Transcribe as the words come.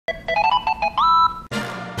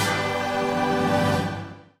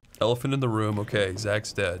Elephant in the room. Okay,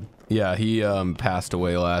 Zach's dead. Yeah, he passed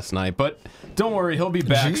away last night, but don't worry, he'll be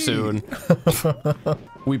back soon.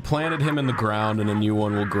 We planted him in the ground and a new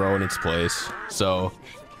one will grow in its place. So,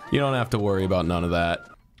 you don't have to worry about none of that.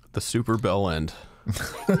 The super bell end.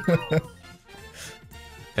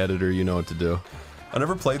 Editor, you know what to do. I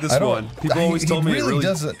never played this one. People always told me it really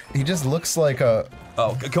doesn't. He just looks like a...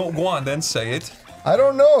 Oh, go on then, say it. I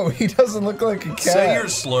don't know. He doesn't look like a cat. Say your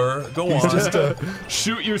slur. Go on. Just a...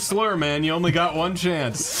 Shoot your slur, man. You only got one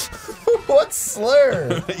chance. What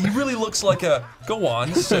slur? He really looks like a... Go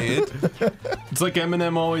on, say it. It's like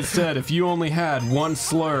Eminem always said, if you only had one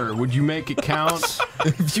slur, would you make it count?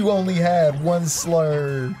 If you only had one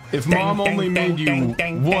slur. If mom only made you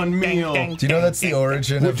one meal. Do you know that's the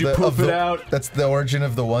origin would of you the... poop it out? That's the origin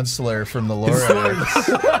of the one slur from the Lorax.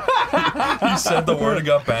 You said the word and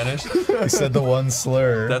got banished. He said the one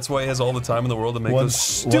slur. That's why he has all the time in the world to make those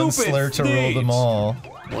stupid one slur to rule them all.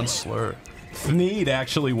 One slur. Thneed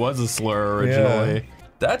actually was a slur originally. Yeah.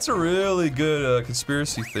 That's a really good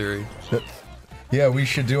conspiracy theory. Yeah, we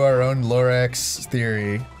should do our own Lorax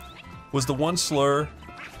theory. Was the one slur...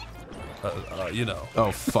 you know.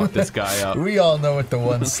 Oh, fuck this guy up. We all know what the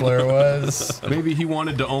one slur was. Maybe he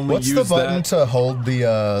wanted to only What's use the button that. to hold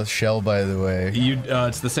the shell, by the way?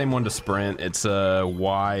 It's the same one to sprint. It's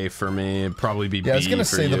Y for me. It'd probably be B Yeah, I was gonna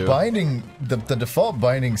say you. the binding, the default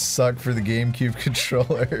bindings suck for the GameCube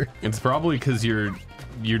controller. It's probably because you're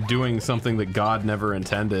doing something that God never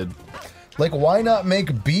intended. Like, why not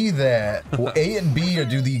make B that? Well, A and B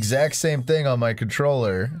do the exact same thing on my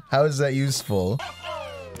controller. How is that useful?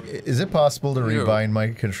 Is it possible to rebind my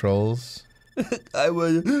controls? I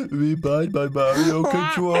will rebind my Mario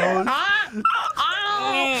controls.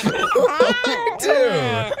 What do you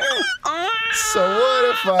do? So what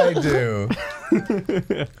if I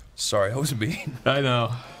do? Sorry, I was mean. I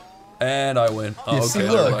know. And I win. Oh, You okay, see,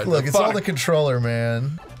 never mind. look, it's all Fuck. the controller,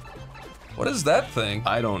 man. What is that thing?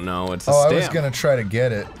 I don't know. It's a Oh, stamp. I was gonna try to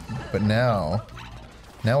get it, but now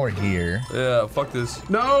we're here. Yeah, fuck this.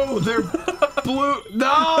 No, they're blue.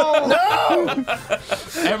 No! No!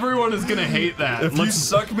 Everyone is gonna hate that. If you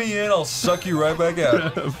suck me in, I'll suck you right back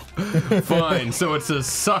out. Fine, so it's a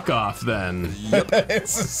suck-off then.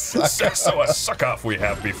 It's a suck. So a suck-off we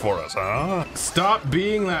have before us, huh? Stop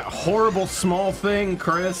being that horrible small thing,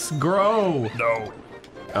 Chris. Grow. No.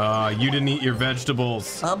 You didn't eat your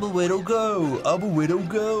vegetables. I'm a widow go. I'm a widow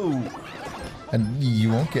go. And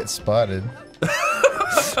you won't get spotted.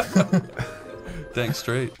 Dang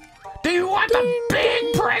straight. Do you want the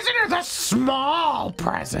big present or the small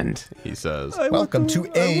present? He says. Welcome to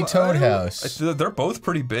a Toad House. They're both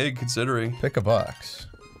pretty big, considering. Pick a box.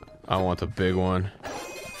 I want the big one.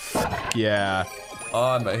 Yeah.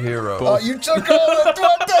 I'm a hero. Oh, you took all the...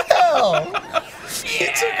 What the hell? You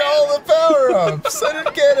took all the power-ups. I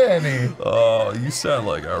didn't get any. Oh, you sound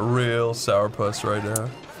like a real sourpuss right now.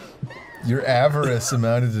 Your avarice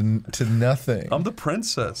amounted to nothing. I'm the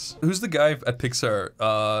princess. Who's the guy at Pixar?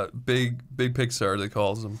 Big Pixar, they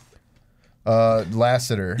calls him.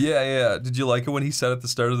 Lasseter. Yeah. Did you like it when he said at the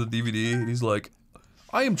start of the DVD, and he's like,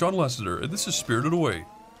 I am John Lasseter, and this is Spirited Away.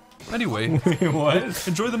 Anyway, What?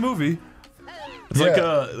 enjoy the movie. It's like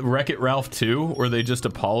a Wreck-It Ralph 2, where they just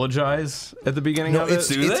apologize at the beginning of it.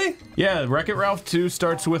 Do they? Yeah, Wreck-It Ralph 2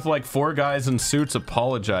 starts with like 4 guys in suits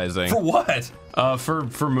apologizing. For what?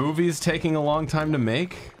 For movies taking a long time to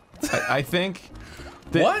make, I think.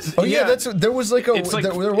 What? Oh yeah, there was like a It's like,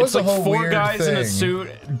 there was it's a like whole 4 weird guys thing. in a suit,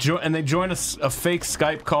 and they join a fake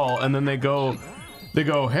Skype call, and then they go,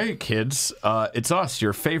 hey kids, it's us,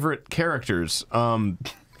 your favorite characers.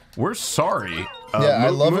 We're sorry. Yeah, I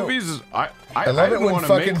love movies, it. I love it didn't when wanna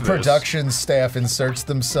fucking make this. production staff inserts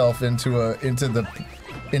themselves into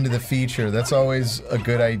the feature. That's always a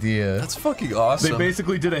good idea. That's fucking awesome. They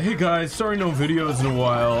basically did a, hey guys, sorry no videos in a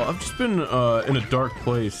while. I've just been in a dark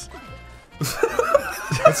place.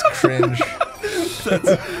 That's cringe.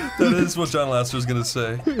 That is what John Lasseter's gonna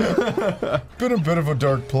say. Been a bit of a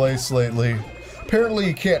dark place lately. Apparently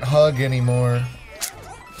you can't hug anymore.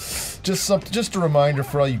 Just a reminder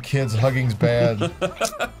for all you kids, hugging's bad.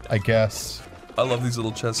 I guess. I love these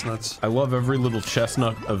little chestnuts. I love every little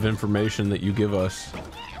chestnut of information that you give us.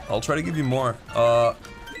 I'll try to give you more. I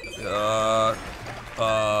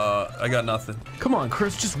got nothing. Come on,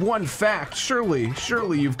 Chris, just one fact. Surely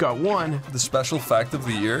you've got one. The special fact of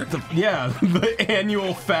the year? Yeah, the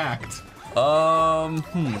annual fact.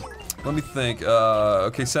 Let me think.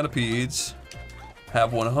 Okay, centipedes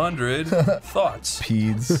have 100 thoughts.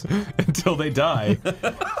 Peds. Until they die.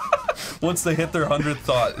 Once they hit their 100th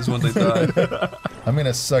thought is when they die. I'm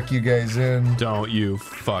gonna suck you guys in. Don't you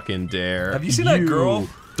fucking dare. Have you seen that girl?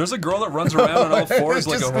 There's a girl that runs around on all fours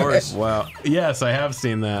like a horse. Wow. Yes, I have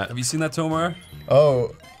seen that. Have you seen that, Tomar?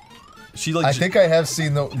 Oh. She like. I think I have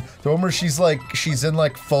seen the one where she's in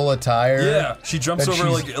like full attire. Yeah, she jumps and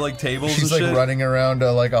over like tables. She's and like shit. running around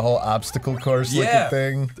like a whole obstacle course looking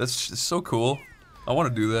thing. That's so cool. I want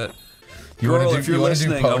to do that. Girl, if you're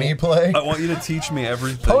listening, pony play? I want you to teach me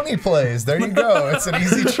everything. OneyPlays. There you go. It's an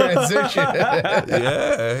easy transition.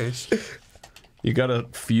 Yes. You gotta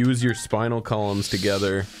fuse your spinal columns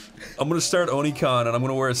together. I'm gonna start OneyCon and I'm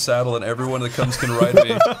gonna wear a saddle and everyone that comes can ride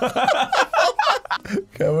me.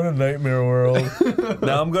 God, what a nightmare world.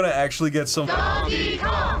 Now I'm gonna actually get some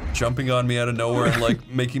jumping on me out of nowhere and like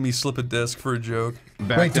making me slip a disc for a joke.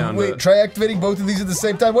 Wait, try activating both of these at the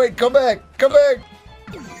same time. Wait, come back, come back.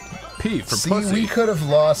 P for See, pussy. we could have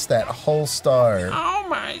lost that whole star. Oh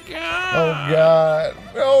my god. Oh god.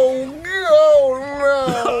 Oh no.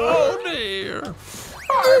 Oh dear.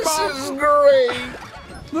 This is great.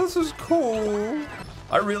 This is cool.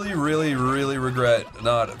 I really, really, really regret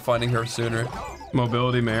not finding her sooner.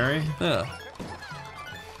 Mobility Mary? Yeah.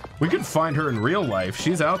 We could find her in real life.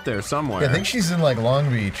 She's out there somewhere. Yeah, I think she's in like Long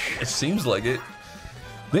Beach. It seems like it.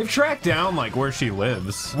 They've tracked down like where she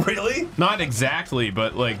lives. Really? Not exactly,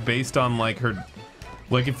 but like based on like her,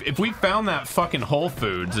 like if we found that fucking Whole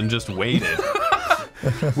Foods and just waited,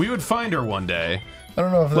 we would find her one day. I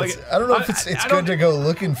don't know if Like, I don't know if it's good to go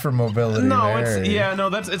looking for mobility. No, Mary.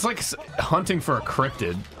 it's like hunting for a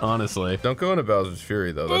cryptid, honestly. Don't go into Bowser's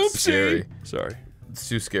Fury though. That's scary. Sorry. It's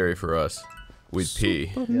too scary for us. We'd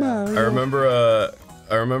pee. I remember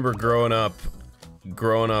growing up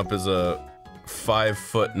as a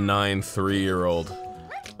 5'9" 3-year-old.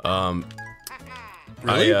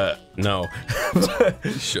 Really? No.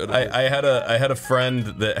 Shut up. I had a friend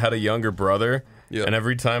that had a younger brother. Yeah. And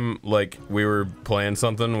every time, like, we were playing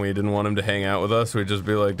something, we didn't want him to hang out with us, we'd just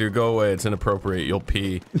be like, dude, go away, it's inappropriate, you'll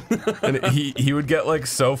pee. And he would get, like,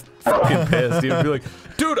 so fucking pissed. He would be like,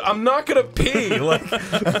 dude, I'm not gonna pee! Like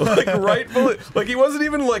rightfully, like, he wasn't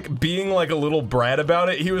even, like, being, like, a little brat about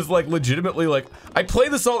it. He was, like, legitimately like, I play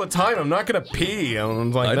this all the time, I'm not gonna pee. And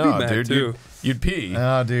I'm like, I'd be no, mad dude, too. you'd pee.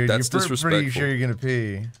 Oh, dude, That's you're pretty disrespectful. sure you're gonna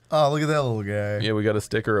pee. Oh, look at that little guy. Yeah, we got a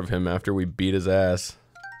sticker of him after we beat his ass.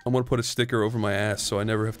 I'm gonna put a sticker over my ass so I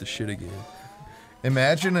never have to shit again.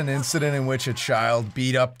 Imagine an incident in which a child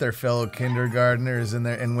beat up their fellow kindergartners,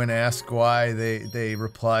 and when asked why, they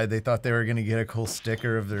replied they thought they were gonna get a cool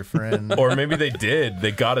sticker of their friend. Or maybe they did.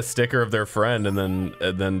 They got a sticker of their friend and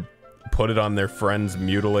then put it on their friend's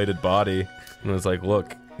mutilated body. And it was like,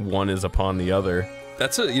 look, one is upon the other.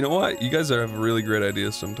 That's a, you know what? You guys have really great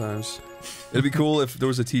ideas sometimes. It'd be cool if there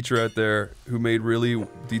was a teacher out there who made really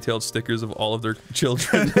detailed stickers of all of their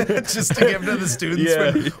children. Just to give to the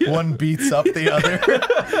students when one beats up the other.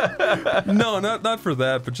 No, not for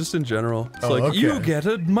that, but just in general. It's like, okay. you get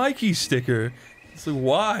a Mikey sticker. It's like,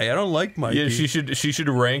 why? I don't like Mikey. Yeah, she should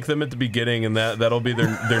rank them at the beginning, and that'll be their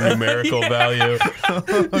numerical value.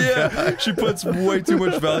 Yeah, she puts way too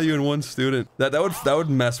much value in one student. That would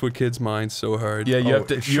mess with kids' minds so hard. Yeah, you Oh, have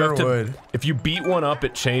to. it sure would. If you beat one up,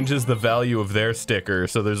 it changes the value of their sticker.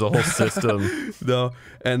 So there's a whole system. No,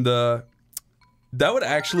 and that would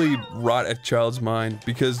actually rot a child's mind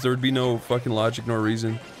because there would be no fucking logic nor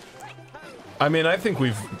reason. I mean, I think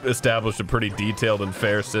we've established a pretty detailed and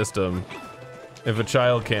fair system. If a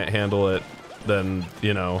child can't handle it, then,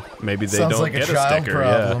 you know, maybe they Sounds don't like get a a child sticker.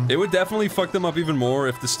 problem. It would definitely fuck them up even more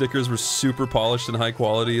if the stickers were super polished and high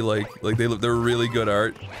quality, like they're really good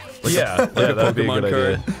art. Yeah, yeah, that'd be a Pokemon good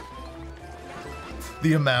idea. card.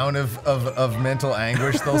 The amount of mental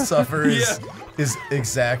anguish they'll suffer is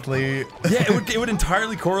exactly Yeah, it would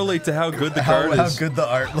entirely correlate to how good the card how is. good the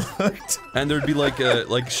art looked. And there'd be like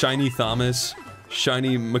Shiny Thomas,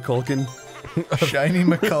 Shiny McCulkin. Shiny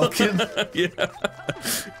McCulkin. Yeah.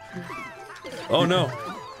 Oh no.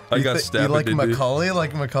 I got stabbed. You like dude. Macaulay?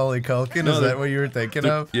 Like Macaulay Culkin? No, Is that what you were thinking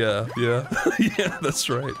of? Yeah, yeah. Yeah, that's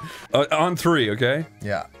right. On 3, okay?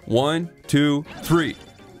 Yeah. 1, 2, 3.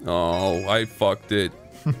 Oh, I fucked it.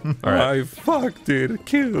 I fucked it.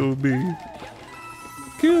 Kill me.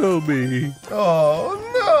 Kill me. Oh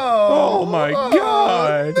no! Oh my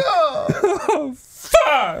god. No! Oh,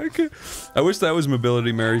 fuck! I wish that was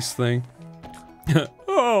Mobility Mary's thing.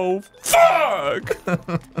 Oh,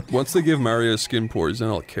 fuck! Once they give Mario skin pores, then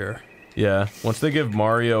I'll care. Yeah, once they give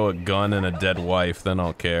Mario a gun and a dead wife, then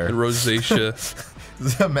I'll care. And rosacea.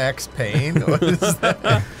 Is that Max Payne? What is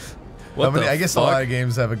that? What the I guess a fuck? lot of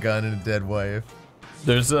games have a gun and a dead wife.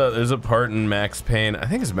 There's a part in Max Payne, I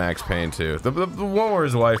think it's Max Payne too, the one where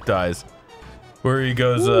his wife dies, where he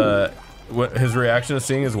goes, what his reaction to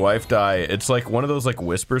seeing his wife die, it's like one of those like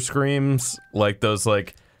whisper screams, like those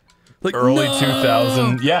like Like early no!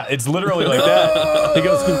 2000. Yeah, it's literally like that. He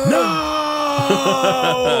goes, no!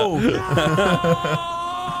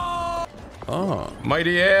 Oh.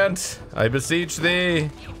 Mighty ant, I beseech thee.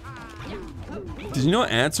 Did you know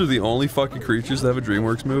ants are the only fucking creatures that have a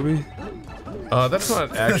DreamWorks movie? That's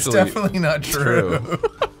not actually That's definitely not true.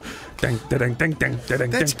 Dang, dang, dang, dang, dang,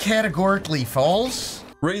 That's categorically false.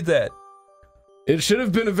 Read that. It should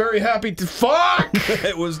have been a very happy fuck!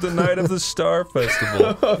 It was the night of the Star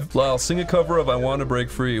Festival. Lyle, sing a cover of I Want to Break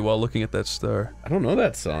Free while looking at that star. I don't know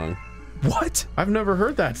that song. What? I've never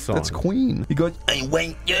heard that song. That's Queen. He goes, I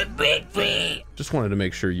want to break free. Just wanted to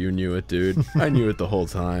make sure you knew it, dude. I knew it the whole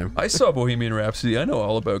time. I saw Bohemian Rhapsody. I know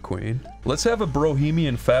all about Queen. Let's have a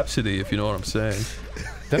Brohemian Fapsody, if you know what I'm saying.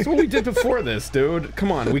 That's what we did before this, dude.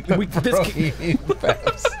 Come on,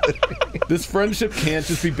 this friendship can't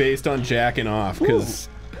just be based on jacking off, because...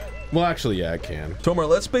 Well, actually, yeah, it can. Tomar,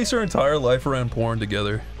 let's base our entire life around porn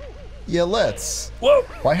together. Yeah, let's. Whoa!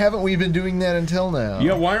 Why haven't we been doing that until now?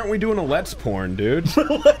 Yeah, why aren't we doing a Let's Porn, dude?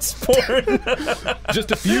 Let's porn. Just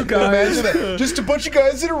a few guys. Imagine that. Just a bunch of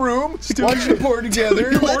guys in a room watching porn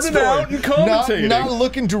together. Porning out and commentating. Not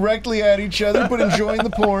looking directly at each other, but enjoying the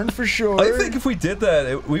porn for sure. I think if we did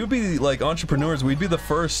that, we would be like entrepreneurs. We'd be the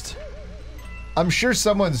first. I'm sure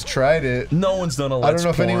someone's tried it. No one's done a Let's I don't know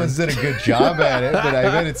if anyone's did a good job at it, but I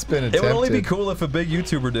bet it's been attempted. It would only be cool if a big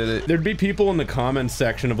YouTuber did it. There'd be people in the comments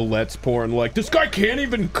section of a Let's Porn like, this guy can't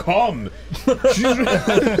even come.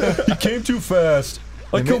 He came too fast.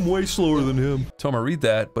 I come way slower than him. Tomar, read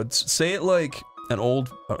that, but say it like an old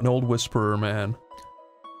whisperer man.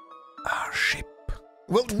 Ah, sheep.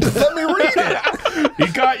 Well, let me read it. He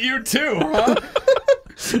got you too, huh?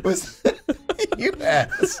 You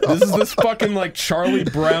asshole. This is this fucking like Charlie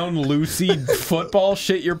Brown Lucy football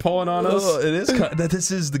shit you're pulling on us. Oh, it is.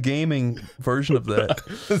 This is the gaming version of that.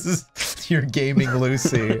 This is your Gaming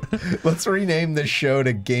Lucy. Let's rename this show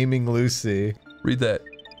to Gaming Lucy. Read that.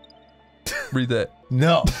 Read that.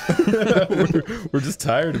 No. We're just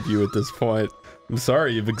tired of you at this point. I'm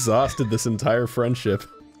sorry, you've exhausted this entire friendship.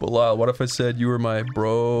 But Lyle, what if I said you were my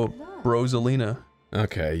Brosalina?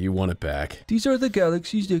 Okay, you want it back. These are the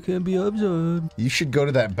galaxies that can be observed. You should go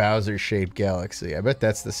to that Bowser-shaped galaxy. I bet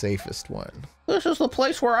that's the safest one. This is the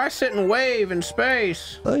place where I sit and wave in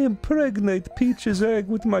space. I impregnate Peach's egg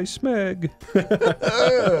with my smeg.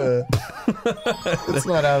 That's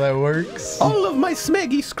not how that works. All of my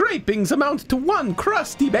smeggy scrapings amount to one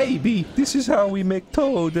crusty baby. This is how we make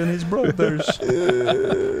Toad and his brothers.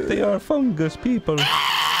 They are fungus people.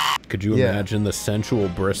 Could you imagine the sensual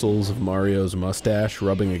bristles of Mario's mustache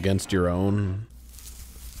rubbing against your own?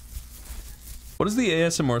 What does the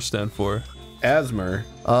ASMR stand for? Asthma.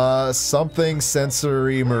 Something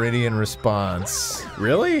sensory meridian response.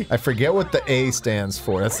 Really? I forget what the A stands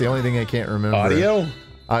for. That's the only thing I can't remember. Audio?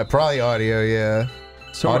 Probably audio, yeah.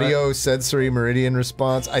 So Audio sensory meridian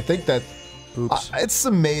response. I think that it's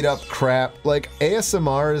some made up crap. Like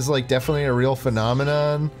ASMR is like definitely a real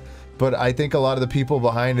phenomenon. But I think a lot of the people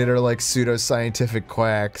behind it are like pseudoscientific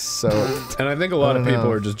quacks, so... And I think a lot of people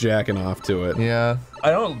are just jacking off to it. Yeah. I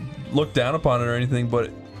don't look down upon it or anything, but...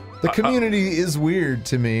 The community is weird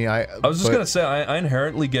to me. I was just gonna say, I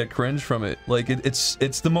inherently get cringe from it. Like,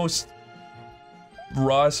 it's the most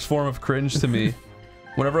rawest form of cringe to me.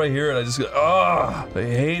 Whenever I hear it, I just go, ah, I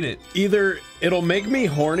hate it. Either it'll make me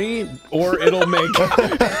horny, or it'll make...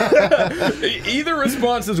 Either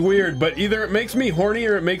response is weird, but either it makes me horny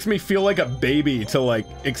or it makes me feel like a baby to, like,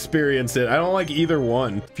 experience it. I don't like either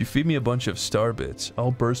one. If you feed me a bunch of star bits,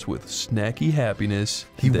 I'll burst with snacky happiness.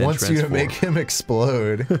 He wants you to make him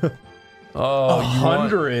explode. Oh,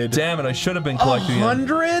 100? Damn it, I should have been collecting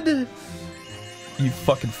 100? You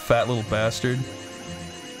fucking fat little bastard.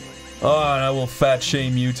 Oh, and I will fat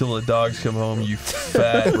shame you till the dogs come home, you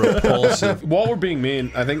fat repulsive. While we're being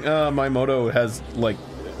mean, I think my moto has, like,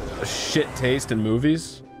 a shit taste in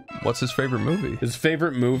movies. What's his favorite movie? His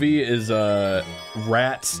favorite movie is,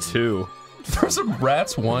 Rats 2. There was a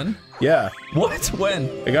Rats 1? Yeah. What? When?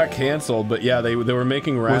 It got canceled, but yeah, they were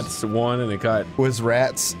making Rats 1 and it got... Was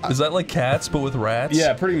Rats... Is that like Cats, but with rats?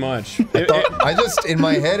 Yeah, pretty much. I just, in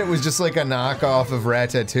my head, it was just like a knockoff of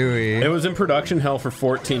Ratatouille. It was in production hell for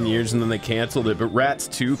 14 years and then they canceled it, but Rats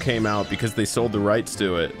 2 came out because they sold the rights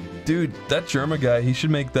to it. Dude, that German guy, he should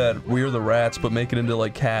make that We're the Rats, but make it into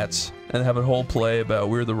like Cats, and have a whole play about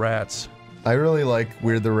We're the Rats. I really like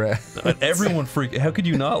We're the Rats. Everyone how could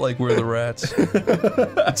you not like We're the Rats?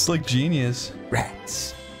 It's like genius.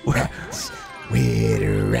 Rats. Rats. We're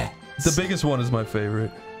the rats. The biggest one is my favorite.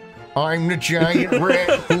 I'm the giant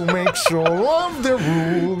rat who makes all of the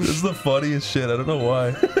rules. This is the funniest shit, I don't know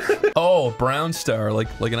why. Oh, Brown Star, like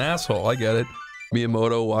an asshole, I get it.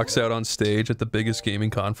 Miyamoto walks out on stage at the biggest gaming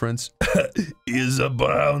conference. Is a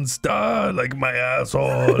brown star like my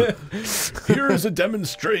asshole. Here is a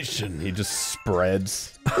demonstration. He just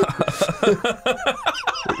spreads.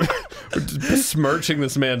 We're just besmirching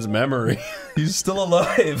this man's memory. He's still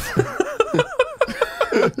alive.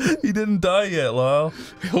 He didn't die yet, Lyle.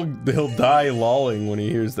 He'll die lolling when he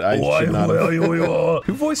hears that.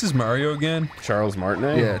 Who voices Mario again? Charles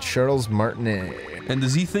Martinet? Yeah, Charles Martinet. And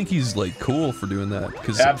does he think he's like cool for doing that?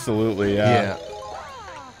 Because Absolutely, yeah.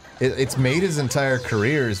 It's made his entire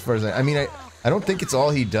career as far as I mean, I don't think it's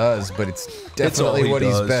all he does, but it's definitely what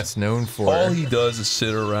he's best known for. All he does is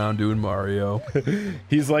sit around doing Mario.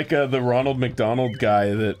 He's like the Ronald McDonald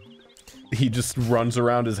guy that he just runs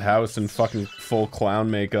around his house in fucking full clown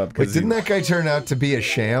makeup. Wait, didn't that guy turn out to be a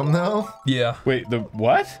sham, though? Yeah. Wait, the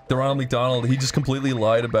what? The Ronald McDonald, he just completely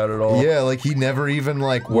lied about it all. Yeah, like he never even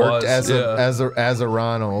like worked as a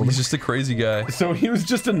Ronald. He's just a crazy guy. So he was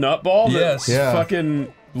just a nutball that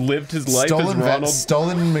fucking lived his life as Ronald.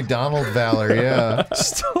 Stolen McDonald Valor, yeah.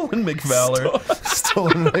 Stolen McValor.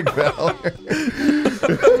 Stolen McValor.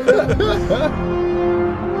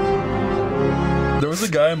 There was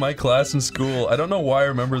a guy in my class in school, I don't know why I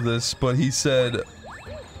remember this, but he said,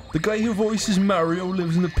 the guy who voices Mario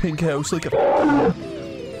lives in a pink house like a...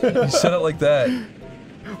 He said it like that.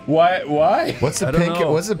 Why? What's the pink?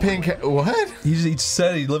 What's the pink? What? He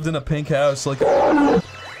said he lived in a pink house like...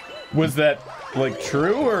 Was that, like,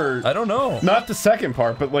 true, or...? I don't know. Not the second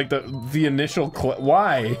part, but, like, the initial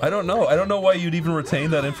why? I don't know. I don't know why you'd even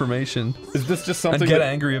retain that information. Is this just something and get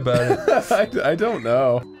angry about it? I don't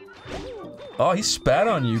know. Oh, he spat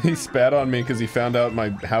on you. He spat on me because he found out my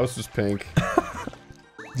house was pink.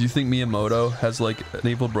 Do you think Miyamoto has, like, an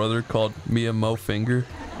evil brother called Miyamo Finger?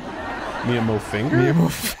 Miyamo Finger? Miyamo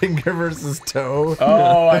Finger versus Toe.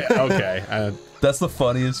 Oh, okay. That's the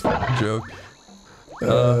funniest joke.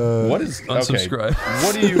 What is unsubscribe? Okay.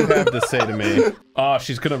 What do you have to say to me? Oh,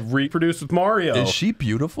 she's gonna reproduce with Mario. Is she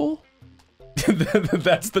beautiful?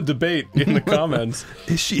 That's the debate in the comments.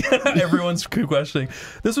 Is she? Everyone's questioning.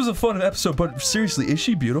 This was a fun episode, but seriously, is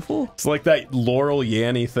she beautiful? It's like that Laurel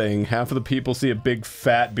Yanny thing. Half of the people see a big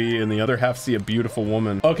fat bee, and the other half see a beautiful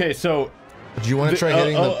woman. Okay, so. Do you want to try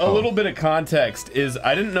hitting a little bit of context is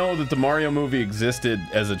I didn't know that the Mario movie existed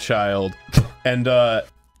as a child, and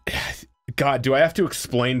God, do I have to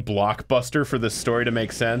explain Blockbuster for this story to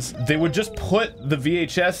make sense? They would just put the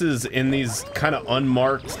VHSs in these kind of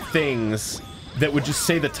unmarked things that would just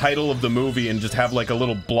say the title of the movie and just have like a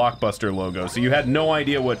little Blockbuster logo. So you had no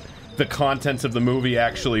idea what the contents of the movie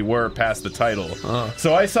actually were past the title.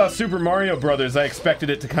 So I saw Super Mario Brothers, I expected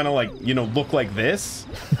it to kind of like, you know, look like this.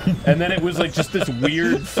 And then it was like just this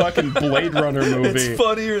weird fucking Blade Runner movie. It's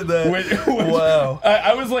funnier than... Wow.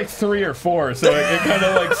 I was like 3 or 4, so it kind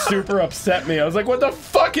of like super upset me. I was like, what the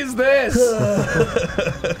fuck is this?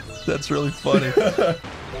 That's really funny.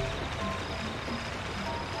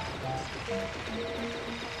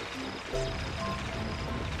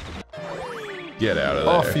 Get out of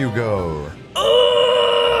there. Off you go.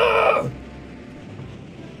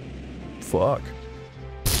 Fuck.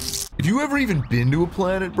 Have you ever even been to a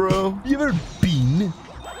planet, bro? You ever been?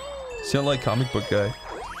 Sound like comic book guy.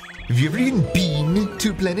 Have you ever even been to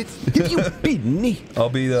a planet? Have you been? I'll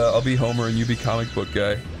be Homer and you be comic book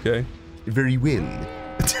guy. Okay. Very well.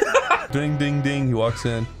 Ding ding ding. He walks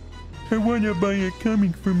in. I wanna buy a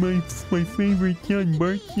comic for my favorite son,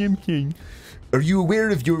 Bart Simpson. Are you aware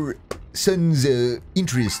of your son's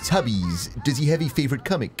interests, hobbies? Does he have a favorite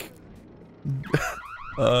comic?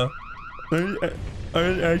 I'll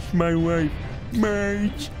ask my wife,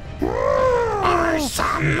 Marge. Our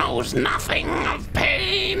son knows nothing of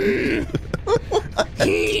pain.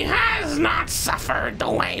 He has not suffered the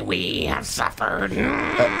way we have suffered.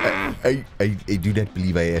 I do not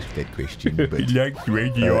believe I asked that question, but... He likes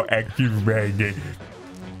radioactive magnet.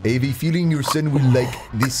 I have a feeling your son will like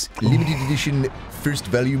this limited edition first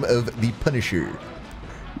volume of The Punisher.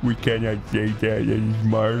 We cannot say that, it is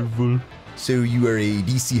Marvel. So you are a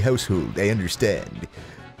DC household, I understand.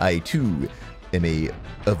 I too am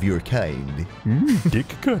of your kind. Dick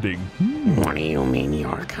cutting. What do you mean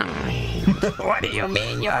your kind? What do you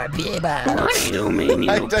mean your people? What do you mean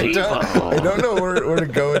you people? I don't know where to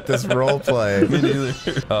go with this roleplay. Me neither.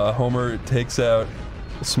 Homer takes out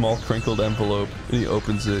a small crinkled envelope and he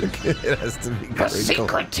opens it. It has to be The crinkled.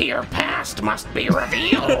 secret to your past must be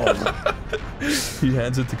revealed. He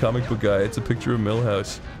hands it to comic book guy. It's a picture of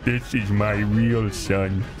Milhouse. This is my real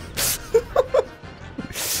son.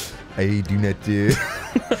 I do not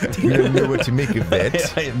You don't know what to make of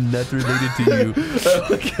that. I am not related to you.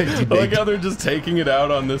 I like how they're just taking it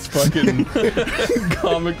out on this fucking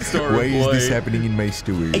comic store. Why is this employee. happening in my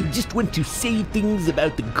story? just want to say things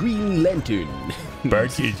about the Green Lantern.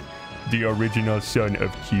 Bart is the original son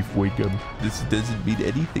of Chief Wiggum. This doesn't mean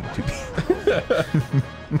anything to me.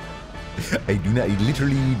 I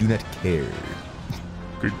literally do not care.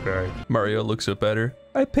 Goodbye. Mario looks up at her.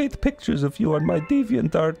 I paint pictures of you on my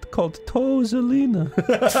DeviantArt called Tozelina.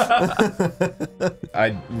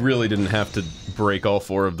 I really didn't have to break all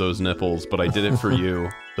 4 of those nipples, but I did it for you,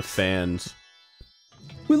 the fans.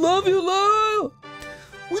 We love you, Lyle!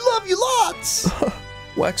 We love you lots!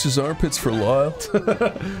 Wax his armpits for Lyle.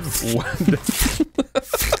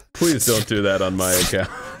 Please don't do that on my account.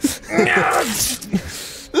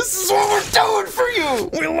 This is what we're doing for you!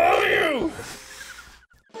 We love you!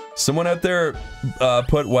 Someone out there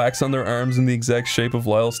put wax on their arms in the exact shape of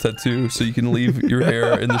Lyle's tattoo, so you can leave your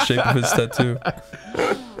hair in the shape of his tattoo.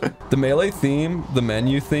 The Melee theme, the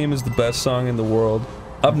menu theme, is the best song in the world.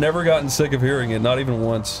 I've never gotten sick of hearing it, not even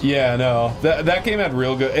once. Yeah, no. That game had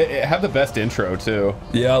real good... It had the best intro, too.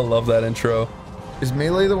 Yeah, I love that intro. Is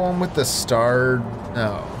Melee the one with the star?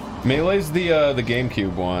 No. Melee's the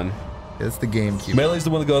GameCube one. It's the GameCube. Melee's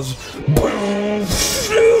the one that goes...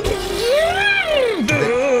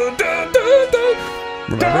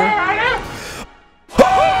 Remember?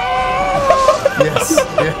 Yes.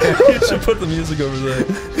 You should put the music over there.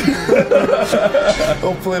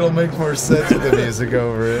 Hopefully it'll make more sense with the music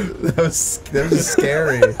over it. That was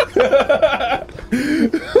scary.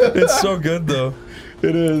 It's so good, though.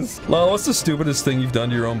 It is. Lyle, what's the stupidest thing you've done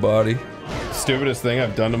to your own body? Stupidest thing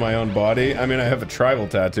I've done to my own body? I mean, I have a tribal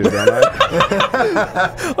tattoo, don't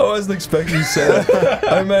I? I wasn't expecting you to say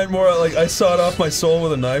that. I meant more like I sawed off my soul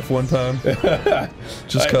with a knife one time.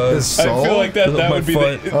 Just cause. I feel like that My would be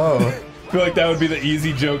foot. the... Oh. I feel like that would be the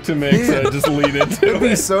easy joke to make, so I just lead into It'd be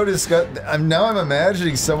it. so disgusting. Now I'm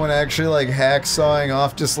imagining someone actually like hacksawing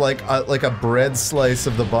off just like a bread slice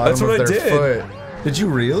of the bottom That's what of I their did. foot. Did you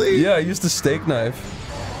really? Yeah, I used a steak knife.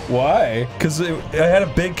 Why? Cause I had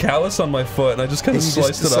a big callus on my foot, and I just kind of And you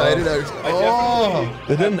just sliced it decided off.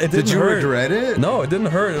 It didn't. It didn't Did you hurt. regret it? No, it didn't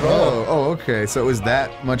hurt at all. Oh, okay. So it was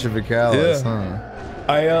that much of a callus, Yeah.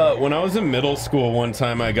 huh? When I was in middle school one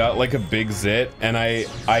time, I got like a big zit, and I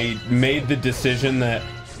made the decision that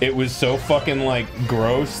it was so fucking like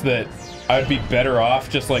gross that I'd be better off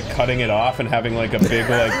just like cutting it off and having like a big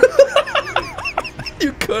like...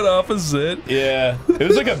 You cut off a zit. Yeah, it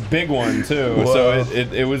was like a big one too. Whoa. So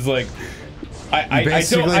it was like I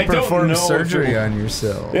Basically don't performed know surgery if it, on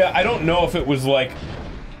yourself. Yeah, I don't know if it was like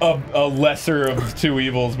a lesser of two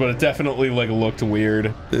evils, but it definitely like looked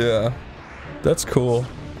weird. Yeah, that's cool.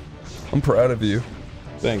 I'm proud of you.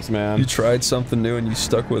 Thanks, man. You tried something new and you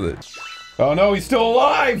stuck with it. Oh no, he's still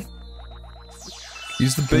alive!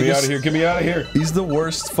 He's the Get me out biggest. of here! Get me out of here! He's the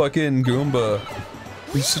worst fucking Goomba.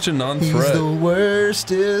 He's such a non-threat. He's the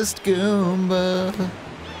worstest Goomba.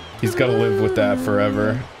 He's got to live with that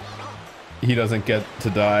forever. He doesn't get to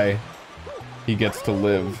die. He gets to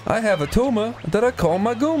live. I have a tumor that I call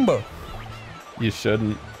my Goomba. You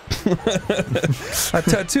shouldn't. I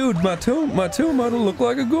tattooed my tumor to look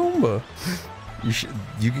like a Goomba.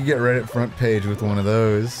 You could get Reddit front page with one of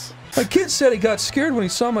those. My kid said he got scared when he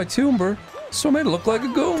saw my tumor, so I made it look like a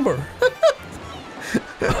Goomba.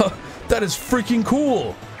 That is freaking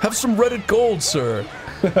cool. Have some Reddit gold, sir.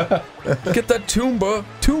 Get that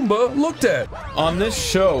Toomba looked at. On this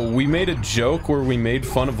show, we made a joke where we made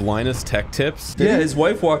fun of Linus Tech Tips. Yeah, his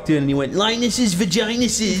wife walked in and he went, Linus's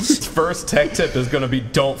vaginuses. His first tech tip is gonna be,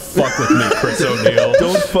 don't fuck with me, Chris O'Neill.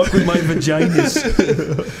 Don't fuck with my vaginas.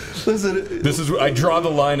 Listen, This is, I draw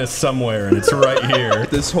the Linus somewhere and it's right here.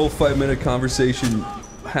 this whole 5-minute conversation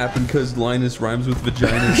happened because Linus rhymes with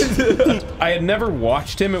vaginas. I had never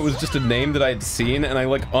watched him, it was just a name that I had seen, and I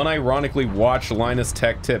like unironically watch Linus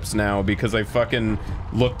Tech Tips now because I fucking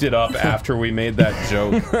looked it up after we made that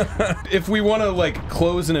joke. If we want to like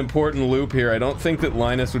close an important loop here, I don't think that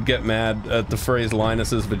Linus would get mad at the phrase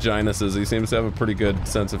Linus's vaginuses. He seems to have a pretty good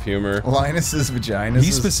sense of humor. Linus's vaginas.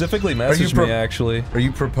 He specifically messaged me, actually. Are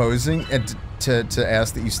you proposing to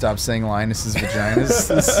ask that you stop saying Linus's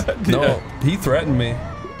vaginas? No, he threatened me.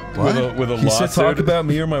 With a He said, lawsuit. talk about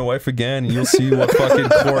me or my wife again, and you'll see what fucking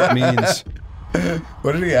court means.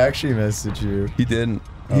 What did he actually message you? He didn't.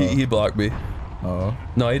 He blocked me. Oh.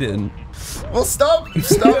 No, he didn't. Well, stop!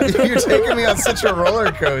 You're taking me on such a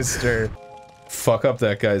roller coaster. Fuck up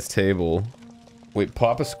that guy's table. Wait,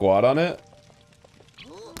 pop a squat on it?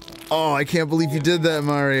 Oh, I can't believe you did that,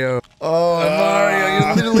 Mario. Oh,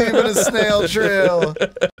 Mario, you're leaving a snail trail.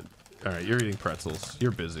 All right, you're eating pretzels.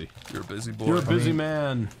 You're busy. You're a busy boy. You're a busy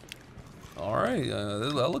man. All right,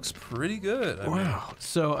 that looks pretty good. I mean, Wow.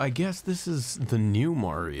 So I guess this is the new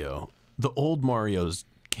Mario. The old Marios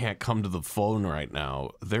can't come to the phone right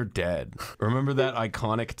now. They're dead. Remember that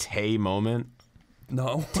iconic Tay moment?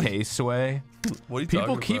 no. Tay Sway? What are you People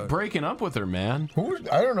talking keep about? breaking up with her, man.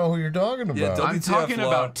 I don't know who you're talking about. Yeah, I'm WTF talking love.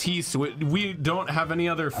 about T Sway. We don't have any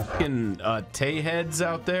other fucking Tay heads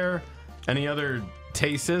out there? Any other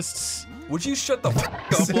Taysists? Would you shut the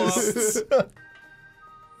fuck up?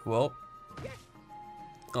 Well.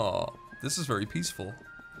 Oh, this is very peaceful.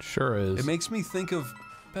 Sure is. It makes me think of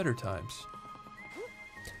better times.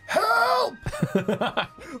 Help!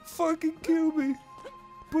 Fucking kill me.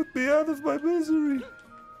 Put me out of my misery.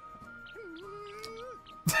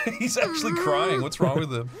 He's actually crying. What's wrong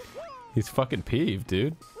with him? He's fucking peeved,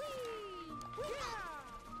 dude.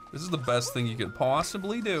 This is the best thing you could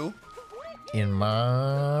possibly do. In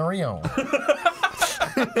Mario.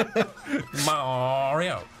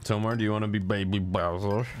 Mario. Tomar, do you want to be Baby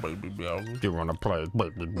Bowser? Baby Bowser. Do you want to play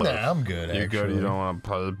Baby Bowser? Nah, I'm good, You actually. good? You don't want to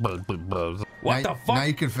play Baby Bowser? What now, the fuck? Now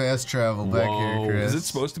you can fast travel back Whoa. here, Chris. Is it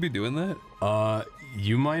supposed to be doing that?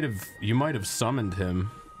 You might have summoned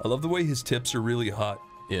him. I love the way his tips are really hot.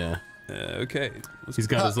 Yeah. Okay. He's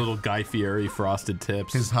got his little Guy Fieri frosted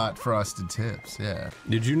tips. His hot frosted tips, yeah.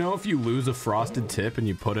 Did you know if you lose a frosted tip and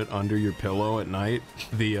you put it under your pillow at night,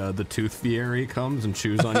 the tooth fairy comes and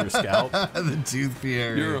chews on your scalp? The tooth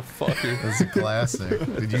fairy. You're a fucker. That's a classic.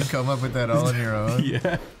 Did you come up with that all on your own?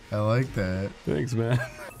 Yeah. I like that. Thanks, man.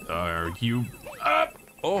 Are you up?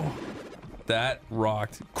 Oh, that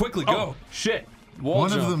rocked. Quickly, go. Oh, shit. Wall One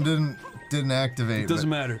jump. of them didn't activate. It doesn't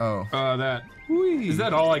but- matter. Oh. That. Is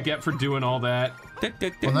that all I get for doing all that?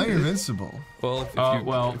 Well, now you're invincible.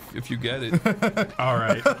 Well, if you get it, All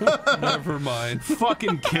right. never mind.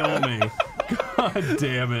 Fucking kill me. God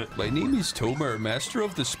damn it. My name is Tomar, master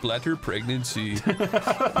of the splatter pregnancy.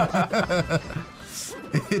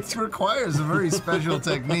 It requires a very special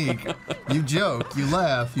technique. You joke, you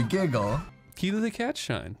laugh, you giggle. Key to the cat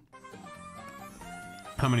shine.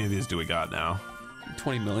 How many of these do we got now?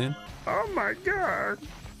 20 million. Oh my god.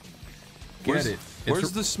 Where's, Get it.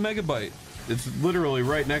 Where's this megabyte? It's literally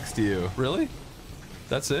right next to you. Really?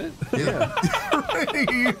 That's it? Yeah.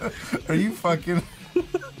 Are you fucking...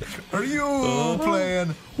 Are you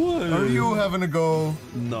playing? What? Are you having a go?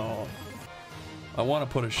 No. I want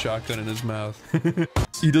to put a shotgun in his mouth.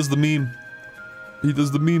 He does the meme. He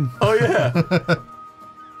does the meme. Oh yeah.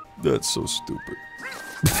 That's so stupid.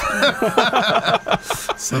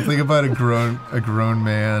 Something about a grown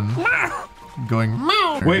man going.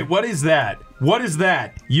 Wait, what is that? What is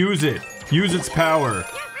that? Use it. Use its power.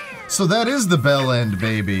 So that is the bell end,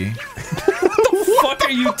 baby. What the fuck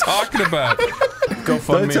are you talking about? Go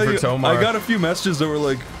fund me for Tomar. I got a few messages that were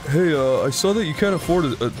like, "Hey, I saw that you can't afford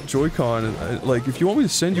a Joy-Con, and like, if you want me to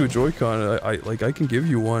send you a Joy-Con, I can give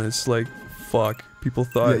you one." It's like, fuck. People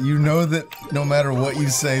thought. Yeah, you know that no matter what you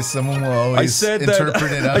say, someone will always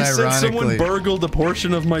interpret it unironically. I said someone burgled a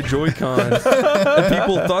portion of my Joy-Con, and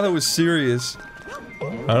people thought it was serious.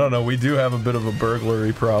 I don't know, we do have a bit of a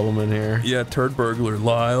burglary problem in here. Yeah, turd burglar,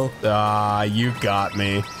 Lyle. Ah, you got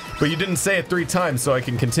me. But you didn't say it 3 times, so I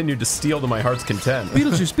can continue to steal to my heart's content.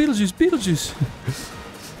 Beetlejuice, Beetlejuice, Beetlejuice.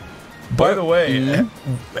 By the way,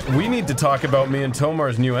 we need to talk about me and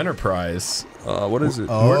Tomar's new enterprise. What is it?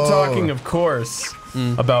 We're talking, of course,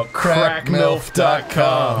 about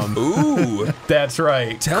crackmilf.com. Ooh. That's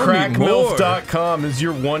right. Tell me more. Crackmilf.com is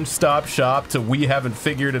your one-stop shop to we haven't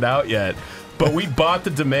figured it out yet. But we bought the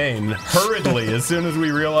domain hurriedly as soon as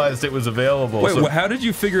we realized it was available. Wait, So- how did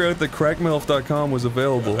you figure out that crackmilf.com was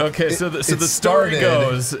available? Okay, so the story started-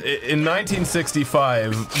 goes, in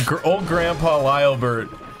 1965, old Grandpa Lylebert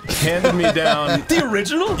handed me down... The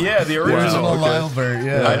original? Yeah, the original. Original Lylebert,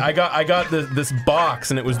 yeah. I got this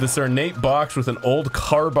box, and it was this ornate box with an old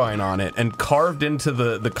carbine on it, and carved into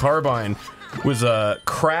the carbine was a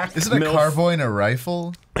cracked Isn't a milf- carbine a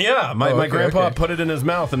rifle? Yeah, my okay, grandpa okay. put it in his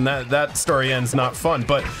mouth, and that story ends not fun.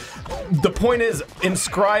 But the point is,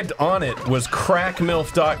 inscribed on it was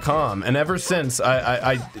crackmilf.com, and ever since,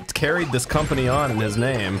 I carried this company on in his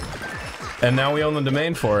name. And now we own the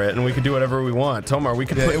domain for it, and we could do whatever we want. Tomar, we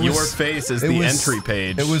could Yeah, put it your was- face as it the was- entry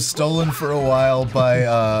page. It was stolen for a while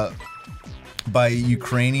by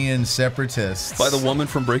Ukrainian separatists. By the woman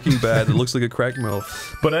from Breaking Bad that looks like a crack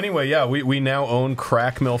milf. But anyway, yeah, we now own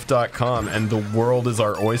crackmilf.com, and the world is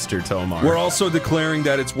our oyster, Tomar. We're also declaring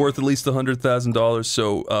that it's worth at least $100,000,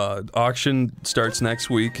 so auction starts next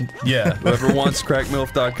week. Yeah. Whoever wants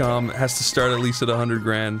crackmilf.com has to start at least at 100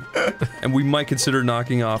 grand, and we might consider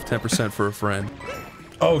knocking off 10% for a friend.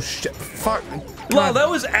 Oh shit! Fuck! Lyle, that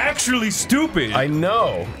was actually stupid. I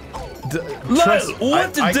know. Lyle,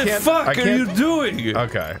 what the fuck are you doing?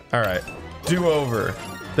 Okay, all right. Do over.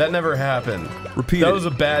 That never happened. Repeat it. That was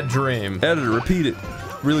a bad dream. Editor, repeat it.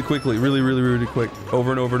 Really quickly. Really quick.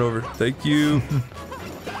 Over and over and over. Thank you.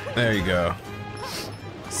 There you go.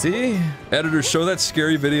 See? Editor, show that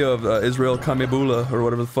scary video of Israel Kamebula or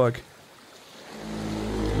whatever the fuck.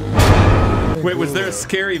 Wait, was there a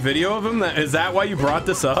scary video of him? Is that why you brought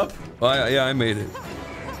this up? Yeah, I made it.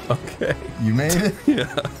 Okay. You made it?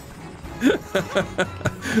 Yeah.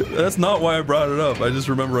 That's not why I brought it up. I just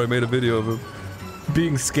remember I made a video of him.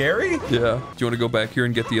 Being scary? Yeah. Do you want to go back here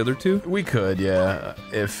and get the other two? We could, yeah.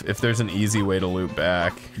 If there's an easy way to loop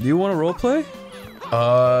back. Do you want to roleplay?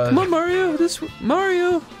 Come on, Mario.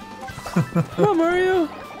 Mario. Come on, Mario.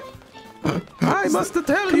 I must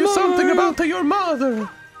tell you something about your mother.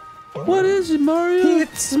 What is it, Mario?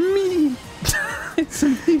 It's me. It's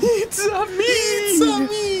me. It's a me. It's a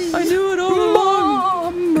me. I knew it all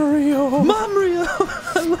along. Mario. Mario.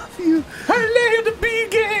 I love you. I laid a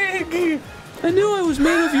big egg. I knew I was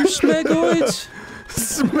made of your smegoids.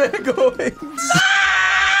 Smegoids.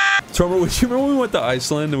 So remember when we went to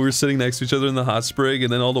Iceland and we were sitting next to each other in the hot spring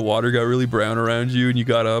and then all the water got really brown around you and you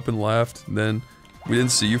got up and left and then we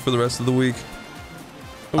didn't see you for the rest of the week?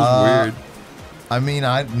 It was weird. I mean,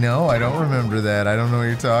 no, I don't remember that. I don't know what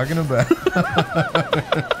you're talking about.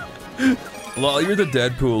 Lol, you're the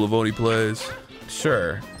Deadpool of OneyPlays.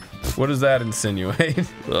 Sure. What does that insinuate?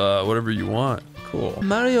 Whatever you want. Cool.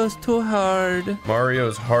 Mario's too hard.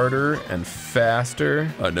 Mario's harder and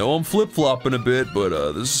faster. I know I'm flip-flopping a bit,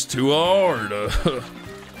 but this is too hard.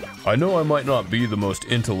 I know I might not be the most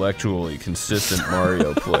intellectually consistent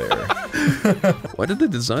Mario player. Why did they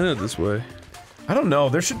design it this way? I don't know.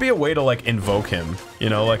 There should be a way to like invoke him. You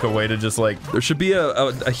know, like a way to just like. There should be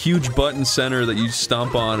a huge button center that you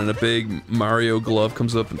stomp on, and a big Mario glove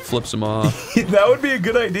comes up and flips him off. That would be a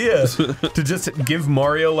good idea. To just give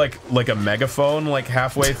Mario like a megaphone like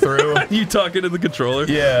halfway through. You talking to the controller?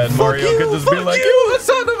 Yeah, and Mario could just be like, "You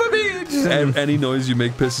son of a bitch!" And any noise you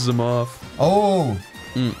make pisses him off. Oh.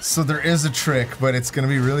 So there is a trick, but it's gonna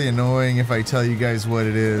be really annoying if I tell you guys what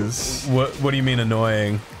it is. What do you mean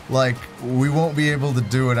annoying? Like, we won't be able to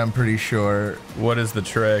do it, I'm pretty sure. What is the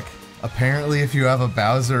trick? Apparently, if you have a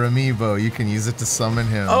Bowser amiibo, you can use it to summon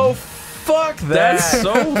him. Oh, fuck that! That's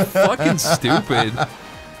so fucking stupid.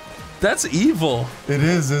 That's evil. It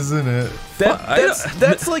is, isn't it?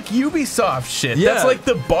 That's like Ubisoft shit. Yeah. That's like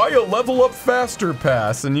the buy a level up faster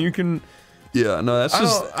pass, and you can. Yeah, no, that's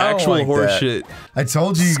just I don't actual like horse that. shit. I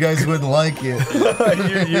told you guys wouldn't like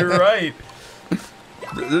it. You're right.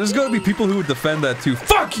 There's gonna be people who would defend that too.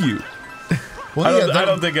 Fuck you! Well, I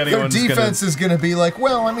don't think anyone's their defense is gonna be like,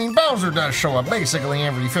 well, I mean, Bowser does show up basically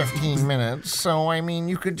every 15 minutes, so I mean,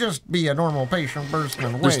 you could just be a normal patient person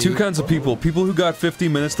and wait. There's two kinds of people. People who got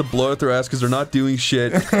 15 minutes to blow out their ass because they're not doing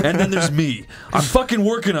shit, and then there's me. I'm fucking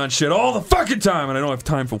working on shit all the fucking time, and I don't have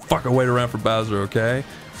time for fucking wait around for Bowser, okay?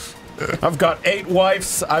 I've got 8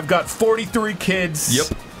 wives. I've got 43 kids.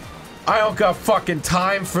 Yep. I don't got fucking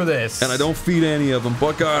time for this. And I don't feed any of them,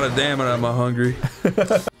 but god damn it, I'm hungry.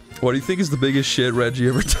 What do you think is the biggest shit Reggie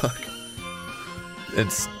ever took?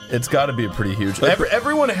 It's got to be pretty huge.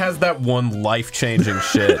 Everyone has that one life-changing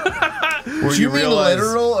shit. Did you mean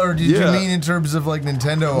literal, or did you mean in terms of like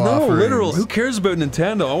Nintendo offerings? No, literal. Who cares about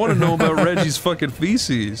Nintendo? I want to know about Reggie's fucking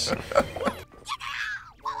feces.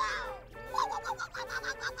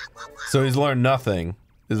 So he's learned nothing,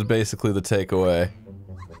 is basically the takeaway.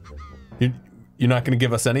 You're not going to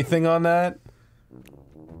give us anything on that?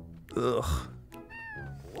 Ugh.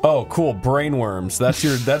 Oh, cool. Brainworms.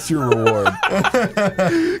 That's your reward.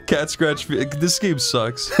 Cat scratch. This game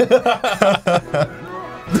sucks.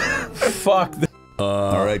 Fuck.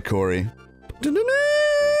 All right, Corey.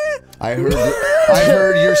 I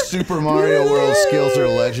heard your Super Mario World skills are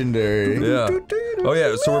legendary. Yeah. Oh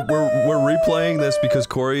yeah. So we're replaying this because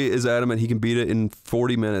Corey is adamant he can beat it in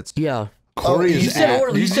 40 minutes. Yeah. Corey is you said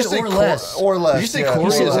or less. Or less. Did you say Corey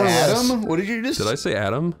is less. Adam? What did you just? Did I say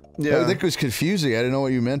Adam? Yeah. I think it was confusing. I didn't know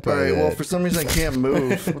what you meant by that. Well, for some reason I can't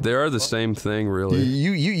move. They are the same thing, really.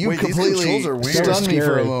 You Wait, these completely controls are weird. stunned me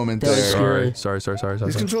for a moment That was there. scary. Sorry.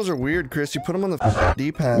 These controls are weird, Chris. You put them on the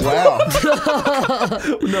D-pad. Wow.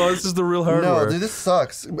 No, this is the real hardware. No, dude, this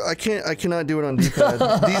sucks. I cannot do it on D-pad.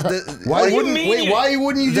 Why wouldn't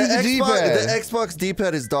you do the D-pad? The Xbox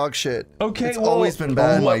D-pad is dog shit. Okay, it's well, always been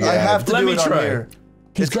bad. oh my God. I have to Let do me it on try. here.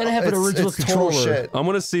 He's gotta have an original it's total controller. shit. I'm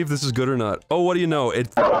gonna see if this is good or not. Oh, what do you know? It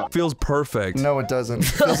feels perfect. No, it doesn't. It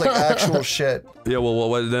feels like actual shit. Yeah, well,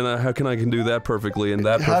 then how can I do that perfectly and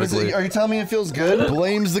that How does perfectly? it, are you telling me it feels good?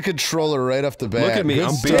 Blames the controller right off the bat. Look at me, Good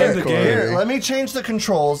I'm start, beating the Corey. game. Here, let me change the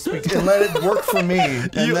controls and let it work for me.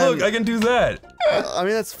 And You then, look, I can do that. I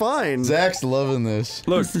mean, that's fine. Zach's loving this.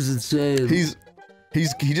 Look, This is insane. He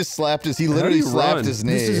just slapped his. He do literally you slapped run? his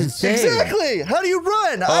knee. This is insane. Exactly. How do you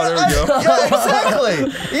run? Oh, there we go. Yeah,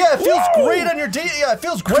 exactly. Yeah, it feels great on your D. Yeah, it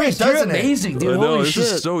feels great, Chris, you're doesn't it? amazing, I dude. know Holy this shit.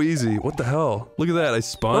 is so easy. What the hell? Look at that! I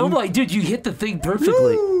spun. Oh my, dude, you hit the thing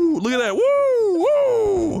perfectly. Woo! Look at that! Woo!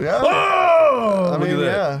 Woo! Yeah. Oh! I mean, Look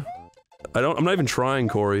at yeah. that. I'm not even trying,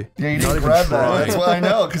 Corey. Yeah, you Not didn't even grab that. trying. That's what I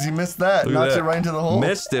know, because you missed that. Look at Knocked that. it right into the hole.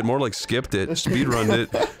 Missed it. More like skipped it. Speedrunned it.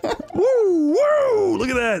 Woo! Woo! Look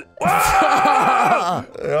at that! Wow!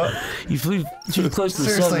 Yeah. You flew too close to the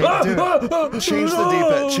Seriously, sun. dude. Change the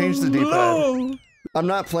D-pad. Change the D-pad. I'm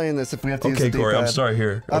not playing this if we have to use the Okay, D-pad. Corey. I'm sorry.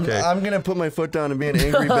 Here. Okay. I'm gonna put my foot down and be an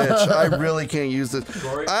angry bitch. I really can't use this.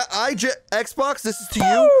 Xbox, this is to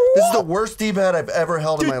you. This is the worst D-pad I've ever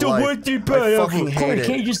held in my life. I fucking hate Corey, it.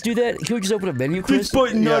 can't you just do that? Can we just open a menu, Chris?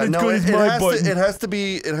 Yeah, no, it has to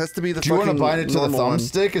be the Do you want to fucking bind it to the normal one.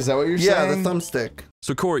 thumbstick? Is that what you're Yeah, saying? the thumbstick.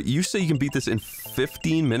 So Corey, you say you can beat this in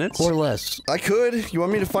 15 minutes? Or less. I could. You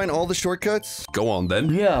want me to find all the shortcuts? Go on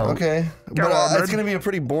then. Yeah. Okay. But it's gonna be a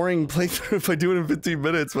pretty boring playthrough if I do it in 15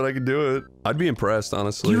 minutes, but I can do it. I'd be impressed,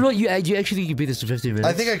 honestly. You really, you actually think you can beat this in 15 minutes?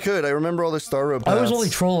 I think I could. I remember all the Star Road I was paths. only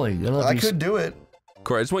trolling. I, don't know if I you could do it.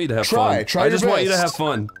 Corey, I just want you to have Try. fun. Try I your just want you to best. have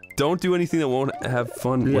fun. Don't do anything that won't have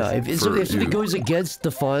fun. Yeah, with, if for something you. goes against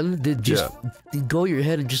the fun, then just go your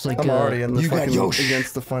head and just like. I'm already in the you got fucking Yosh.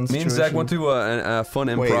 against the fun Me situation. and Zach went to a fun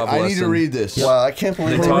improv Wait, lesson. I need to read this. Wow, I can't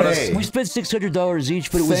believe They taught it. us- We spent $600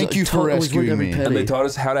 each, but it was Thank you for it was worth rescuing every me. penny. And they taught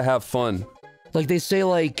us how to have fun. Like they say,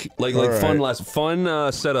 like Like Alright. fun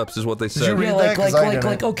setups is what they you said. read yeah, that? 'Cause I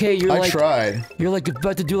didn't. okay, you're I like tried. you're like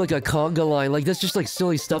about to do like a conga line, like that's just like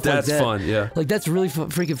silly stuff That's like that. fun, yeah. Like that's really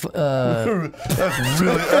freaking.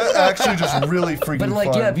 That's actually just really freaking But like,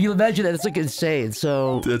 fun. yeah, if you imagine that, it's like insane.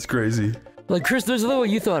 So, That's crazy. like, Chris, there's another one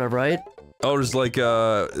you thought of, right? Oh, there's like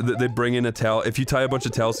they bring in a towel. If you tie a bunch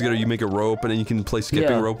of towels together, you make a rope, and then you can play skipping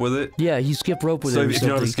Yeah. rope with it. Yeah, you skip rope with So it. Or if you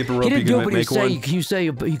know how to something. skip a rope, he you didn't can do it, but he make was saying one. you say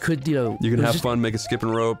you could, you know. You it can was have just- fun, make a skipping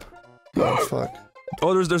rope. Oh, fuck.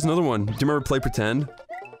 Oh, there's another one. Do you remember Play Pretend?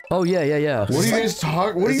 Oh yeah, yeah, yeah. What are you guys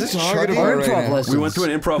talking? What are Is you this talking chugging? about Our right improv now? lessons. We went to an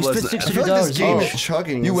improv We spent lesson. I feel like this $600 game each. is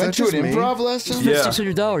chugging. You Is went that to an just me? improv lesson? We spent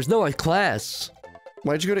Yeah. $600. No, a class.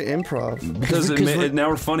 Why'd you go to improv? Because now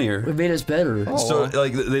we're funnier. It made us better. So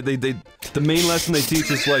like the main lesson they teach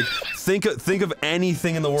is like think of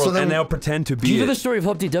anything in the world So then- and now pretend to Do be you know the it. story of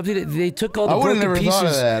Humpty Dumpty? They took all the I would have broken never thought of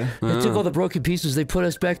pieces. that. They took all the broken pieces. They put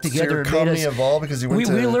us back So together your and made comedy us. evolved because you went We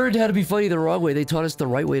to... learned how to be funny the wrong way. They taught us the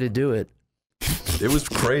right way to do it. It was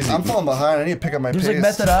crazy. I'm falling behind. I need to pick up my It was pace. like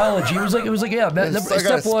methodology. It was like yeah. I gotta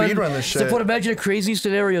Step one. speedrun this Step shit. one. Imagine a crazy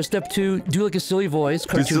scenario. Step two. Do like a silly voice, Good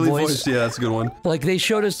cartoon silly voice. voice. Yeah, that's a good one. Like they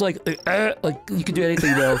showed us like you could do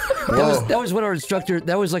anything though. that was what our instructor.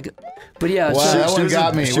 That was like, but yeah. Wow, so that one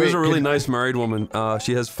got me. She was Wait, a really nice married woman.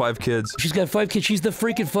 She has 5 kids. she's got 5 kids. She's the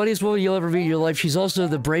freaking funniest woman you'll ever meet in your life. She's also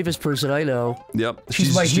the bravest person I know. Yep.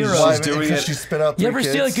 She's my hero. Why? She's doing Because it. she spit out 3 You ever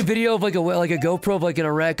kids? see like a video of like a GoPro of like in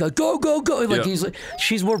Iraq? Like, go go go! Like Yeah. he's like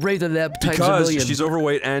she's more brave than that times a Because million. she's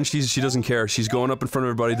overweight and she doesn't care. She's going up in front of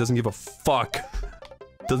everybody. Doesn't give a fuck.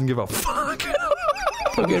 Doesn't give a fuck.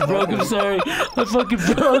 fucking broke. I'm sorry. I fucking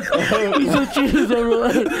broke. He's so cheated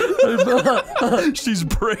over. She's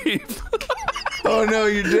brave. Oh no,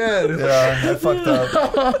 you're dead. Yeah, I fucked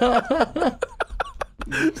up.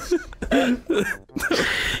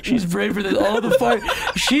 She's braver than all the fire.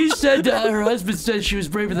 She said her husband said she was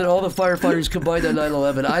braver than all the firefighters combined on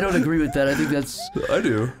 9/11. I don't agree with that. I think that's. I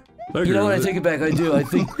do. You know what? I take it back. I do. I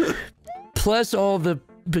think plus all the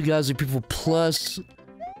Benghazi people plus.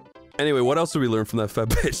 Anyway, what else did we learn from that fat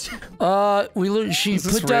bitch? We learned she Is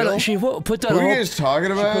this put down. real? She put down What a are you whole. guys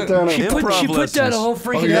talking about? She put Improv down a lessons. whole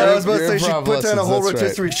freaking. Yeah, I was about to Your say she improv put down a whole lessons,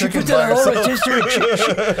 that's rotisserie right. She chicken put down a by whole herself.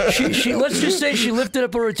 rotisserie chicken. She let's just say she lifted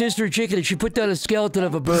up a rotisserie chicken and she put down a skeleton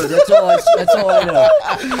of a bird. That's all I know.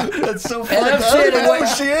 That's so And funny. I'm I don't saying even it know was,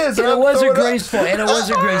 who she is. and and it I'm wasn't throwing up- graceful. And it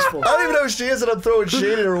wasn't graceful. I don't even know who she is, and I'm throwing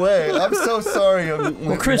shade in her way. I'm so sorry, young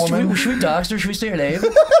Well, Chris, woman. should we dox her? Should we say her name?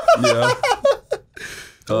 Yeah.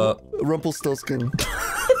 Rumpelstiltskin.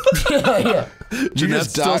 yeah. Jeanette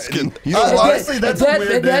Stiltskin. You know, Honestly, that's a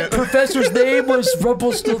weird that name. professor's name was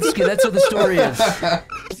Rumpelstiltskin. That's how the story is.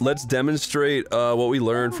 Let's demonstrate what we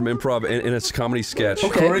learned from improv in a comedy sketch.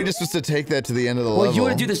 Corey just wants to take that to the end of the Well, level. you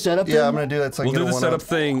want to do the setup? Yeah, then? I'm gonna do that so I We'll can do get the a setup one-up.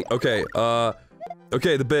 thing. Okay.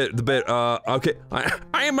 Okay, the bit. Okay,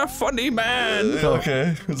 I am a funny man.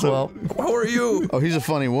 Okay. Well, How are you? Oh, he's a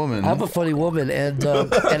funny woman. I'm a funny woman, and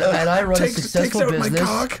I run a successful takes out business. my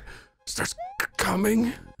cock, starts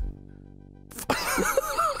coming.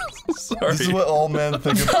 Sorry. This is what all men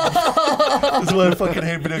think about. This is why I fucking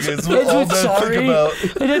hate video games. This is what all men Sorry, think about. I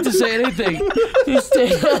didn't have to say anything.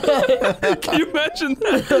 Can you imagine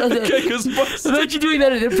that? Okay, goes Imagine doing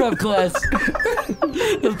that in improv class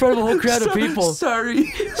in front of a whole crowd of people. Sorry.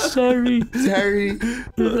 Sorry.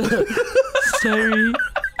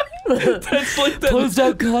 That's like that. Close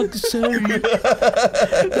out cock. Sorry.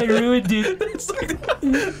 I ruined it. That's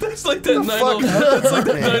like that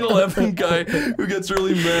 9/11 guy who gets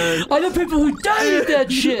really mad. I know people who died at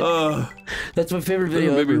that shit. That's my favorite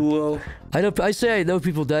video. Maybe. I say I know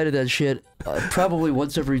people died of that shit. Probably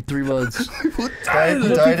once every 3 months. Died in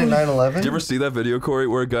 9/11? Did you ever see that video, Corey,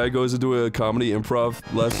 where a guy goes into a comedy improv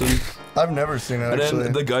lesson? I've never seen it, And actually.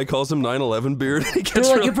 then the guy calls him 9/11 beard. He gets They're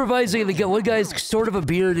like really- improvising, and one guy's sort of a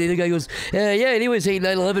beard, and the other guy goes, yeah, anyways, hey,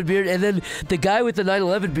 9/11 beard, and then the guy with the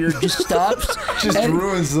 9/11 beard just stops. Just and,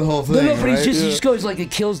 ruins the whole thing, No, but right? he just goes, like, it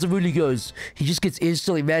kills the mood, he goes, he just gets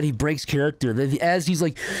instantly mad, he breaks character, and then as he's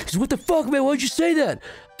like, what the fuck, man, why'd you say that?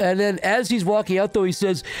 And then as he's walking out, though, he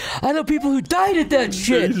says, I know people who died at that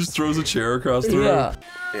shit. He just throws a chair across the room. Yeah.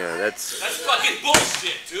 Yeah, that's fucking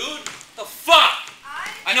bullshit, dude. The fuck?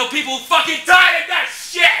 I know people who fucking died at that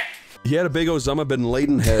shit! He had a big Osama bin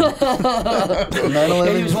Laden head. 9/11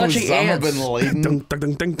 And he was watching Osama ants. bin Laden.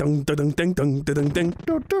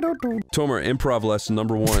 Tomer, improv lesson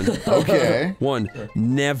number 1. Okay. 1.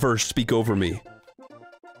 Never speak over me.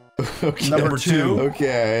 Okay. number 2.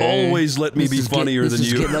 Okay. Always let me be funnier this than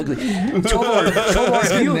is you. getting ugly. Tomar,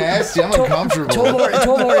 if you, Nasty. I'm uncomfortable.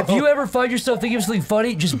 Tomar, if you ever find yourself thinking of something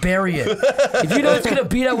funny, just bury it. If you know it's gonna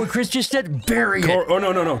beat out what Chris just said, bury it. Oh,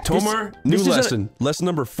 no. Tomar, new this is a- lesson. Lesson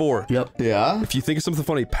number 4. Yep. Yeah. If you think of something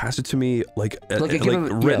funny, pass it to me like a Give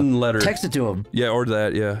him, written letter. Text it to him. Yeah, or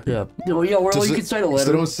that, yeah. Yeah. Well, yeah, or you can sign a So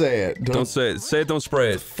letter. don't say it. Don't say it. Say it, don't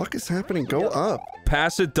spray it. Fuck is happening? Go up.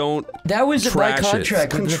 Pass it, don't That was in my trash it.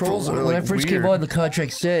 contract. Controls are, when I like, first came weird. on, the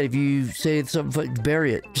contract said if you say something,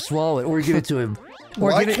 bury it, just swallow it, or give it to him,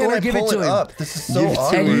 or Why give it, can't or I give pull it to it him. up? This is so And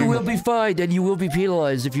awkward. you will be fined, and you will be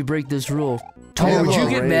penalized if you break this rule. Tomar, would you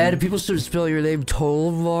get mad if people started spelling your name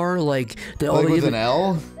Tolvar? Like, they Like only with an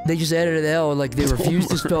L? They just added an L, and like they refused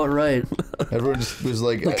to spell it right. Everyone just was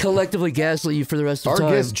like, Like collectively gaslight you for the rest of our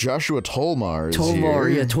time. guest Joshua Tolmar is Tolmar,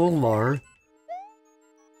 here. yeah, Tolmar.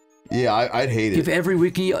 Yeah, I'd hate it. If every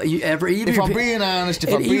wiki, If I'm being honest,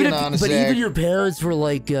 but Zach, even your parents were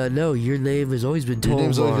like, no, your name has always been Tolmar. your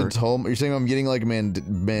name's always been Tolmar. You're saying I'm getting like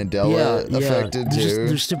Mandela affected too?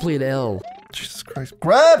 There's simply an L. Jesus Christ.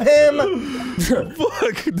 Grab him!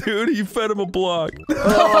 Fuck, dude, you fed him a block.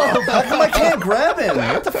 Oh, how come I can't grab him?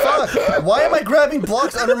 What the fuck? Why am I grabbing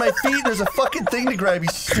blocks under my feet? There's a fucking thing to grab, you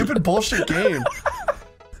stupid bullshit game.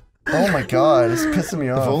 Oh my god, it's pissing me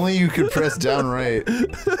off. If only you could press down right.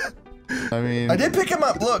 I mean, I did pick him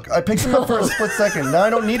up. Look, I picked him up for a split second. Now I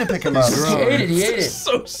don't need to pick him up. He ate it.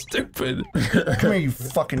 So stupid. Come here, you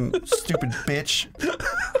fucking stupid bitch.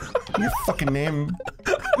 Your fucking name.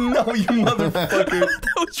 No, you motherfucker.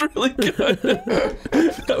 That was really good.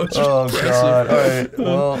 That was Oh impressive. god. Alright,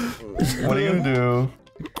 well, what are you gonna do?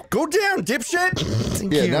 Go down, dipshit!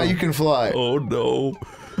 Thank yeah, you. now you can fly. Oh no.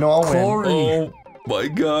 No, I'll win. Corey. Oh my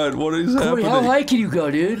god, what is Corey, happening? how high can you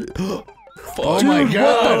go, dude? Oh Dude, my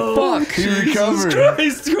god! what the fuck? He recovered.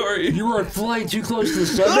 Christ, Corey. You were flying too close to the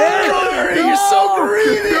sun. Corey, you're so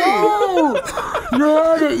greedy!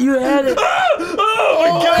 No! You had it.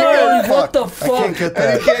 Oh, Corey, what the I fuck? can't get And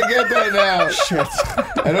that. he can't get that now.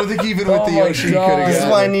 Shit. I don't think even with the my Yoshi he God. could have This is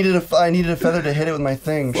gotten why it. I needed a feather to hit it with my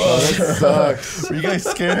thing. That sucks. Were you guys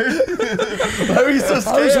scared? Why were you so I was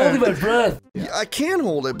holding scared? my breath. I can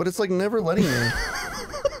hold it, but it's like never letting me.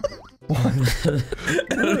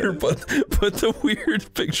 Editor, put the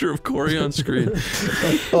weird picture of Corey on screen.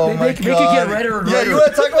 Oh my Make it god. get redder and Yeah, redder. you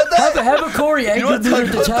want to talk about that? Have a Corey angle wanna talk at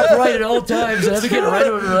the about top that? right at all times and have it get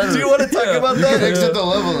redder and redder. Do you want to talk about You that? can exit the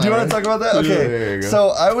level now. Do you want to talk about that? Okay. there you go. So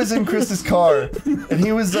I was in Chris's car, and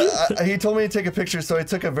he was he told me to take a picture, so I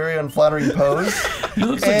took a very unflattering pose. He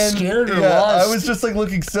looks like And scared or yeah, lost. I was just like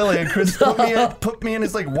looking silly, and Chris put me in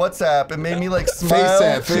his like WhatsApp and made me like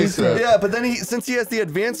smile. Face app. Yeah, but then since he has the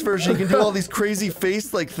advanced version, he can do all these crazy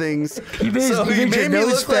face like things. He made your me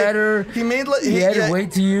nose look fatter. Like, he made like He had to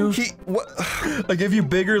wait to you. I give you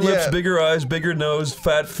bigger lips, Yeah. bigger eyes, bigger nose,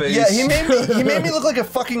 fat face. Yeah, he made me look like a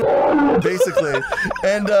fucking basically,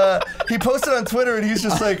 and he posted on Twitter and he's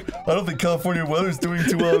just like, I don't think California weather's doing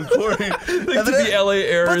too well in Corey. The LA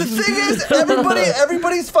air But the is. thing is,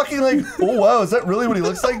 everybody's fucking like, oh wow, is that really what he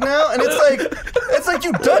looks like now? And it's like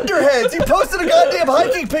you dunderheads. You posted a goddamn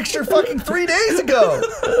hiking picture fucking 3 days ago.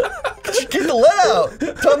 Get the let out,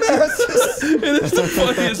 dumbasses. It is the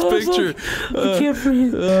funniest picture. I can't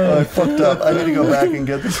breathe. I fucked up. I need to go back and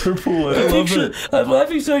get the purple one. I love it. I'm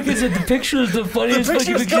laughing so because the picture is the The funniest fucking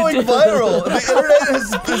picture's picture. going viral. The internet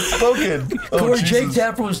has spoken. Corey, Jake Jesus.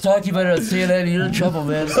 Tapper was talking about it on CNN. You're in trouble,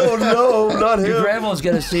 man. Oh no, not him. Your grandma's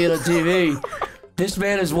gonna see it on TV. This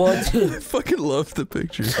man is wanted. I fucking love the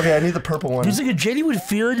picture. Okay, I need the purple one. There's like a genuine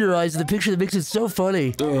fear in your eyes in the picture that makes it so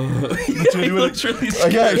funny. He looks really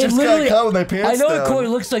scared. Yeah, I just got caught with my pants I know down. what Corey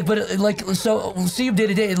looks like, but so we'll see him day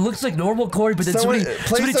to day. It looks like normal Corey, but then somebody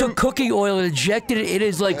took cooking oil and injected it in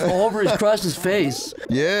his all over across his face.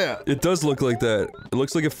 Yeah. It does look like that. It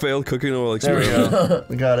looks like a failed cooking oil There we experiment. go.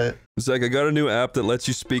 We got it. Zach, I got a new app that lets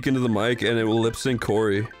you speak into the mic and it will lip sync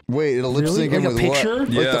Corey. Wait, it'll lip sync him Like a with picture? what?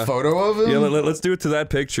 Yeah. Like the photo of him? Yeah, let's do it to that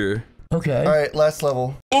picture. Okay. All right, last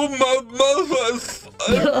level. Oh my mother!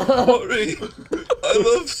 I'm Corey. I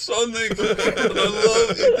love Sonic and I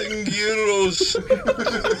love eating gyros. Oh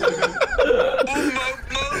my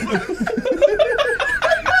mother!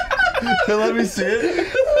 Hey, let me see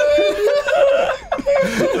it.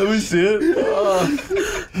 Let me see it.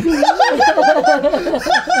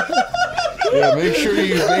 Yeah, make sure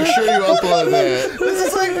you upload that. This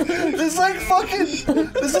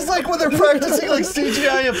is like when they're practicing like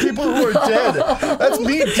CGI of people who are dead. That's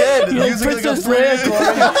me dead using like a Princess 3D.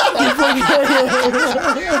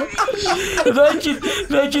 Imagine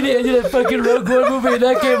the end of that fucking Rogue One movie and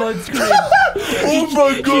that came on screen. Oh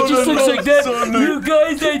my god, He just looks like that. Sonic. You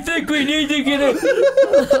guys, I think we need to get it.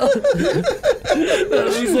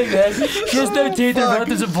 He's like that. She has no teeth. Her mouth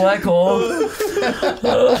is a black hole. Oh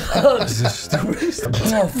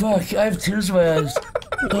fuck! I have tears in my eyes.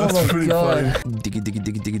 Oh my god!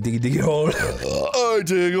 Diggy hole. I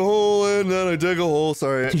dig a hole and then I dig a hole.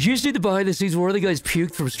 Sorry. Did you see the behind the scenes where one of the guys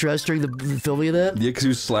puked from stress during the filming of that? Yeah, because he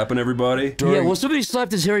was slapping everybody. Yeah, well, somebody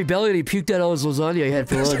slapped his hairy belly and he puked out all his lasagna he had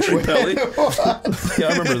for lunch. Belly? Yeah,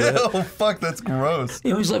 I remember that. Oh fuck, that's gross.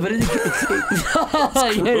 It was like, but it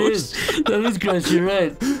is. That is gross. You're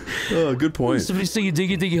right. Oh, good point. Somebody singing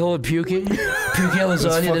 "Diggy Hole" and puking out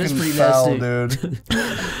lasagna. That is pretty Foul, nasty. dude.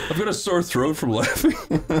 I've got a sore throat from laughing.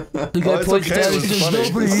 The guy it's points okay, down and it's says, funny.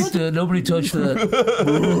 "Nobody eat that. Nobody touched that."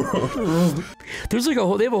 There's like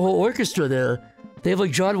they have a whole orchestra there. They have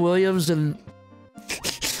like John Williams and.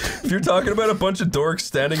 If you're talking about a bunch of dorks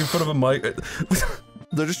standing in front of a mic,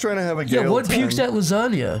 They're just trying to have a Yeah, gale one time. pukes at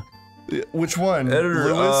lasagna. Which one?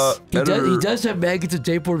 editor, Lewis? He does have maggots and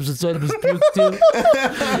tapeworms inside of his puke too.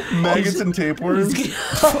 Maggots and tapeworms?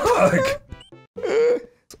 Fuck. I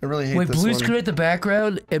really hate Wait, this blue one. screen at the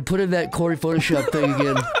background and put in that Corey Photoshop thing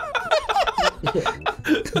again.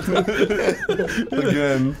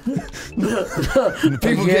 Again.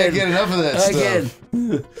 People can't get enough of that Again.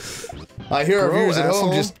 stuff. I hear our Bro, viewers at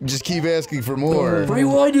home asshole. just keep asking for more.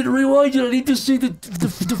 Rewind it. I need to see the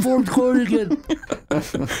deformed Corey again.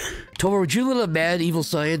 Tomer, would you let a mad evil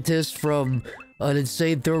scientist from an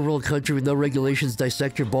insane third world country with no regulations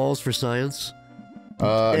dissect your balls for science?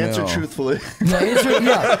 Answer no. truthfully. Yeah, answer,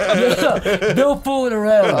 yeah. No fooling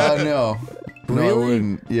around. No. No, I Really?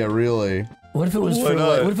 wouldn't. Yeah, really. What if it was Why for not?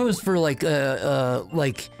 like, what if it was for like a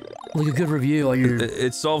good review on your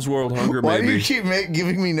it solves world hunger, Why do maybe. you keep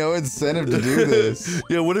giving me no incentive to do this?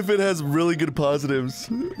 Yeah, what if it has really good positives?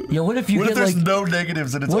 Yeah, what if you What get if there's like no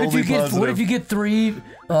negatives and it's what if only you get positive? what if you get three You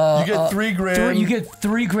get 3 grand. you get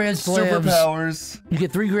 3 grand slams. superpowers. You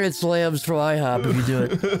get 3 grand slams from IHOP if you do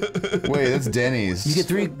it. Wait, that's Denny's. You get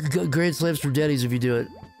 3 grand slams from Denny's if you do it.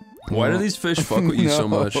 Why do these fish fuck with you so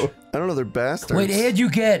much? I don't know, they're bastards. Wait, and you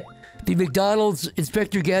get the McDonald's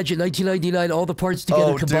Inspector Gadget 1999, all the parts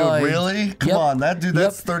together Oh, combined. dude, really? Come Yep. on, that's Yep.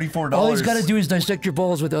 $34. All he's got to do is dissect your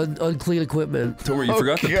balls with unclean equipment. Tomer, you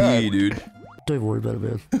forgot the God. pee, dude. Don't even worry about it,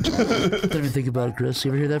 man. Don't even think about it, Chris.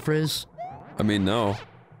 You ever hear that phrase? I mean, no.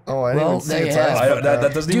 Oh, I didn't Well, even see there its you have eyes it. put down.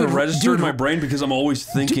 That doesn't even Dude, register dude, in my brain because I'm always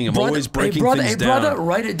thinking. I'm Brother- always breaking hey, brother, things hey, down. brother,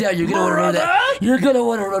 write it down. You're gonna want to remember that. You're gonna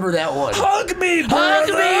want to remember that one. Hug me, Hug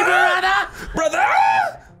me, brother.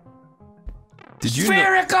 brother! Did you know?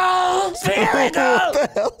 Spherical, spherical. What the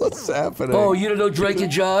hell is happening? Oh, you don't know Drake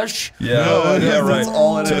and Josh? Yeah, No, yeah, right. that's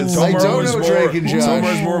all it is. I Tomer don't was know more- Drake and Josh.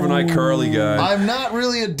 Tomer's more of an iCarly guy. I'm not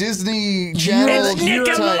really a Disney Channel It's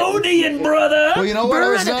type. Nickelodeon, brother! Well, you know what? I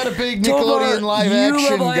was not a big Nickelodeon live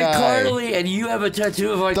action you guy. have iCarly, and you have a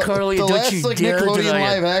tattoo of iCarly, The and don't last you like dare Nickelodeon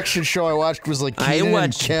deny live it. action show I watched was like Kenan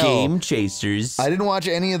and Kel. Chasers. I didn't watch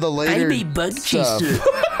any of the later I'm a bug stuff. chaser.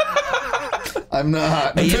 I'm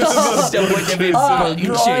not. I am someone to be bug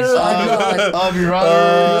Your chaser. Honor, I'm your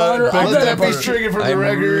honor. I'm Let not that be a stricken from the I'm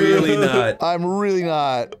record. really not. I'm really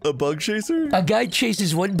not. A bug chaser? a guy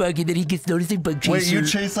chases one bug and then he gets noticed a bug chaser. Wait, you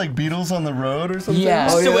chase like beetles on the road or something? Yeah.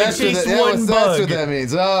 Oh, So I that's what chased that, one that's what bug. that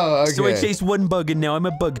means. Oh, okay. So I chased one bug and now I'm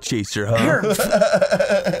a bug chaser,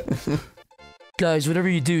 huh? Guys, whatever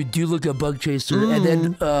you do, do look up bug chaser and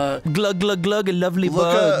then Glug, glug, glug, a lovely Look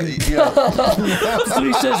bug. yeah. that's what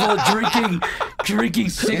he says while drinking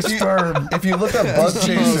 6 sperm. If you look up bug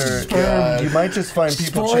chaser, Sperm. you might just find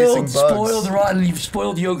people chasing bugs. Spoiled rotten, you've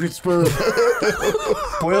spoiled yogurt sperm.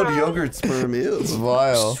 Spoiled yogurt sperm It's is.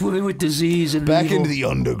 vile. Swimming with disease and Back evil. into the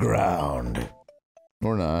underground.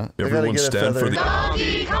 Or not. Everyone get a stand for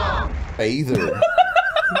feather. the. Either.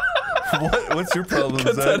 What's your problem,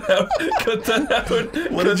 Cut Zach? that out. Cut that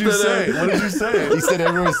out. What did you say? What did you say? He said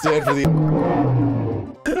everyone stand for the.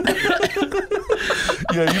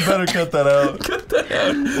 Yeah, you better cut that out. Cut that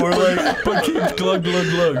out. Or like, But keep glug,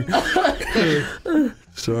 glug, glug.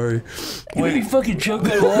 Sorry. You made me fucking choke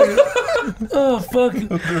on water. Oh, fuck.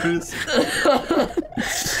 there is.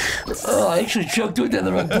 Oh, I actually choked with that in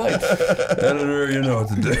the wrong pipe. Editor, you know what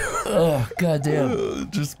to do. Oh, goddamn.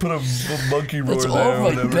 Just put a monkey roar That's there. all or over my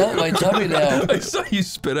whatever. belt, my tummy now. I saw you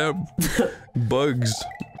spit out bugs.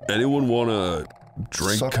 Anyone want to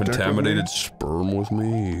drink Suck dick with contaminated me? sperm with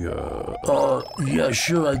me? Yeah,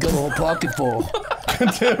 sure, I got a whole pocket full.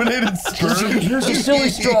 Contaminated sperm? Here's a silly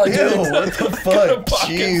straw, Ew, dude. what the fuck?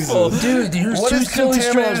 Jesus. Dude, here's What 2 is silly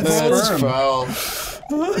straws, contaminated bro. That's sperm? foul.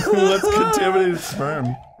 What's contaminated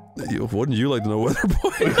sperm? Wouldn't you like to know, Weather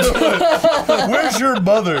Boy? Where's your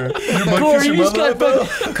mother? Your Corey, your you just mother got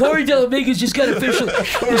fucking, Corey Delamigas just got officially.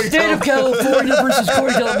 The state of California versus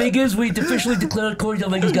Corey Delamigas, we officially declared Corey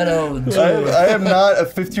Delamigas got owned. I am not a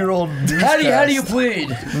 50-year-old newscaster. How do you plead?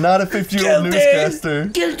 Not a 50-year-old newscaster.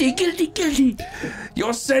 Guilty.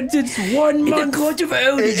 Your sentence 1 In the month. court of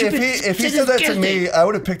ownage. If he said that to me, I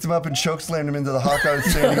would have picked him up and chokeslammed him into the hot dog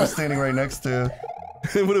stand he was standing right next to.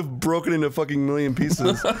 It would have broken into a fucking million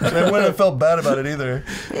pieces. And I wouldn't have felt bad about it either.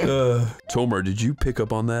 Tomar, did you pick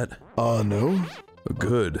up on that? No.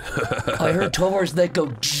 Good. I heard Tomar's neck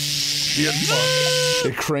go.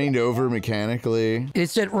 It craned over mechanically. It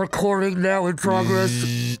said recording now in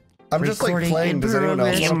progress. I'm just like Recording playing. Does anyone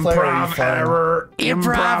else want to play?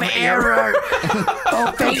 Improv error.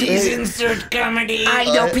 Oh, Please insert comedy. I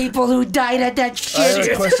know people who died at that I have a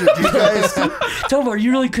shit. question. Do you guys? Tomar,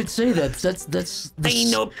 you really could say that. That's. I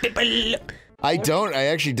know people. I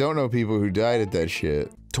actually don't know people who died at that shit.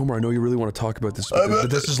 Tomar, I know you really want to talk about this, but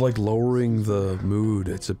this is like lowering the mood.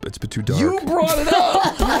 It's a bit too dark. You brought it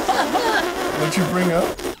up! What'd you bring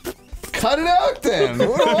up? Cut it out then!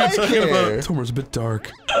 What do I care? Tomar's a bit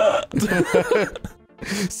dark.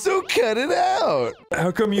 So cut it out! How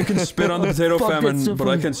come you can spit on the potato Fuck, that's famine, so but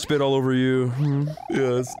I funny. can spit all over you?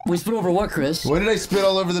 Yes. We spit over what, Chris? When did I spit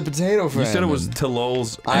all over the potato famine? You said it was to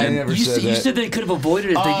lulz. I and never You said said, that. you said they could have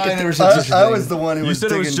avoided it. Oh, I if never they- said such a I thing. was the one who You was said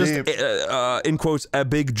it digging was just, deep. in quotes, a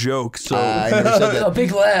big joke, so... I never said a that.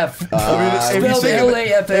 big laugh. If you Spelled think-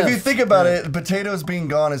 L-A-F-F. If you think about it, potatoes being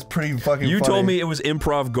gone is pretty fucking You funny. told me it was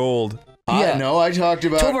improv gold. Yeah. No, I talked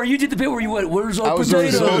about. Tomar, you did the bit where you went, where's I our was a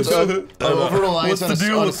result potatoes? of over-reliance What's on the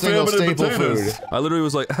deal on a with single famine and staple potatoes? food. I literally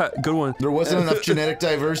was like, ha, good one. There wasn't enough genetic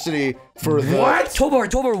diversity for the. What?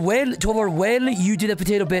 Tomar, when you did that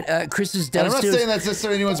potato bit at Chris's And I'm not downstairs, saying that's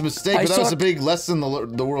necessarily anyone's mistake, I but that was saw- a big lesson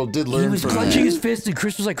the world did he learn was from clenching that. his fist and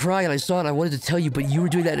Chris was like crying and I saw it and I wanted to tell you, but you were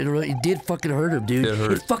doing that and it did fucking hurt him, dude. It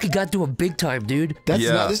hurt. It fucking got to him big time, dude. That's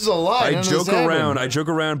Yeah. not. This is a lie. I None of joke this happened.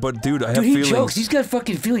 around, but dude, I have Dude, he feelings. jokes. He's got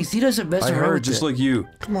fucking feelings. He doesn't mess I around heard, with just it. like you.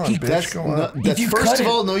 Come on, He- bitch, That's go on. not, that's you first cut of it-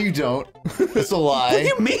 all, no, you don't. That's a lie. What do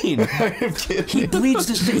you mean? I'm kidding. He bleeds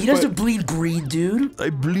this thing. He doesn't bleed green, dude. I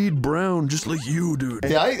bleed brown just like you, dude.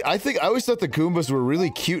 Yeah, I think I always thought the Goombas were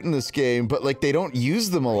really cute in this game, but like they don't use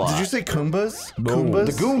them a lot. Did you say Goombas? No. Goombas?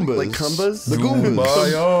 The Goombas. Like Goombas? The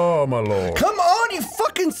Goombas. Oh, my lord. Come on, you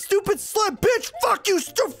fucking stupid slut bitch! Fuck you,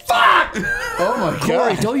 fuck! Oh my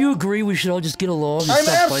Corey, god. don't you agree we should all just get along and I'm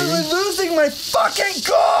stop absolutely fighting? losing my fucking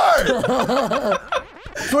car!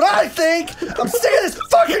 That's what I think! I'm sick of this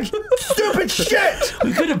fucking stupid shit!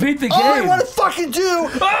 We could have beat the game. All I want to fucking do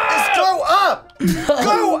is go up!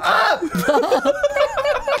 Go up!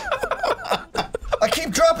 I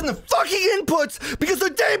keep dropping the fucking inputs because the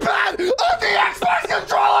D-pad of the Xbox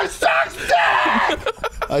controller sucks dick!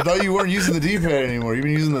 I thought you weren't using the D-pad anymore. You've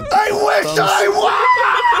been using the. I wish I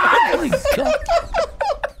Oh my God.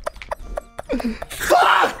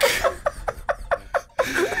 Fuck!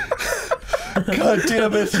 God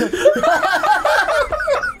damn it.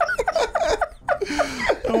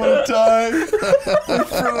 I want to die. I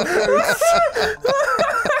throat hurts.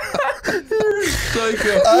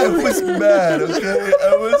 Psycho. I was mad, okay?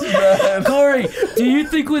 I was mad. Corey, do you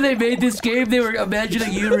think when they made this game, they were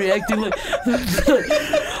imagining you reacting like,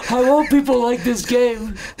 I hope people like this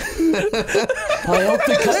game. I hope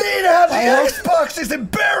the They need to have the Xbox, this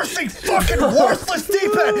embarrassing fucking worthless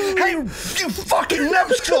D-pad. Hey, you fucking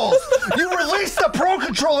numbskulls! You released the Pro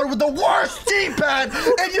Controller with the worst D-pad,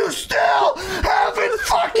 and you still haven't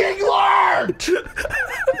fucking learned!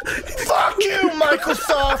 Fuck you,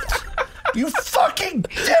 Microsoft! You fucking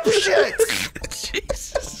dipshits!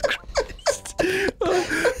 Jesus Christ.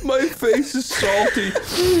 My face is salty.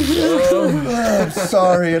 I'm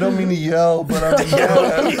sorry, I don't mean to yell, but I'm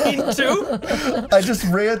yelling. Me too. I just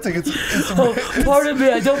ranting. It's pardon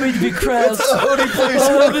me, I don't mean to be crass. It's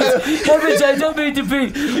OneyPlays. Heavens, I don't mean to be.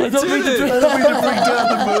 I don't mean to bring down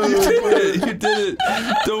the mood. You did it.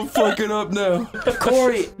 Don't fuck it up now.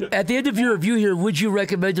 Corey, at the end of your review here, would you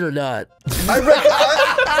recommend it or not?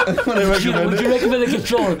 Would you recommend a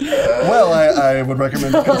controller? Well, I would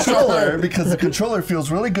recommend the controller because the controller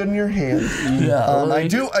feels really good in your hand. Yeah, I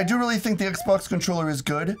do really think the Xbox controller is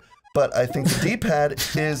good, but I think the D-pad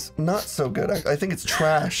is not so good. I think it's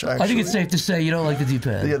trash, actually. I think it's safe to say you don't like the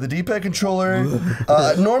D-pad. Yeah, the D-pad controller.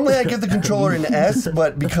 Normally I give the controller an S,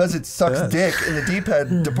 but because it sucks dick in the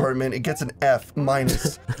D-pad department, it gets an F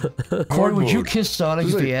minus. Corey, would you kiss Sonic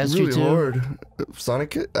if he asked you to? Hard.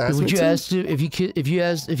 Sonic asked Would me you to? ask him if he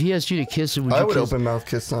asked you to kiss him? Would I you would kiss? open mouth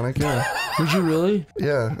kiss Sonic. Yeah. Would you really?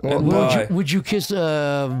 Yeah. Would you kiss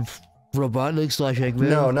Robotnik / Eggman?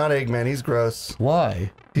 No, not Eggman. He's gross.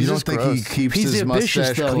 Why? You don't just think gross. he keeps He's his ambitious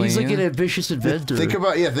mustache though. clean? He's like an ambitious inventor. Think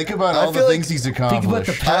about all the feel things like- he's accomplished. Think about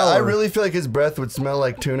the power. I really feel like his breath would smell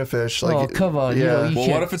like tuna fish. Like, Oh, come on, you Yeah. know, you Well,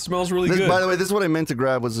 can't- what if it smells really This, good? by the way, this is what I meant to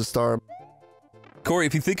grab was a star. Corey,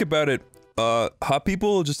 if you think about it, hot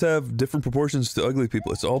people just have different proportions to ugly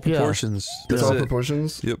people. It's all proportions. It's That's all it.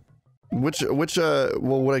 proportions? Yep.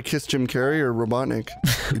 Well, would I kiss Jim Carrey or Robotnik?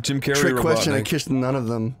 Jim Carrey. Trick question, I Robotnik. kissed none of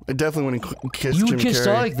them. I definitely wouldn't kiss You Jim would kiss Carrey.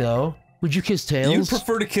 Sonic though. Would you kiss Tails? You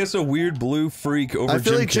prefer to kiss a weird blue freak over I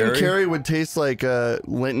feel Jim like Carrey? Jim Carrey would taste like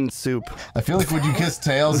Lenten soup. I feel like would you kiss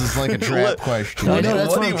Tails is like a trap question. I know, that's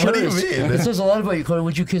What what, do I'm you curious. mean? It says a lot about you, Corey.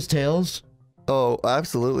 Would you kiss Tails? Oh,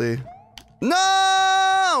 absolutely.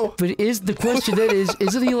 No! But the question then is,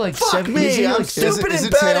 isn't he like Fuck 7? me, Is he I'm like stupid is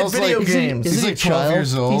and it bad at Tails video like- games. Is He's he like a child? 12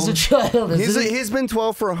 years old. He's a child. He's been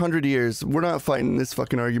 12 for 100 years. We're not fighting this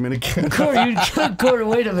fucking argument again. Corey,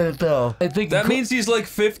 wait a minute though. I think That means he's like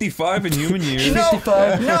 55 in human years. No,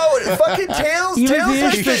 55. no, fucking Tails. Even Tails if he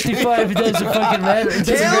has is 55, it doesn't fucking matter. It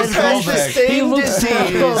doesn't Tails matter. has the He same looks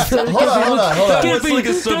disease. Hold on. That was like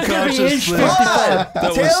a subconscious thing. Hold on.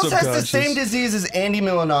 was Tails has the subconscious. same disease as Andy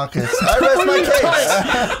Milonakis. I rest my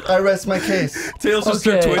case. I rest my case. Tails will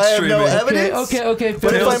start Twitch I have streaming. no evidence. Okay.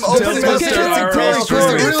 But if I'm Tails open goes mouth to kissing IRL Tails,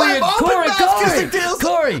 streaming. if I'm open mouth kissing Tails,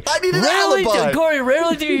 Corey, I need an alibi. Corey,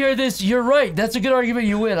 rarely do you hear this. You're right. That's a good argument.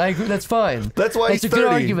 You win. I agree. That's fine. That's why he's a good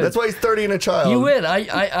 30. argument. That's why he's 30 and a child. You win.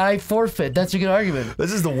 I forfeit. That's a good argument.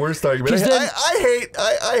 This is the worst argument. 'Cause then-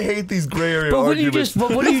 I hate these gray area But what do you arguments.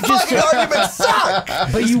 just? What do you just? Fucking arguments suck.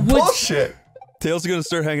 But you would. Bullshit. Tails is gonna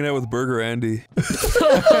start hanging out with Burger Andy. Can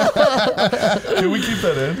we keep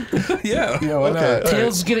that in? Yeah. Okay.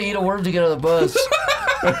 Tails is gonna eat a worm to get on the bus.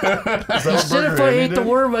 Instead if I ate the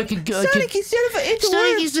worm, I could go. Sonic, instead if I ate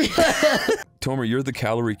the worm. Tomer, you're the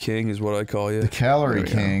calorie king, is what I call you. The calorie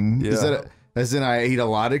king. Yeah. Is that as in I eat a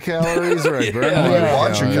lot of calories or I burn Yeah. a lot of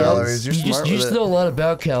Watch your calories? calories. You're You smart just with know a lot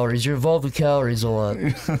about calories. You're involved with calories a lot.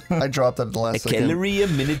 it. I dropped that at the last second. Calorie a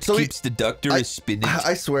minute So keeps the doctor a spinach.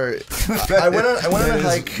 I swear. I went on a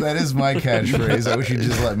hike. That is my catchphrase. I wish you'd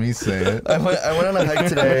just let me say it. I went on a hike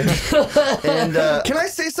today, and can I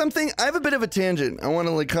say something? I have a bit of a tangent. I want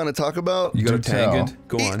to like kind of talk about. You got a Do tell. tangent?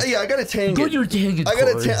 Go on. Yeah, I got a tangent. Go your tangent, I got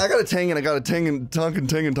a Corey. tangent. I got a tangent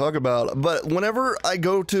talk about. But whenever I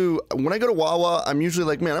go to Wawa, I'm usually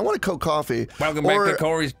like, man, I want a Coke coffee. Welcome back to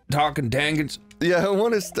Corey's Talking Tangents. Yeah, I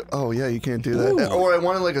want to. Oh yeah, you can't do that. Or I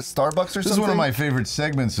wanted like a Starbucks or something. This is one of my favorite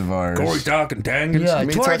segments of ours. Corey's Talking Tangents. Yeah, Me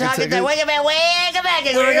We're talking talking tickets? wait a minute, wait a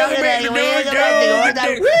minute, we're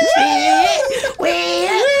talking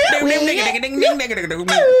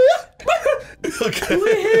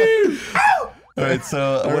All right,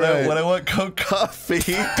 so when I want Coke coffee,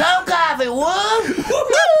 Coke coffee, whoop!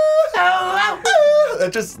 that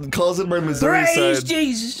just calls in my Missouri Praise side.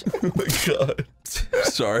 Jesus! Oh my god.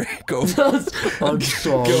 Sorry, go. I'm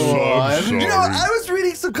sorry. You know, I was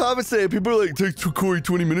reading some comments today. People are like, "Takes Corey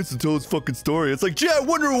 20 minutes to tell his fucking story." It's like, gee, I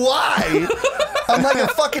wonder why. I'm like a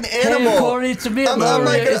fucking animal. Hey, Corey, it's a me, Mario.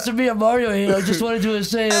 like It's a me, Mario here. I just wanted to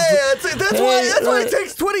say. Hey, that's why it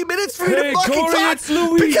takes 20 minutes for you to fucking Corey, talk. it's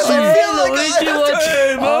Luigi. Because I feel like Luigi, I have to.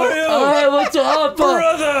 Hey, Mario. Hey, what's up,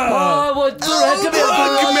 Brother. Oh, what's up? Come here,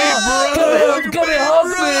 Hug me, brother. Come here,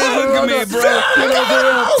 hug me,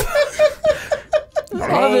 brother.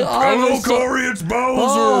 Hello, Corey, it's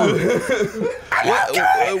Bowser.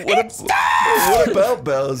 What about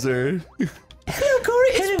Bowser? Hello, Corey,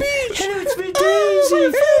 it's Peach. Hello, it's me,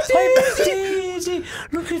 Daisy. Hi, Miss Daisy.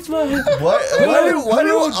 Look at my...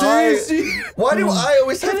 Why do I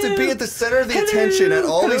always have to be at the center of the attention at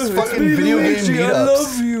all these fucking video game meetups? I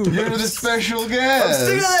love you. You're the special guest. I'm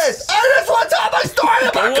sick of this. I just want to tell my story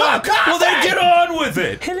about coffee. Well, then get on with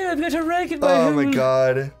it. Hello, I've got a rag in my Oh my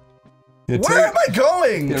god. Yeah, Where am I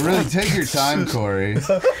going? Yeah, really take your time, Corey.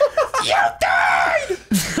 You died!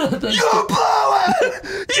 You blew it!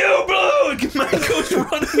 You blew it! Man goes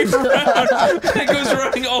running around. Man goes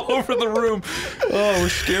running all over the room. Oh, we're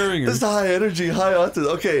scaring her. This is high energy, high octane.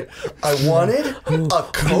 Okay, I wanted a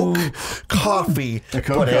Coke coffee.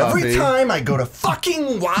 But every time I go to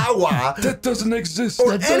fucking Wawa, That doesn't exist.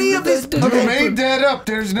 or any of these... You made that up.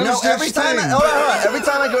 There's no such every time thing. hold on. Every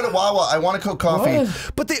time I go to Wawa, I want a Coke coffee.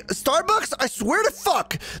 What? But the Starbucks, I swear to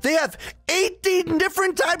fuck, they have 18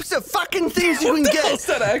 different types of fucking things you can get. What's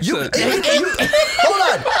that accent? Hold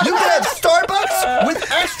on. You can have Starbucks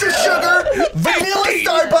with extra sugar, vanilla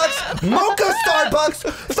Starbucks, mocha Starbucks,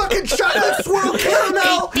 fucking chocolate swirl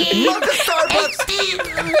caramel, mocha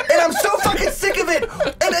Starbucks. And I'm so fucking sick of it.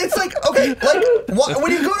 And it's like, okay, like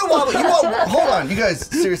when you go to Wawa, you want. Hold on, you guys.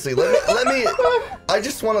 Seriously, let me. I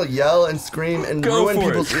just want to yell and scream and ruin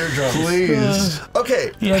people's eardrums. Please.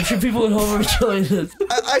 Okay. Yeah, I'm sure people at home are enjoying this.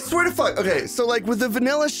 I swear to fuck. Okay, so like with the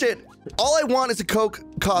vanilla shit, all I want is a Coke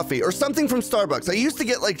coffee or something from Starbucks. I used to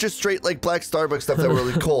get like just straight like black Starbucks stuff that were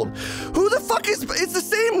really cold. Who the fuck is? It's the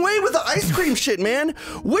same way with the ice cream shit, man.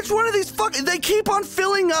 Which one of these they keep on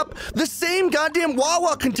filling up the same goddamn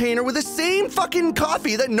Wawa container with the same fucking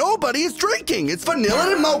coffee that nobody is drinking. It's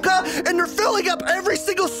vanilla and mocha, and they're filling up every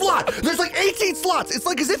single slot. There's like 18 slots. It's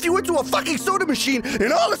like as if you went to a fucking soda machine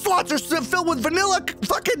and all the slots are filled with vanilla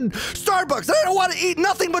fucking Starbucks. I don't want to eat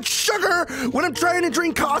nothing but sugar when I'm trying to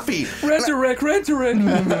drink coffee. Resurrect. And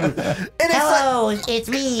it's Hello, it's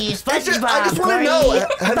me, SpongeBob. I just want to know,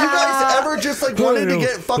 have you guys ever just like wanted to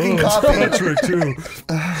get fucking coffee? Patrick too.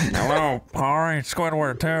 Hello, Corey,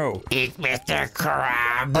 Squidward too. It's Mr.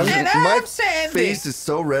 Krabs. My face is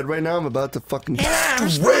so red right now. I'm about to fucking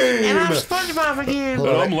scream. And I'm SpongeBob again. And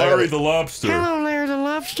I'm Larry the Lobster. Hello, Larry the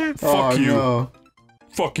Lobster. Fuck you. No.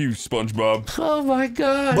 Fuck you, SpongeBob. Oh my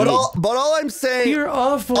god. But all I'm saying, You're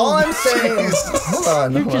awful. all I'm saying is, hold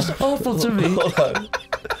on, You're just awful to me. hold on.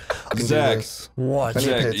 Zach. What? I need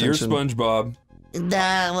to pay Zach, you're attention. SpongeBob.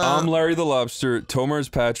 Well, I'm Larry the Lobster. Tomar's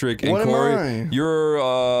Patrick, and What am Corey, I? you're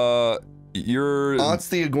Otz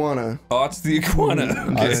the iguana. Otz the iguana.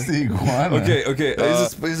 Okay. That's the iguana. Okay.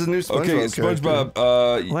 He's a new SpongeBob. Okay,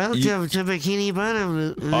 SpongeBob. welcome to Bikini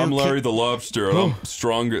Bottom. I'm Larry the Lobster, and I'm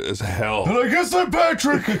strong as hell. And I guess I'm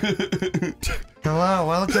Patrick. Hello,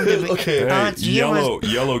 welcome to Okay. Oh, Hey, it's you.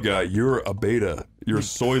 yellow guy, you're a beta. You're a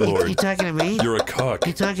soy You lord. talking to me? You're a cuck.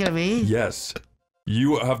 You talking to me? Yes.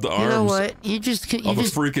 You have the You know arms what? You just of a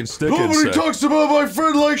freaking stick Nobody insect. talks about my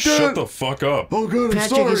friend like that. Shut the fuck up. Oh god, I'm Patrick,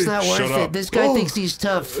 sorry. it's not worth Shut it. up. This guy thinks he's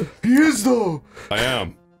tough. He is though. I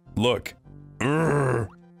am. Look. Urgh.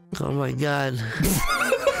 Oh my god.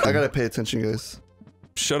 I gotta pay attention, guys.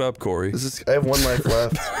 Shut up, Corey. I have one life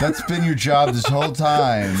left. That's been your job this whole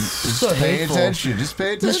time. Just So pay hateful. attention. Just pay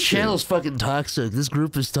attention. This channel's fucking toxic. This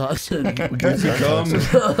group is toxic. We've become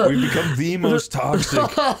the most toxic.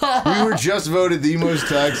 We were just voted the most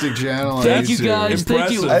toxic channel on Thank you YouTube. guys.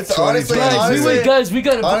 Thank you. That's honestly, Guys, we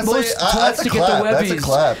got honestly, most that's a toxic clap. at the That's a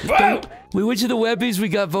Webbies. clap. We went to the Webbies. We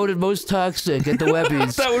got voted most toxic at the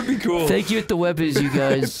Webbies. That would be cool. Thank you at the Webbies, you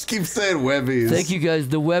guys. Just keep saying Webbies. Thank you guys.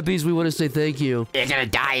 The Webbies, we want to say thank you. You're gonna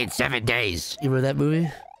die in 7 days. You remember that movie?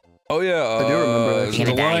 Oh yeah, I do remember that. The You're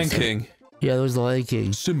gonna die Lion in King. Yeah, that was the Lion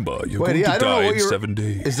King. Simba, you're Wait, going I to don't know die what in you're- 7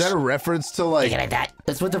 days. Is that a reference to You're like? gonna die.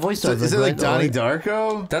 That's what the voice sounds Is it like, like Donnie right?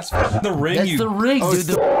 Darko? That's the ring. That's you the ring, Oh, dude. it's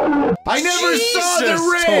The I never saw the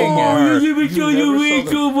Jesus, ring. Tomar.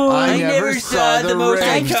 I never saw the most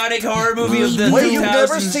ring. iconic horror movie of the Wait, you've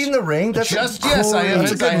never 2000s. seen The Ring? That's Just a yes, I cool- haven't.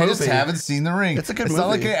 That's a good I just movie. haven't seen the ring. It's a good It's not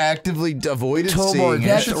like movie. I actively avoided Tomar, seeing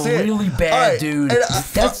that's it. should see it. really bad, All right, dude. and,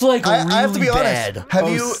 That's like I really have to be honest. bad. Have Oh,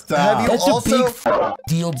 you stop. have you That's also a big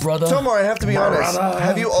deal, brother. Tomar, I have to be honest.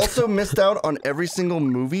 Have you also missed out on every single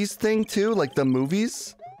movies thing too? Like the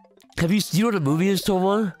movies? Have you know what a movie is,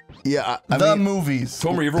 Tomar? Yeah, The movies.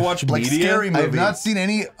 Tomer, you ever watch Like Media? Scary Movie. I've not seen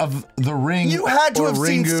any of The Ring. You had to or have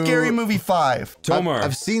seen Ringu. Scary Movie 5. Tomar,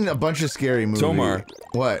 I've seen a bunch of scary movies. Tomar.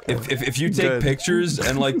 What? If you take pictures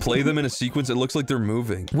and like play them in a sequence, it looks like they're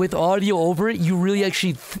moving. With audio over it, you really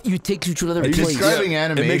actually you take you to another Are you place. describing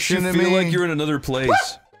It makes you animation to feel me? like you're in another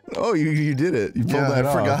place. Oh, you did it. You pulled Yeah, that I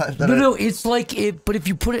off. forgot that. No, it's like it. But if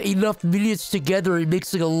you put enough minutes together, it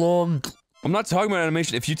makes like a long. I'm not talking about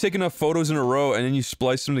animation. If you take enough photos in a row and then you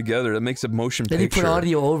splice them together, that makes a motion Then you picture. put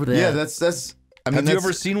audio over that. Yeah, that's. I mean, Have you that's-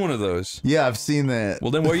 ever seen one of those? Yeah, I've seen that. Well,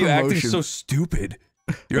 then why are you acting Motion- so stupid?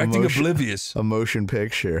 You're acting Emotion- oblivious. A motion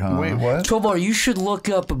picture, huh? Wait, what? Tomar, you should look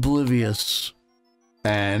up Oblivious.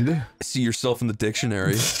 And See yourself in the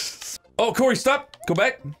dictionary. Oh, Corey, stop! Go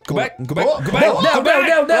back! Go back! Go back! Oh, Go back! oh, No, Go no, back!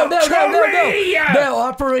 no, no, no, no, no, Corey! no!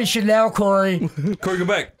 Operation now, Corey. Corey, go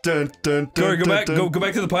back! Dun, dun, dun, Corey, go dun, back! dun. Go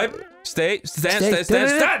back to the pipe. Stand! Stand Hey, still!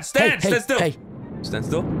 Hey, Stand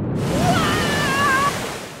still.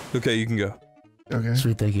 Okay, you can go. Okay.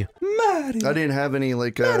 sweet, thank you. I didn't have any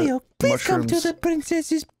like Mario, please mushrooms. come to the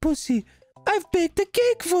princess's pussy. I've baked a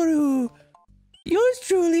cake for you. Yours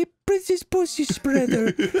truly, Princess Pussy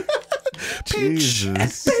Spreader.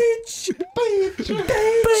 Jesus. Peach!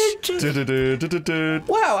 Du-du-du-du-du-du.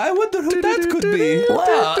 Wow, I wonder who that could be.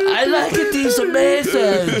 Wow, I like it. This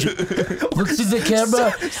amazing. Looks in the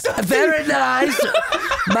camera. Very nice.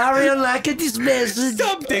 Mario, like it. This message.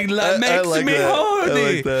 Something that makes like me that. horny.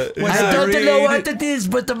 I like that. When I don't know read what it is,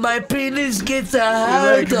 but my penis gets Like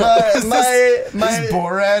hard. Is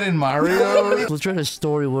Borat and Mario? Let's try to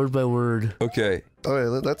story word by word. Okay.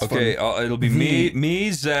 Oh, that's Okay. It'll be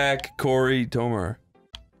me, Zach, Corey, Tomar.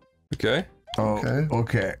 Okay. Oh, Okay.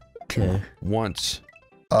 okay. Okay. Once.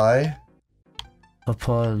 I.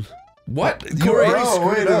 Upon. What? You Corey? bro,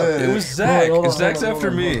 wait a minute. It was Zach. Hold on, Zach's hold on, after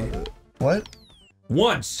hold me. on. What?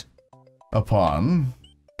 Once. Upon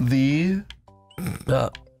The.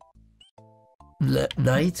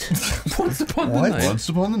 Night. Once upon the What? night. Once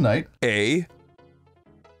Upon the Night. A.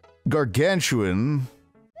 Gargantuan.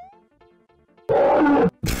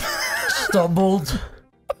 Stumbled.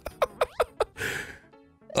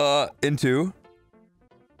 Into.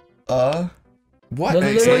 No, What? no, no,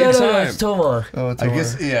 At no, the no, no, same no, time. it's Tomar. Oh, it's I over.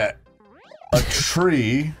 guess, yeah. A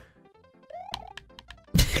tree.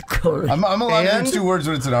 Corey. I'm allowed to And? do 2 words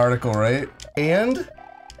when it's an article, right? And.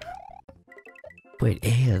 Wait,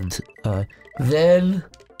 and. Then.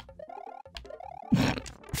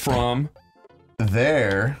 From.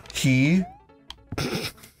 There. He.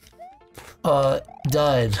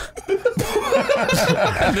 Died.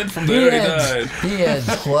 And then from there he died. The end.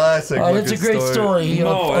 Classic. Oh, that's a looking great story.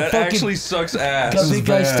 No, A that fucking actually sucks a ass. big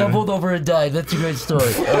guy bad. stumbled over and died. That's a great story.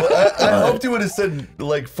 I hoped you would have said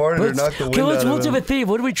like farted or knocked the wind Okay, let's out of have him. a theme.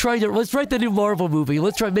 What are we trying to? Let's write the new Marvel movie.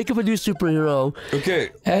 Let's try make him a new superhero. Okay.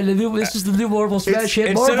 And this is the new Marvel smash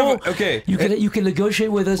hit. instead Marvel. of- okay. You can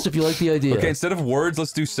negotiate with us if you like the idea. Okay, instead of words,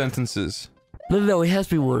 let's do sentences. No, it has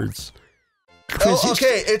to be words. Oh,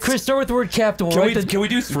 okay. It's Chris, start with the word captain. We'll write Can we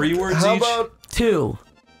do 3 words how each? about 2.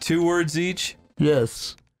 2 words each?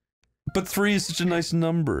 Yes. But 3 is such a nice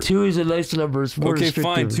number. 2 is a nice number. It's more Okay, restrictive.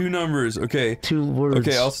 fine. 2 numbers. Okay. 2 words.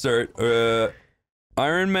 Okay, I'll start.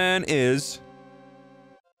 Iron Man is.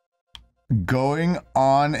 Going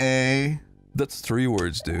on a. That's 3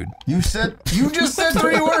 words, dude. You just said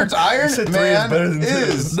 3 words. Iron said 3 is Man better than 2.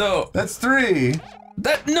 is. No. That's 3.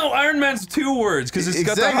 No, Iron Man's 2 words because it's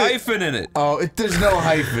got the Exactly. hyphen in it. Oh, there's no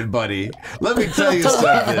hyphen, buddy. Let me tell you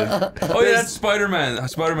something. Oh yeah, that's Spider-Man.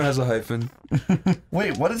 Spider-Man has a hyphen.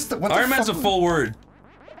 wait? What is the? What Iron the Man's a fuck? full word.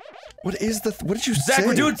 What is the? What did you Zach, say?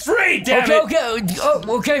 we're doing 3. Damn Okay, it.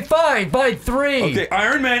 okay, okay, fine, 3. Okay,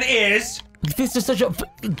 Iron Man is. This is such a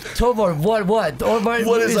Tomar. What? Or my,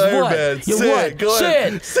 What is Iron what? Man? Yeah, Say what? it. Go Say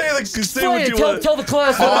ahead. it. Say what Explain you it. want. Tell the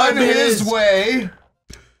class what On Iron Man his is. way.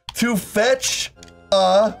 To fetch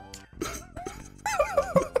a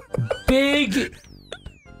Big,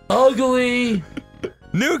 ugly.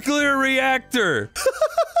 Nuclear reactor.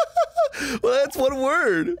 Well, that's one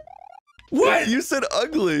word. What? You said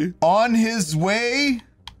ugly. On his way.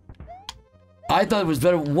 I thought it was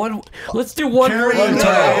better. Let's do one word at a No.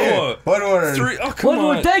 time. One word. 3. Oh, come One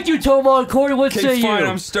on. word. Thank you, Tomar. Corey, what say Okay, fine. you?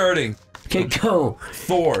 I'm starting. Okay, go.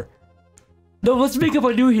 4. No, let's make up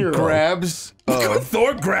a new hero. Grabs.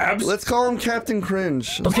 Thor grabs. Let's call him Captain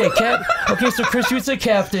Cringe. Okay, Okay, so Chris, you would say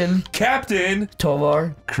captain. Captain.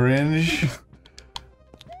 Tomar. Cringe.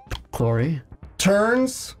 Corey.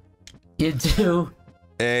 Turns Into.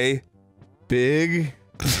 A. Big.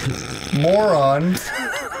 moron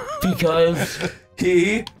Because.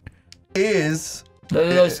 He. is No,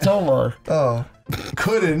 it's Tomar. oh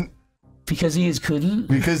Couldn't. Because he couldn't?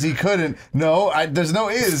 Because he couldn't. No, there's no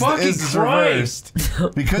is. The is is reversed.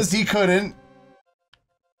 Because he couldn't.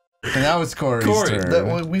 And now it's Corey's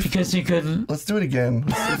turn. Because he couldn't. Let's do it again.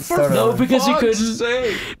 No, because he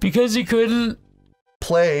couldn't. Because he couldn't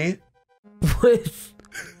play with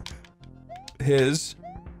his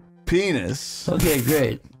penis. Okay,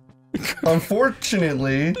 great.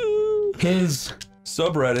 Unfortunately, his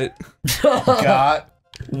subreddit got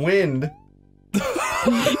wind.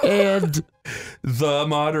 And the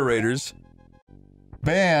moderators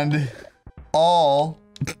banned all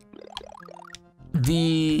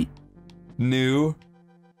the new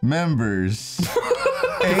members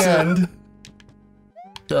and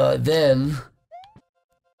then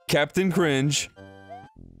Captain Cringe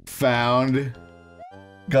found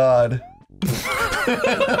God.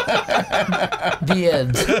 The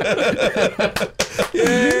end.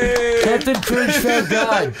 Captain Cringe found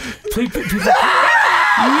God.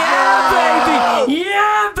 Yeah, baby!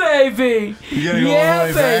 Yeah, baby! You gotta go all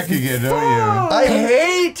the way back again, don't you? I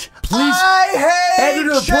hate. Please,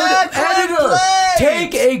 editor,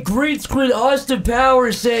 take a green screen Austin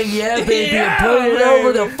Powers saying "Yeah, baby" and put it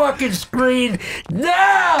over the fucking screen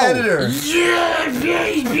now. Editor. Yeah,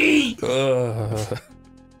 baby.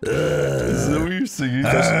 Is that what you're singing?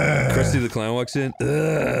 Krusty the Clown walks in. What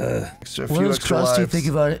does Krusty think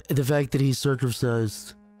about the fact that he's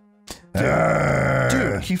circumcised?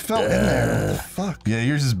 Dude, he fell in there. What the fuck? Yeah,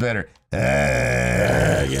 yours is better. But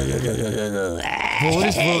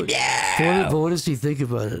what does he think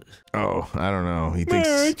about it? Oh, I don't know. He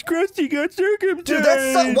thinks Krusty got circumcised. Dude,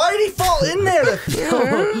 that's why did he fall in there?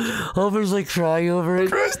 Homer's like crying over it.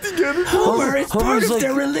 Krusty got it. Homer, it's part of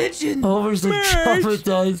their religion. Homer's like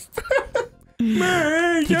traumatized.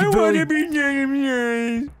 Marge, I want to be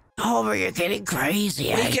circumcised. Homer, you're getting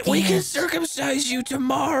crazy. We can circumcise you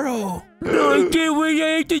tomorrow. No, I can't wait. I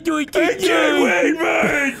have to do it today. I can't wait,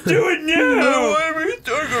 Marge. Do it now. I want to be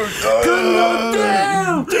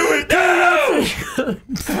circumcised. Do it now.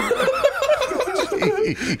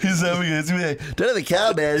 He's having it. Don't have a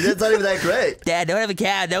cow, man. That's not even that great. Dad, don't have a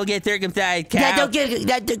cow. Don't get circumcised. Cow. Dad, don't get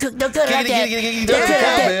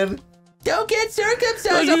man. Don't get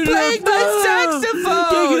circumcised. I'm playing my saxophone.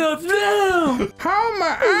 Take it off now.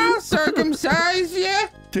 Homer, I'll circumcise you.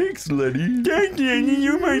 Thanks, Lenny. Thank you,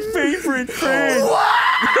 you're my favorite friend.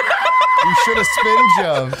 You should have spin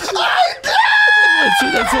jumped.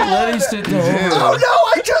 That's what Lenny said to Homer. Oh no!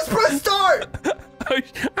 I just pressed start.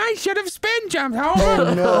 I should have spin jumped, Homer.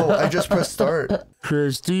 Oh no! I just pressed start.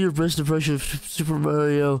 Chris, do your best impression of Super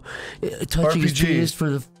Mario touching his penis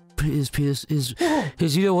for the his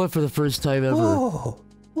you know what, for the first time ever. Whoa.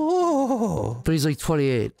 But he's like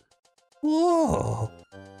 28. Whoa.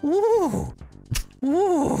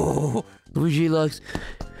 Luigi Lux.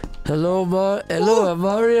 Hello,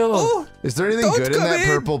 Mario. Is there anything good in that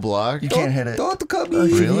purple block? You can't hit it. Don't come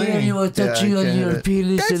Okay, in. Really? You are touching on your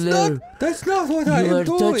penis in there. That's not what I You am are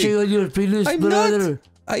doing. touching on your penis, I'm brother.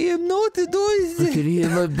 I am not doing I can hear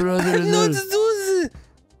my brother I'm in not there. doing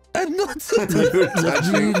I'm not It's real.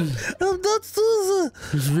 I'm not doing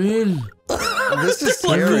It's real. This is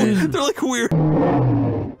scary. They're like weird.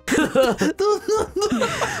 It's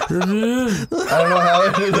real. I don't know how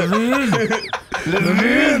it is.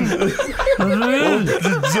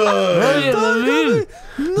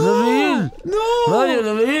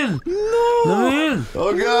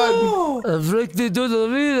 Oh God! I break the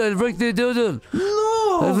doodle. I break the doodle.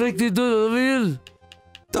 No. I break the doodle.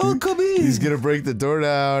 Don't come in. He's gonna break the door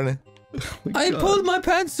down. I pulled my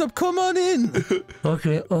pants up. Come on in.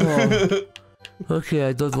 Okay. Oh. Okay,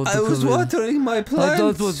 I don't want to I come was in. watering my plants. I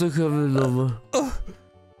don't want to come in, Mama.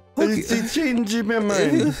 It's changing my If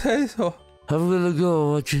mind. you say so. I'm gonna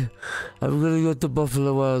go watch it. I'm gonna go to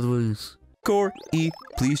Buffalo Wild Wings. Corey,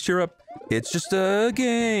 please cheer up. It's just a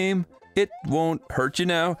game. It won't hurt you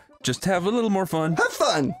now. Just have a little more fun. Have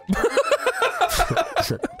fun.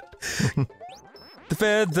 The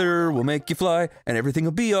feather will make you fly, and everything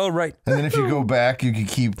will be all right. And then if you go back, you can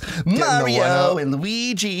keep getting the one Mario up. and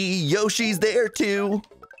Luigi. Yoshi's there too.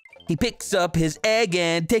 He picks up his egg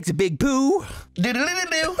and takes a big poo. He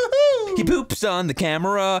poops on the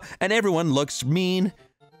camera, and everyone looks mean.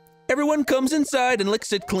 Everyone comes inside and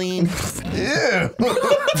licks it clean. Yeah.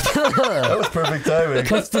 That was perfect timing.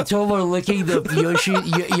 Cuts to Tomar licking the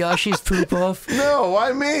Yoshi's poop off. No,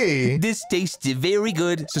 why me? This tastes very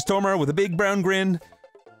good, says Tomar with a big brown grin.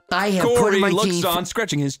 I have put Corey in my looks teeth. on,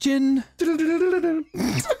 scratching his chin.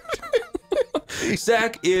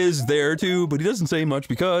 Zach is there too, but he doesn't say much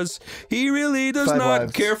because he really does 5 not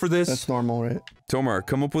lives. care for this. That's normal, right? Tomar,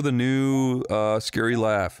 come up with a new scary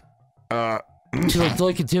laugh. To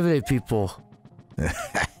like intimidate people.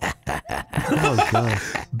 Oh god.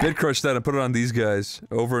 Bit crush that and put it on these guys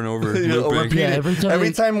over and over. Yeah, looping. Yeah,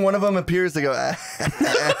 every time one of them appears, they go.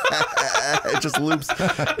 It just loops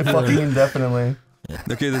fucking indefinitely.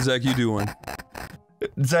 Okay, then Zach, you do one.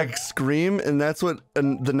 Zach, scream, and that's what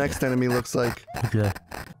the next enemy looks like. Okay.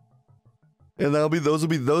 And that'll be those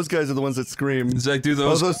guys are the ones that scream. Zach, do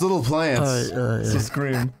those. Oh, those little plants. So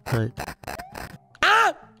scream. Alright.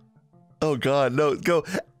 Oh god, no, go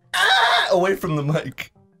away from the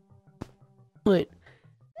mic. Wait.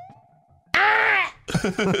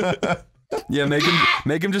 Yeah, make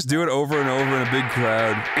him just do it over and over in a big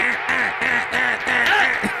crowd.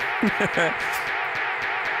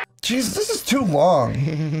 Jesus, this is too long.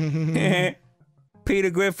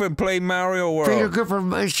 Peter Griffin play Mario World. Peter Griffin,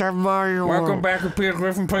 Mr. Mario World. Welcome back to Peter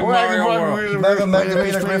Griffin play Mario World. Welcome back to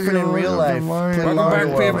Peter Griffin in real life. Welcome back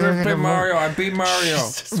to Peter Griffin play Mario. I beat Mario.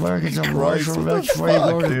 We're gonna take mushroom. What the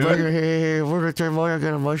fuck, dude? We're gonna take Mario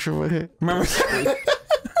got a mushroom with it. Remember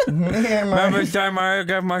the time Mario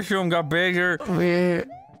got mushroom, got bigger? Yeah.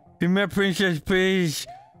 You met Princess Peach.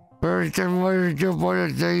 Is that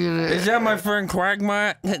my friend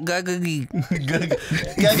Quagmire? Gagagooey.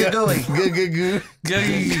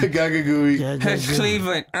 That's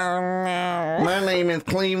Cleveland. My name is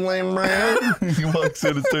Cleveland Brown. He walks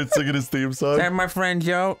in and starts singing his theme song. That my friend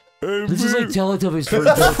Joe. This is like Teletubbies for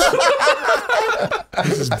adults.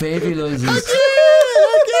 This is baby noises.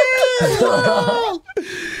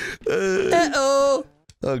 Uh-oh.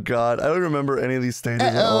 Oh god, I don't remember any of these stages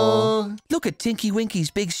at all. Look at Tinky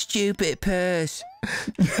Winky's big stupid purse.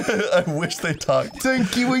 I wish they talked.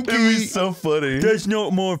 Tinky Winky. It'd be so funny. That's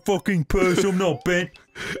not my fucking purse. I'm not bent.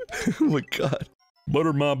 Oh my god.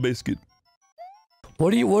 Butter my biscuit.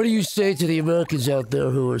 What do you say to the Americans out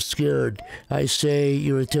there who are scared? I say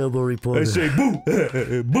you're a terrible reporter. I say boo,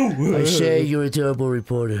 boo. I say you're a terrible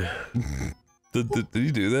reporter. Did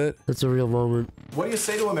you do that? That's a real moment. What do you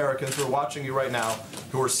say to Americans who are watching you right now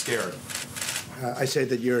who are scared? I say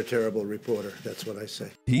that you're a terrible reporter. That's what I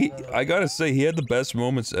say. I gotta say, he had the best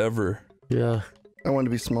moments ever. Yeah. I want to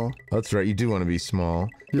be small. That's right. You do want to be small.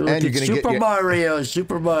 You're and you're gonna gonna Super Mario.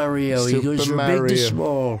 Super Mario. He goes from big to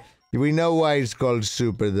small. We know why it's called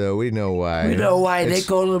Super, though. We know why. We know why they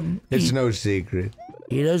call him. It's no secret.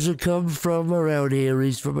 He doesn't come from around here.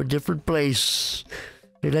 He's from a different place.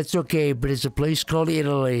 And that's okay, but it's a place called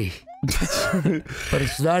Italy. But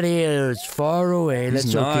it's not here. It's far away. He's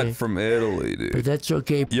That's not okay. from Italy, dude. But that's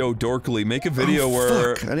okay. Yo, Dorkly, make a video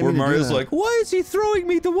where Mario's like, why is he throwing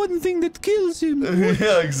me the one thing that kills him?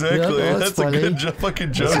 Yeah, exactly. Yeah, that's funny. a good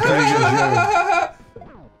fucking joke.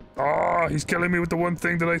 Oh, he's killing me with the one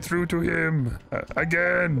thing that I threw to him.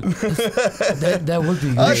 Again. That would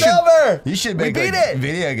be good. You should make beat like it.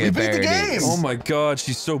 video game We beat the parodies. game. oh my god,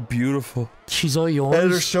 she's so beautiful. She's all yours.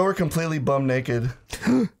 Editor, show her completely bum naked.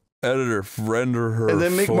 Editor, render her And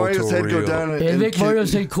then make Mario's head go photoreal. down And make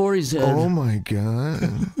Mario's head Corey's head. Oh my god.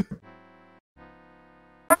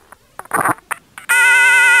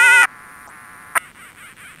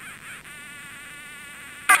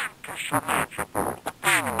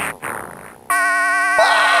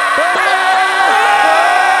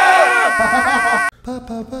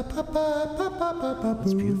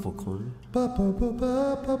 That's beautiful, Corey.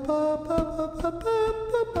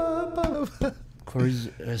 Corey's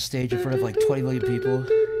on a stage in front of like 20 million people.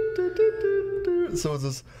 So is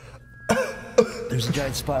this. There's a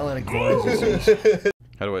giant spotlight on Corey.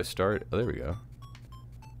 How do I start? Oh, there we go.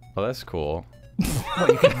 Oh, that's cool.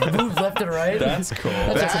 What, you can move left and right? That's cool.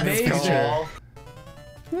 That's amazing.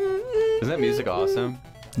 Isn't that music awesome?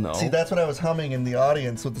 No. See, that's what I was humming in the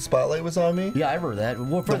audience when the spotlight was on me. Yeah, I remember that.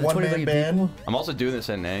 We're The one-man band. I'm also doing this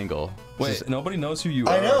at an angle. Wait, nobody knows who you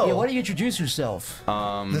are. I know. Yeah, why don't you introduce yourself?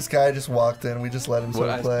 This guy just walked in. We just let him sort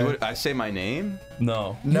of play. Would I say my name?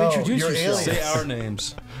 No. No, introduce you're yourself. aliens. Say our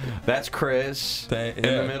names. That's Chris. In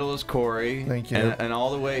the middle is Corey. Thank you. And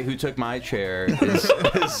all the way, who took my chair is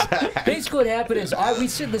Zach. Basically, what happened is we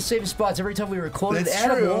sit in the same spots every time we recorded. It's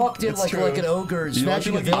Adam true. walked in It's like true. an ogre, You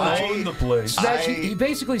smashing a don't think village. I own the place. He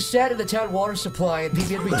basically sat in the town water supply and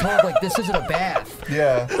he had to be told like this isn't a bath.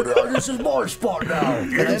 Yeah. This is my spot now.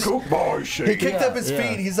 And then he kicked up his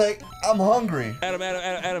feet. He's like, I'm hungry.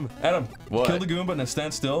 Adam. What? Kill the Goomba, now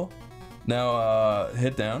stand still. Now,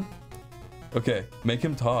 hit down. Okay, make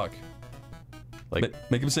him talk. Like,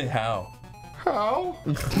 make him say how. How?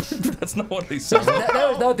 That's not what they said. That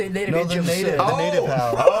was not the native No, Indian the native, said. the native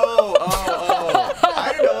how.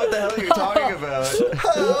 I don't know what the hell you're talking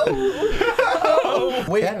about.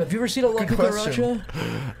 Wait, Adam, have you ever seen a La question.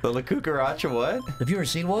 Cucaracha? The La Cucaracha what? Have you ever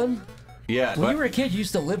seen one? Yeah. When you were a kid, you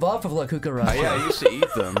used to live off of La Cucaracha. Yeah, I used to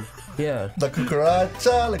eat them. Yeah. La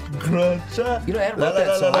cucaracha, la cucaracha. You know, Adam wrote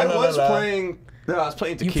that song. I was playing. No, I was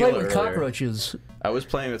playing You tequila. played with earlier. cockroaches. I was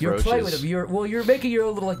playing with You're roaches. playing with them. You're making your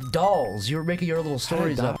own little like dolls. You're making your own little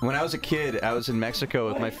stories up. When I was a kid, I was in Mexico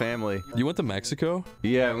with my family. You went to Mexico?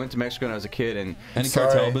 Yeah, I went to Mexico when I was a kid, and Any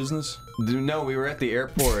cartel business? No, we were at the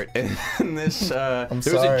airport, and this there was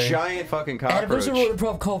sorry. a giant fucking Adam, cockroach. there's a little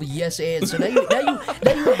improv called Yes and. So now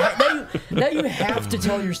you have to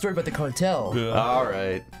tell your story about the cartel. Yeah. All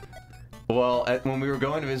right. Well, when we were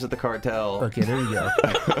going to visit the cartel. Okay, there you go.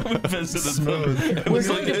 Smooth. It We're was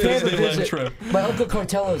going like to a pay to Disneyland visit trip. my Uncle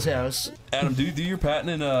Cartello's house. Adam, do your Patton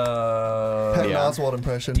in Patton Oswalt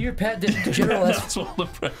impression. Do your Patton General Oswalt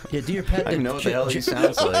impression. Yeah, do your Patton. I don't know what the hell he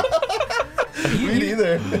sounds like. Me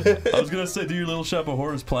neither. I was gonna say, do your Little Shop of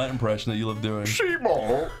Horrors plant impression that you love doing.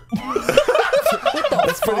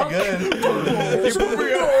 That's pretty good.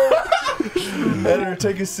 Editor,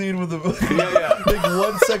 take a scene with the big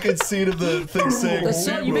 1 second scene of the thing saying.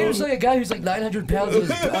 You made him sound like a guy who's like 900 pounds on a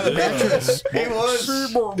mattress. He was.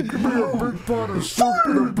 That's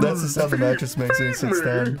the sound the mattress makes when he sits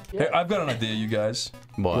down. Hey, I've got an idea, you guys.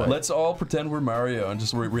 What? Let's all pretend we're Mario and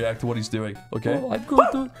just react to what he's doing. Okay? Oh, I'm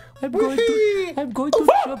going to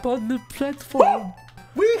jump on the platform.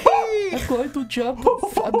 I'm going to jump.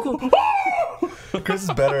 Chris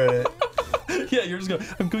is better at it. Yeah, you're just going.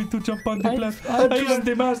 I'm going to jump on the platform. I am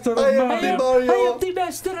the master of I am Mario. I am the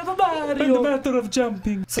master of Mario. I'm the master of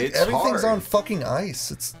jumping. It's like It's everything's hard. on fucking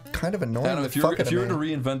ice. It's kind of annoying. Adam, if you were to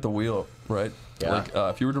reinvent the wheel, right? Yeah.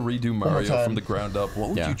 Like, if you were to redo Mario time. from the ground up, what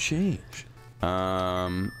would you change?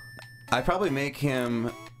 I'd probably make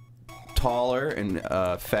him taller and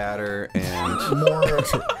fatter and more.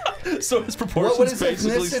 So his What proportions would his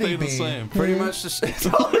basically ethnicity stay the be? same. pretty much just. He's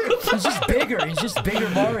just bigger. He's just bigger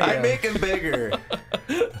Mario. I'd make him bigger.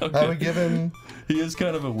 I would give him He is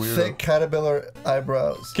kind of a weirdo. thick caterpillar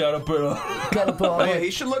eyebrows. Caterpillar. Oh, yeah,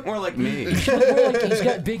 he should look more like me. He's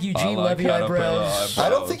got big Eugene like Levy eyebrows. I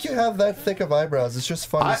don't think you have that thick of eyebrows. It's just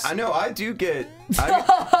fun. I know I do get.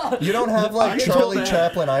 You don't have like I get Charlie told that.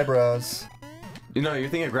 Chaplin eyebrows. You know, you're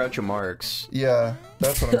thinking of Groucho Marx. Yeah,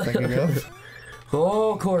 that's what I'm thinking of.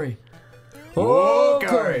 Oh, Corey. Oh,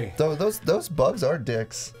 Corey. Those bugs are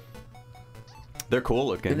dicks. They're cool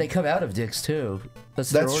looking. And they come out of dicks too.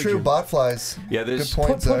 That's true. Botflies. Yeah, there's. Good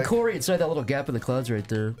point, Put Zach. Corey inside that little gap in the clouds right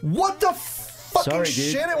there. What the fucking Sorry, dude.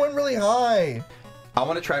 shit? It went really high. I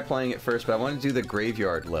want to try playing it first, but I want to do the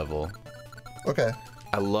graveyard level. Okay.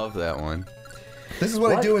 I love that one. This is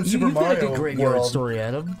what I do in Super You've got Mario a good graveyard World. story,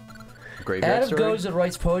 Adam. Graveyard Adam story? goes and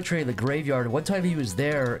writes poetry in the graveyard. One time he was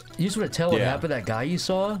there. You just want to tell what happened to that guy you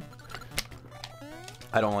saw?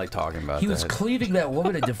 I don't like talking about He that. was cleaving that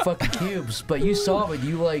woman into fucking cubes, but you saw him and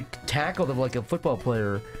you like tackled him like a football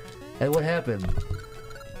player. And what happened?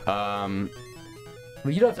 Well,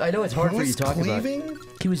 you don't. I know it's hard for you to talk cleaving? about.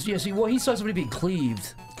 He was. Yes. Well, he saw somebody being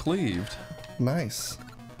cleaved. Cleaved. Nice.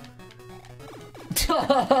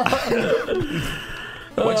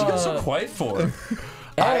 Why'd you get so quiet for?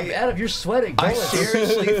 Adam, you're sweating. I bullets.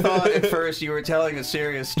 seriously thought at first you were telling a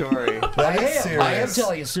serious story. That is serious. I am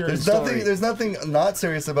telling a serious there's story. There's nothing not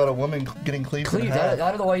serious about a woman getting cleaved in Cleaved. half. I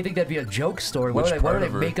don't know why you think that'd be a joke story. Why Which would I part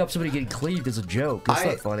of her? make up somebody getting cleaved as a joke? That's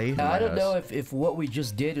not funny. I don't know if what we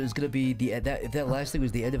just did was gonna be if that last thing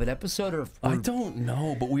was the end of an episode or. I don't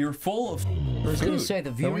know, but we were full of. I was gonna food. say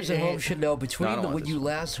the viewers at home should know between No, I don't want when you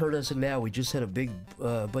last heard us and now, we just had a big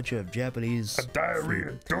bunch of Japanese. A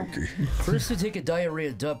diarrhea donkey. First to take a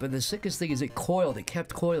diarrhea dump, and the sickest thing is it coiled. It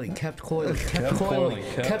kept coiling, kept coiling, kept Kept coiling,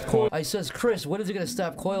 coiling, kept coiling. I says, Chris, when is it gonna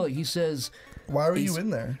stop coiling? He says, Why were you in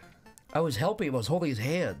there? I was helping him. I was holding his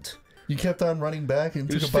hand. You kept on running back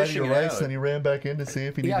and He took was a bite of your fishing it rice, out. and you ran back in to see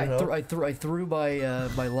if he Yeah, needed help. I threw my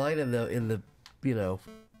my line in the in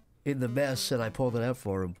the mess, and I pulled it out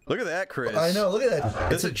for him. Look at that, Chris. I know. Look at that.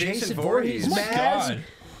 This is Jason Voorhees. Oh my Maz. God.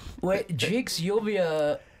 Wait, Jinx, you'll be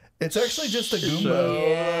a. It's actually just a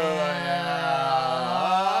Goomba.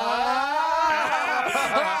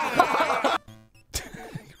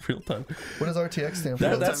 Real time. What does RTX stand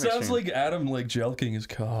for? That sounds like Adam like jelking his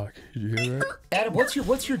cock. Did you hear that? Adam, what's your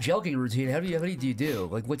jelking routine? How many do you do?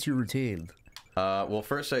 Like, what's your routine? Well,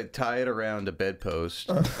 first I tie it around a bedpost,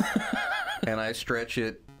 and I stretch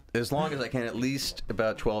it as long as I can, at least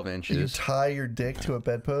about 12 You inches. tie your dick to a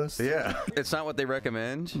bedpost? Yeah. It's not what they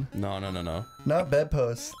recommend. No. Not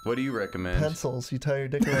bedposts. What do you recommend? Pencils. You tie your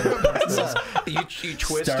dick around a pencil. You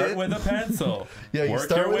twist Start it. with a pencil. Yeah, you Work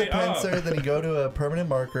start your with way a pencil, up. then you go to a permanent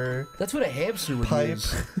marker. That's what a hamster would Pipe.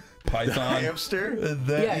 use. Python. Hamster?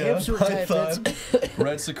 Then, Yeah, hamster would tie a python. fence.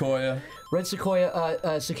 Red sequoia. Red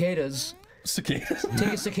sequoia, cicadas. cicadas.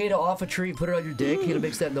 Take a cicada off a tree, put it on your dick, and it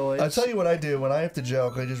makes that noise. I'll tell you what I do when I have to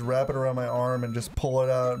joke. I just wrap it around my arm and just pull it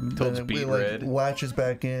out, and then it like latches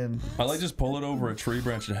back in. I like just pull it over a tree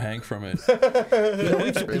branch and hang from it.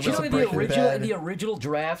 Did you know in the original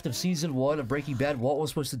draft of season 1 of Breaking Bad, Walt was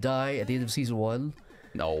supposed to die at the end of season 1?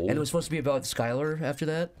 No. And it was supposed to be about Skylar after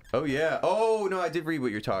that? Oh, yeah. Oh, no, I did read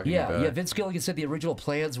what you're talking about. Yeah, Vince Gilligan said the original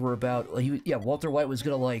plans were about, Walter White was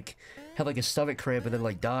gonna, like, have, like, a stomach cramp and then,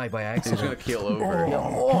 like, die by accident. He was gonna keel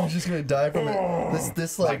over. He's just gonna die from it.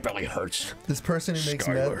 This like, my belly hurts. This person who makes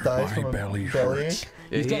meth dies from a belly ache.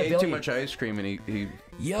 Yeah, he ate too much ice cream and he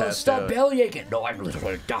Yo, passed stop out. belly aching. No, I'm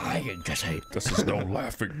literally dying. Just hate. This is no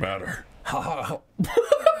laughing matter.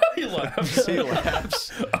 He laughs. He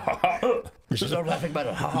laughs. This is no laughing matter.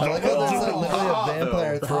 I like how there's like literally a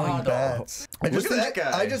vampire throwing bats. I just Look think, at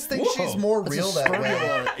that guy. I just think she's more real that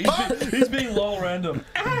way. He's being lol random.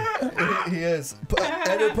 He is.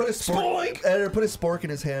 Editor put a spork in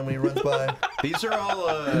his hand when he runs by. These are all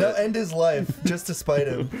No, end his life just to spite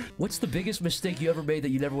him. What's the biggest mistake you ever made that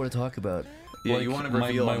you never want to talk about? Yeah, you want to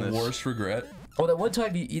reveal my on this. worst regret. Oh, that one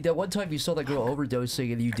time you saw that girl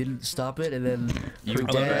overdosing and you didn't stop it, and then You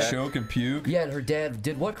let her choke and puke. Yeah, and her dad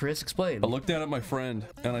did what? Chris, explain. I looked down at my friend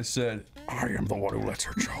and I said, I am the one who lets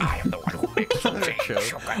her choke. I am the one who makes her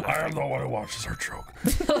choke. I am the one who watches her choke.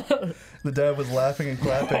 The dad was laughing and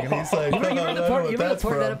clapping, and he's like, You remember the part of that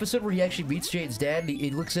from. episode where he actually meets Jane's dad, and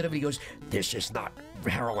he looks at him and he goes, "This is not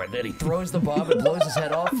heroin," and he throws the bomb and blows his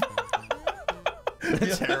head off.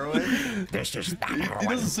 That's heroin. This is not He heroin.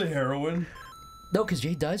 doesn't say heroin. No, because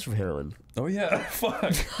Jane dies from heroin. Oh yeah,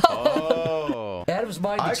 fuck. Oh. Adam's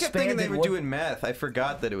mind I kept thinking they expanded were one- doing meth. I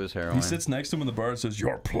forgot that it was heroin. He sits next to him in the bar and says,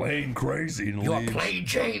 "You're plain crazy," and You're leaves. plain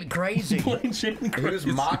Jane crazy. Plain Jane He was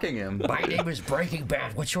crazy. mocking him. My name is Breaking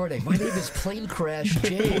Bad. What's your name? My name is Plane Crash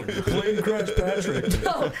Jane. Plain Crash Patrick.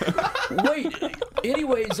 No. Wait.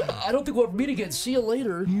 Anyways, I don't think we'll meet again. See you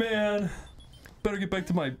later. Man, better get back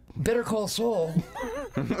to my... Better call Saul.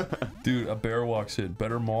 Dude, a bear walks in.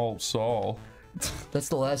 Better maul Saul. That's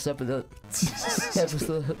the last episode.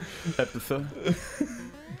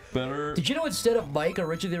 Better... Did you know instead of Mike,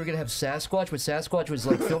 originally they were going to have Sasquatch, but Sasquatch was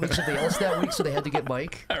like filming something else that week, so they had to get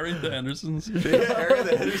Mike? Harry the Hendersons. Yeah, Harry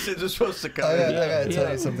the Hendersons was supposed to come I in. gotta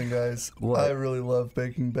tell you something, guys. What? I really love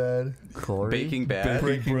Baking Bad. Corey? Baking Bad.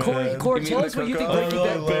 Breaking Corey, Bad. Corey, You tell mean us the what you think cook-off? Breaking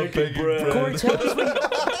Bad... love baking bread.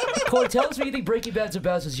 Corey, tell us what you think Breaking Bad's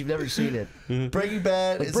about since you've never seen it. Breaking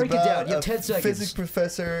Bad Like, is break it about down. You have a 10 seconds. physics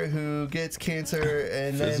professor who gets cancer,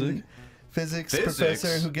 and then physics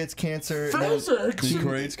professor who gets cancer. and then Physics! He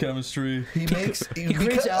creates chemistry. He makes he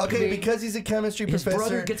creates alchemy. because he's a chemistry His professor.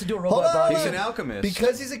 brother gets into a Hold robot on. body. He's an alchemist.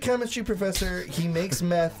 Because he's a chemistry professor, he makes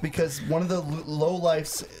meth because one of the low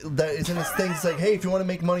lifes that is in his thing is like, hey, if you want to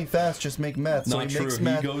make money fast, just make meth. So Not he true. makes He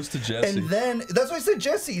meth. goes to Jesse. And then that's why I said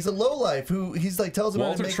Jesse. He's a low life who he's like tells him how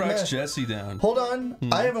Walter to make tracks meth. Jesse down. Hold on,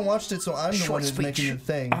 I haven't watched it, so I'm the Short one who's speech. making the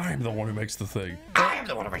thing. I'm the one who makes the thing. I am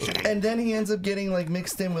the one who makes it. And then he ends up getting like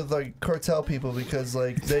mixed in with like cartel people because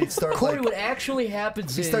like they start Corey, like what actually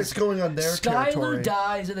happens he is starts going on their territory. Skylar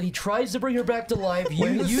dies, and then he tries to bring her back to life. Wait,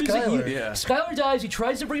 who's Skylar? Yeah. Skylar dies. He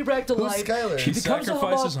tries to bring her back to Who's life. Skylar? She He becomes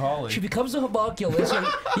sacrifices Holly. She becomes a homunculus. And,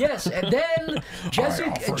 yes, and then offer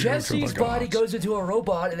you to Jesse's the body gods. goes into a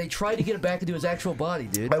robot, and they try to get it back into his actual body,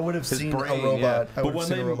 dude. I would have seen brain, a robot. yeah. I But would have when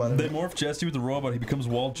seen a robot. they morph Jesse with the robot, he becomes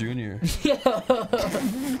Walt Jr.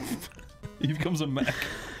 He becomes a mech.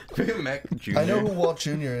 Mac Jr. I know who Walt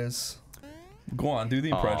Jr. is. Go on, do the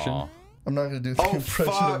impression. Aw. I'm not gonna do the Oh, impression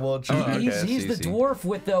fuck. of Walt Jr. Oh, okay, he's that's the easy. dwarf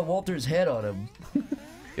with Walter's head on him.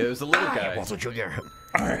 Yeah, it was the little guy. Walter Jr.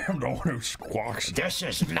 I am the one who squawks. This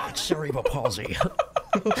is not cerebral palsy.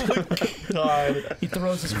 He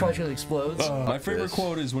throws his punch and it explodes. My favorite this.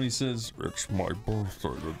 quote is when he says, It's my birthday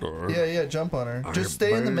today. Yeah, yeah, jump on her. Just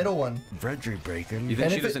stay in the middle one. Veggie bacon. You think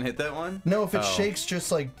And she if it- doesn't hit that one? No, if it Oh. shakes,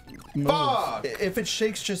 just like move. Fuck! If it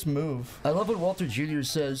shakes, just move. I love when Walter Jr.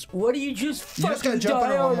 says, "Why do you just You fucking just gotta jump on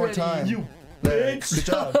die her one more already?" time. You There. bitch. Good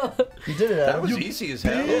job. You did it, That Adam. was You- easy as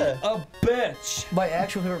hell. Yeah. a bitch. My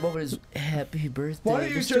actual favorite moment is "Happy birthday, Why don't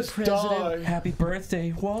you Mr. just President. die? Happy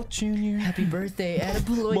birthday, Walt Jr. Happy birthday,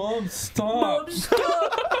 Attaboy. Mom, stop. Mom,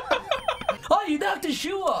 stop! Oh, you knocked his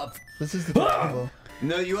shoe off. This is the level.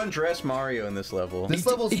 No, you undress Mario in this level. This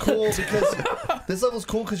level's cool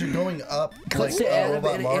because you're going up Cuts like to Adam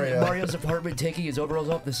robot in Mario. Mario's apartment taking his overalls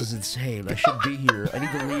off. This is insane. I shouldn't be here. I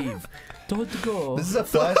need to leave. Don't go. This is a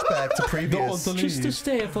flashback to previous. Just to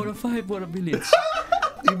stay for 5 more minutes.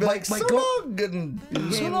 You'd be like, my so go- long, good.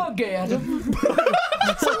 So long, gay Adam.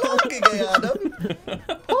 So long, gay Adam.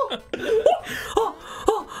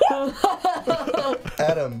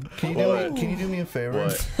 Adam, can you do me a favor?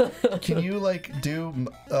 What? Can you like do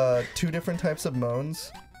 2 different types of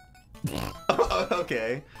moans?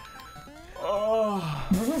 Okay. Oh.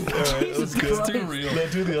 Jesus Christ. Too real. No,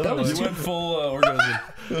 do the other one. You went full orgasm.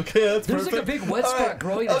 Okay, that's There's perfect. like a big wet spot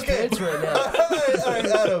growing in his pants right now. All right,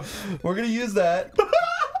 Adam. We're gonna use that.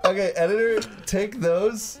 Okay, editor, take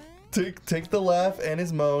those. Take the laugh and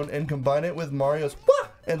his moan and combine it with Mario's wah!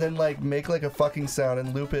 And then like make like a fucking sound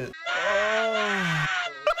and loop it.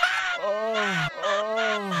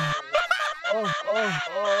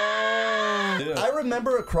 I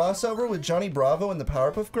remember a crossover with Johnny Bravo and the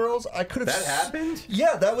Powerpuff Girls. I could have. That happened?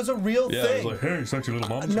 Yeah, that was a real Yeah, thing. it was like, hey, sexy little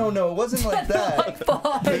mom. No, it wasn't like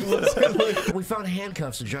that. We found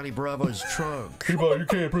handcuffs in Johnny Bravo's trunk. You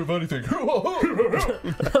can't prove anything. Just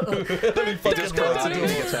karate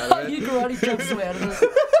gets out of it. You karate jumps away out of it.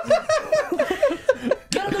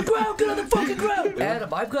 Get on the ground! Get on the fucking ground!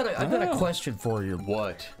 Adam, I've got a question for you.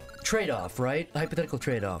 What? Trade-off, right? Hypothetical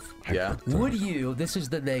trade-off. Yeah. Would you? This is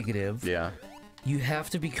the negative. Yeah. You have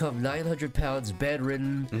to become 900 pounds,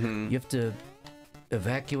 bedridden. You have to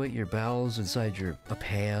evacuate your bowels inside a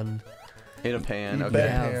pan. In a pan. You Okay.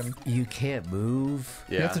 have- You can't move.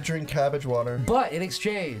 Yeah. You have to drink cabbage water. But in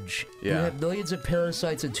exchange, you Yeah. have millions of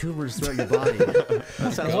parasites and tumors throughout your body. That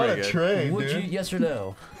sounds What pretty a good. train, Would dude. you? Yes or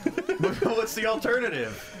no? What's the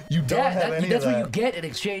alternative? You don't have any That's of what that. you get in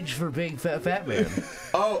exchange for being fat man.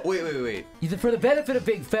 Oh, wait. For the benefit of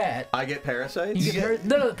being fat, I get parasites? you get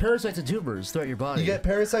the parasites and tumors throughout your body. You get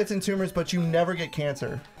parasites and tumors, but you never get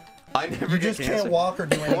cancer. I never You get just cancer. can't walk or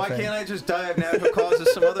do anything. Why can't I just die of natural causes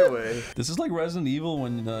some other way? This is like Resident Evil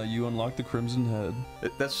when you unlock the Crimson Head.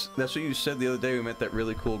 That's what you said the other day. We met that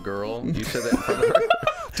really cool girl. You said that in front of her.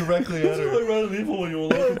 Directly at her. like Resident Evil when you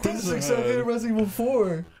unlock the This is Crimson exactly Head. Resident Evil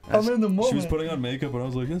 4. I'm in the moment. She was putting on makeup and I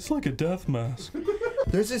was like, it's like a death mask.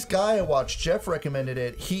 There's this guy I watched, Jeff recommended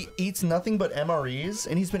it. He eats nothing but MREs,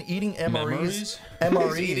 and he's been eating MREs.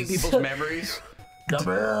 He's eating people's memories.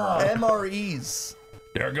 MREs.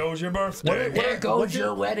 There goes your birthday. There goes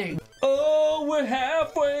your wedding. Oh, we're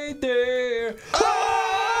halfway there.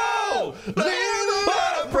 Oh! Leave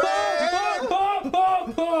a prayer!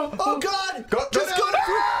 Oh God! Just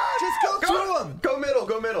go through him. Go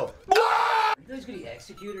middle. Are you guys getting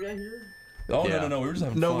executed out here? Oh, Yeah. no, we were just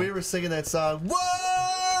having No, fun. we were singing that song.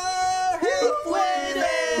 Whoa! Halfway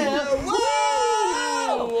there.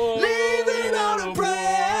 Whoa! Leaving on a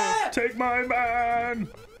prayer. Take my man.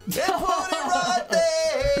 And put it right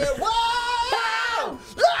there. Whoa!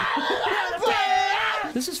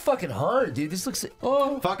 This is fucking hard, dude. This looks.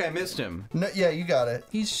 Oh, Fuck, I missed him. No, yeah, you got it.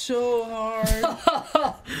 he's so hard.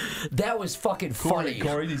 That was fucking funny.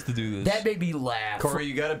 Corey needs to do this. That made me laugh. Corey,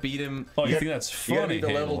 you gotta beat him. Oh, you think that's You gotta funny? beat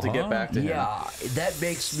the level to get back to him. Yeah, that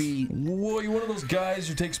makes me. Whoa, you're one of those guys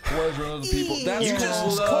who takes pleasure in other people. That's You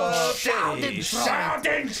just love shouting.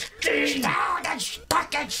 Shouting steam.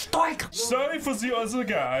 Sorry for the other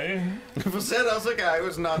guy. Who said I was a guy? It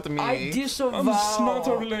was not me. I disavow. I'm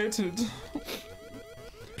not related.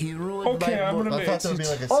 He ruined Okay, my I'm mood. I thought there would be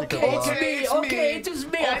like a Okay, secret it's line. me. Okay, it is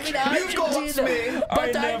me. I'm in Argentina.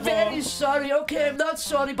 But I'm very sorry. Okay, I'm not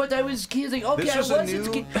sorry, but I was kidding. Okay, This I was a wasn't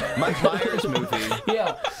new kidding. Mike Myers movie.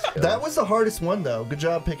 Yeah. That was the hardest one, though. Good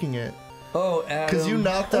job picking it. Oh, Adam. Because you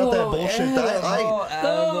knocked out that bullshit. Adam. That,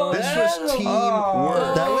 Adam. this was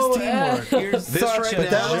teamwork. That was teamwork. You're such a But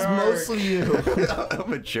that was jerk. mostly you.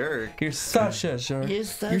 I'm a jerk. You're such a jerk. You're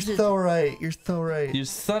such You're a- so right. You're so right. You're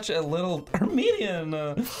such a little Armenian.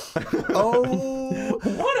 Oh,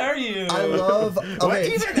 What are you? I love. Okay, I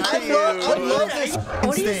love this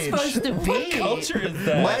What are you stage. supposed to be? culture is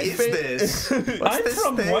that? What is this? What's I'm this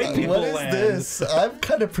from thing? white people What is land. this? I'm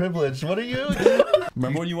kind of privileged. What are you?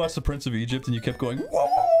 Remember when you watched The Prince of Egypt and you kept going, whoa?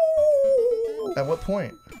 At what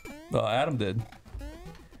point? Adam did.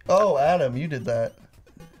 Oh, Adam, you did that.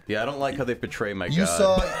 Yeah, I don't like how they portray my You god.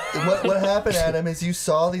 saw what happened, Adam? Is you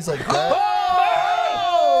saw these like.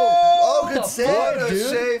 Oh, good save, What a dude.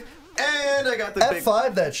 save. And I got the big...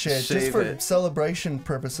 F5 that shit, just Save for it. celebration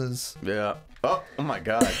purposes. Yeah. Oh my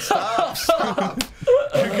god. Stop. Stop.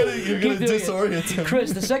 You're gonna Keep doing disorient it. him.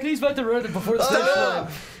 Chris, the second he's about to run it before the finish line,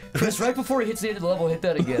 Chris, right before he hits the end of the level, hit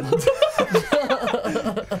that again.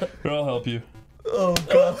 Here, I'll help you. Oh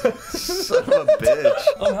god. Son of a bitch.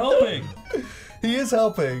 I'm helping. He is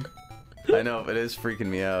helping. I know, but it is freaking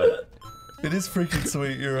me out. It is freaking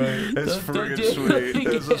sweet, you're right. It's freaking sweet.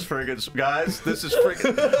 This is freaking... Guys, this is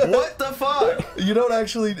freaking... What the fuck? You don't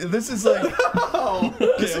actually... This is like...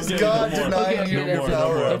 This is God denying you your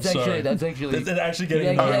power. That's actually... It's actually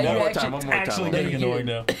getting Yeah, annoying. one more time. Actually getting annoying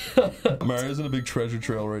now. Mario's in a big treasure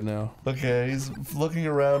trail right now. Okay, he's looking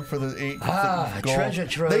around for the 8 gold. treasure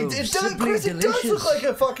trove. It does look like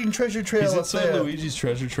a fucking treasure trail He's up inside there. Luigi's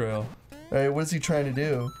treasure trail. Alright, what is he trying to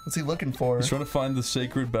do? What's he looking for? He's trying to find the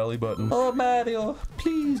sacred belly button. Oh, Mario,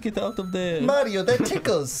 please get out of there. Mario, that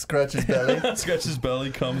tickles! Scratches belly. Scratches belly,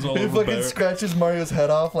 comes all He over fucking bear. scratches Mario's head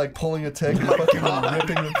off like pulling a tick and fucking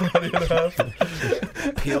ripping the body in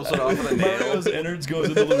half. Peels it off with a nail. Mario's innards goes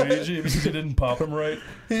into Luigi because he didn't pop him right.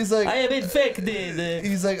 He's like, I am infected.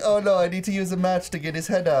 He's like, oh no, I need to use a match to get his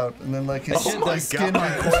head out. And then like his skin God.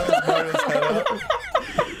 recoils Mario's head out.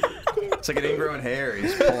 It's like an ingrown hair.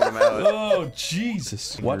 He's pulling him out. Oh,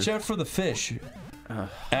 Jesus. Watch out for the fish.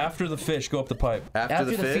 After the fish, go up the pipe. After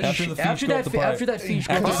the fish? After the fish, go up the pipe. After that fish,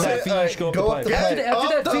 After that fish, go up the pipe. After that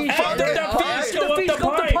fish,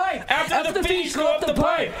 go up the pipe. After the fish, go up the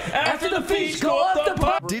pipe. After the fish, go up the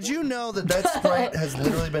pipe. Did you know that Sprite has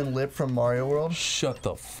literally been lit from Mario World? Shut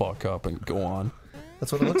the fuck up and go on.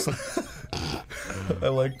 That's what it looks like. I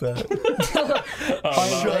like that.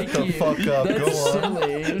 Shut the fuck up. That's Go on.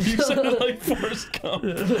 silly. You sounded like Forrest Gump. I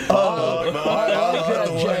like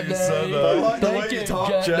the way you said that. I like the way you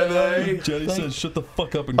talk, Jenny. Jenny says, shut the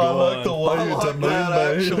fuck up and go on. I like the way you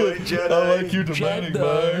demand me. I like you demanding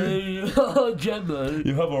me. Oh, Jenny.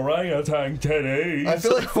 You have orangutan titties. I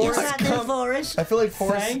feel like Forrest Gump. Forrest. I feel like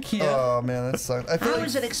Forrest. Thank you. Oh man, that sucks. I feel I like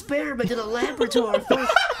was an experiment in a laboratory.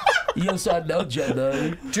 Yes, I know,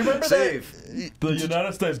 Jenny. Do you remember that? The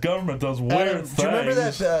United States government does weird things. Do you remember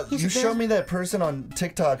that? You showed me that person on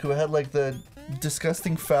TikTok who had like the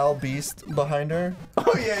disgusting foul beast behind her.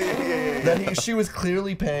 Oh yeah. That she was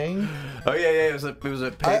clearly paying. Oh yeah. It was a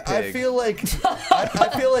pig. I feel like I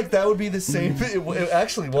feel like that would be the same. It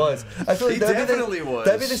actually was. I feel like that'd be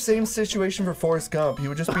the same situation for Forrest Gump. He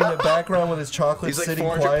would just be in the background with his chocolate, He's like sitting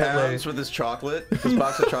 400 quietly pounds with his chocolate, his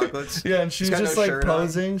box of chocolates. Yeah, and she's just like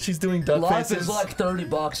posing. She's doing duck Life faces. is like 30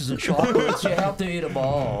 boxes of chocolates. You have to eat them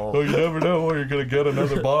all. Oh, you never know where you're gonna get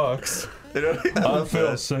another box. I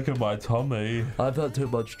feel sick of my tummy. I've had too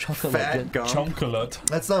much chocolate. Fat gum. Chocolate.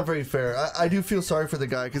 That's not very fair. I do feel sorry for the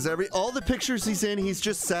guy because all the pictures he's in, he's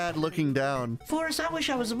just sad looking down. Forrest, I wish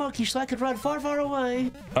I was a monkey so I could run far, far away.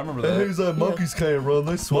 I remember that. And he's like, monkeys can't run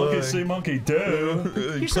this way. Monkey see, monkey do.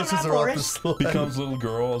 He still pushes not her off the Forrest. slide. Becomes little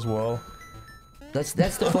girl as well. That's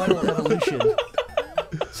the final evolution.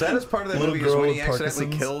 Saddest part of that Little movie is girl when he with accidentally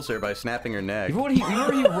Parkinson's. kills her by snapping her neck.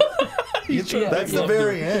 Remember That's the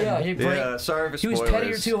very end. Yeah, Yeah, sorry for he was spoilers. petting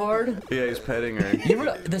her too hard. Yeah, he's petting her. You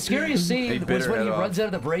remember, the scariest He scene bit was her when he head runs off. out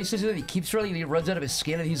of the braces and he keeps running and he runs out of his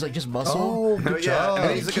skin and he's like just muscle. Oh, good job.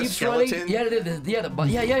 And he's like a skeleton.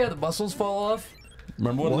 The muscles fall off.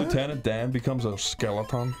 Remember when Lieutenant Dan becomes a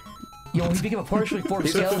skeleton? Yo, he became a partially formed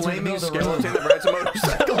He's a skeleton in the flaming middle of the skeleton road. that rides a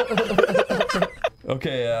motorcycle.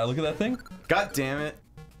 Okay, look at that thing. God damn it.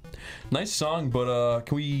 Nice song, but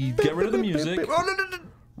can we get rid of the music?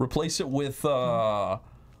 Replace it with like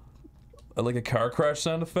a car crash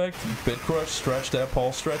sound effect. Bit crush, stretch that,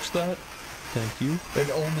 Paul, stretch that. Thank you.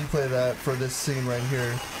 And only play that for this scene right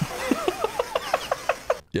here.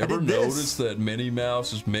 You ever did this. notice that Minnie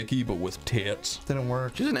Mouse is Mickey but with tits? Didn't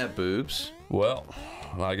work. She doesn't have boobs. Well,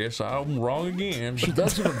 I guess I'm wrong again. She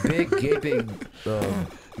does have a big gaping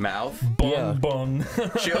Mouth. Bun.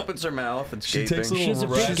 She opens her mouth and She gaping. takes a She has a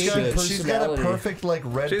little big rat gaping shit. She's got a personality. perfect like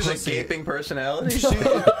red She's a pussy. gaping personality.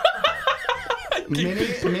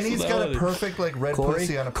 Minnie's got a perfect like red Corey?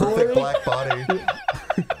 pussy on a perfect black body.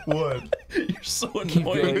 What? You're so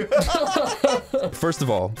annoying. First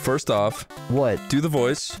off, What? do the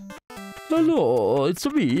voice. Hello, it's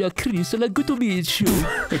me, Chris, and good to meet you.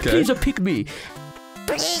 Okay. Please pick me.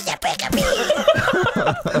 That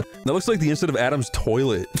looks like the inside of Adam's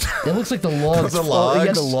toilet. It looks like the logs. The Oh, yeah,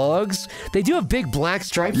 logs? the logs. They do have big black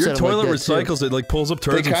stripes Your on them toilet like that, too. recycles it, like pulls up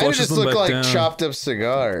turds They and kind of flushes just them look back like down. chopped up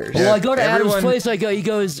cigars. Well, I go to Adam's Everyone- place. I go. He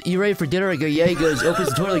goes, "You ready for dinner?" I go, "Yeah." He goes, opens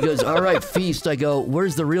the toilet. He goes, "All right, feast." I go,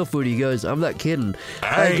 "Where's the real food?" He goes, "I'm not kidding."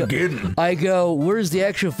 I ain't kidding. I go, "Where's the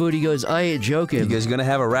actual food?" He goes, "I ain't joking." You guys gonna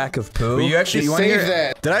have a rack of poo? Well, you actually you want to Save hear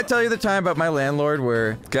that. Did I tell you the time about my landlord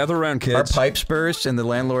where Gather around, our kids. pipes burst and the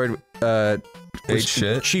landlord Ate was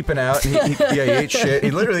shit. cheaping out? And he ate shit. He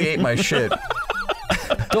literally ate my shit.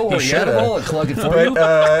 Don't worry, should've. Animal, I'll clog it for But, you.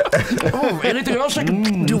 Oh, anything else I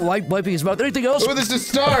can do? Wiping his mouth. Anything else? Oh, there's a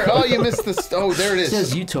star. Oh, you missed the. Oh, there it is.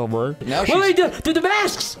 Says you, Tomo. Now Wait, do the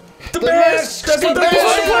masks. The mask. That's That's the what the mask.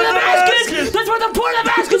 point of the mask is. That's what the point of the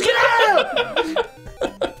mask is. Get out of here.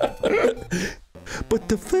 But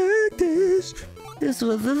the fact is,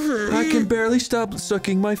 I can barely stop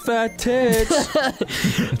sucking my fat tits.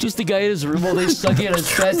 Just the guy in his room all day sucking on his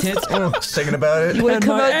fat tits. Singing about it. You want And to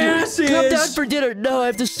come my out? ass Come is- down for dinner? No, I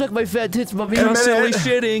have to suck my fat tits, mommy. Constantly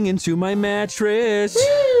shitting into my mattress.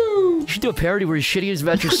 You should do a parody where he's shitting his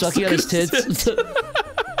mattress, sucking on his tits.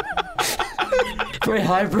 Very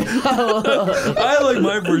hybrid. I like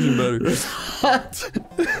my version better.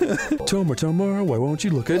 Tomer, why won't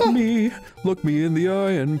you look at me? Look me in the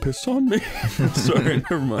eye and piss on me. Sorry,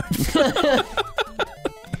 never mind.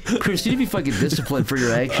 Chris, you need to be fucking disciplined for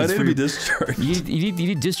your actions. I need to be discharged. You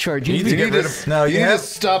need discharge. You need to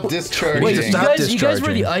stop discharging. Wait, you guys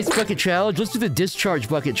were the ice bucket challenge. Let's do the discharge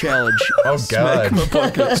bucket challenge. Oh god. Smegma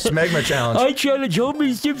bucket. Smegma challenge. I challenge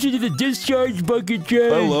Homer Simpson to the discharge bucket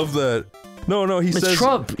challenge. I love that. No, he it's says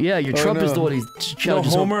Trump. Yeah, your Trump is the one he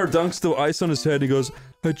challenges. Homer dunks the ice on his head. He goes,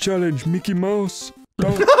 "I challenge Mickey Mouse."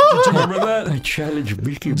 Did you remember that? I challenge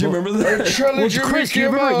Mickey Mouse. Do you remember that? I challenge Chris, you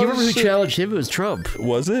remember who challenged him? It was Trump.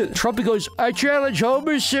 Was it? Trump, he goes, I challenge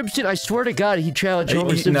Homer Simpson. I swear to God, he challenged Homer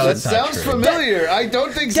Simpson. No, that sounds familiar. I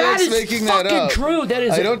don't think Zach's making that up. That is fucking true. That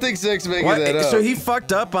is. I don't think Zach's making that up. So he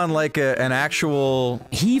fucked up on like an actual.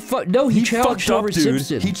 He challenged Homer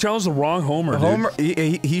Simpson. He challenged the wrong Homer. Homer.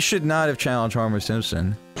 He should not have challenged Homer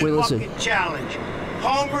Simpson. Wait, listen. Challenge.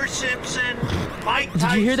 Homer Simpson, Mike Tyson.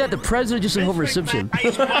 Did you hear that? The president just said Homer Simpson.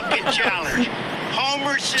 Ice bucket challenge.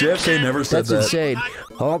 Homer Simpson. JFK never said That's that. insane.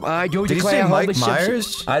 I do Did he declare say Homer Mike Simpson.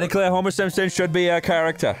 Myers? I declare Homer Simpson should be a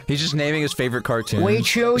character. He's just naming his favorite cartoon. We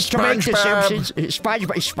choose to make the SpongeBob. Simpsons.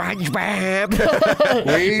 SpongeBob.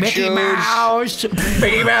 We Mickey choose. Mouse.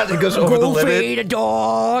 Mickey Mouse. He goes over the Goofy limit. the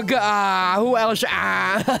dog. Who else?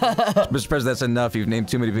 Mr. President, that's enough. You've named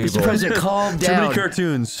too many people. Mr. President, calm Too down. many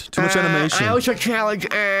cartoons. Too much animation. I also challenge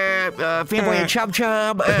Fanboy and Chub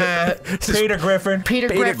Chub. Peter Griffin. Peter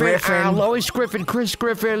Griffin. Lois Griffin. Chris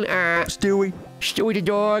Griffin. Stewie. Stewie the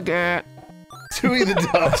dog. Stewie the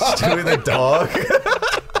dog. Stewie the dog.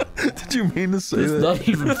 Did you mean to say It's that? not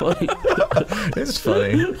even funny. It's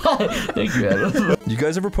funny. Thank you, Adam. You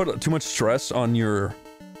guys ever put too much stress on your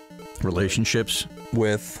Relationships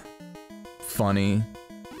with funny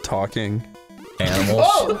talking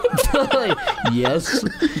animals. Yes.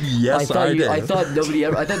 Yes, I did. I thought nobody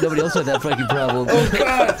else had that fucking problem. Oh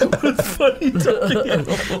god. What's funny talking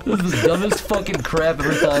This is the dumbest fucking crap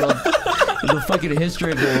ever thought of in the fucking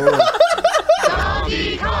history of the world.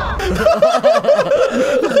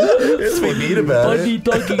 It's what we need about Funny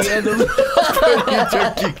talking animal.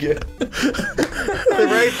 They're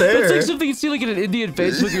right there. That's like something you see like in an Indian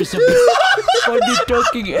Facebook or something. Funny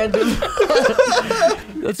talking animal.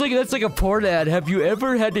 That's like a porn ad. Have you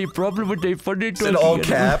ever had a problem with a funny talking in all animal?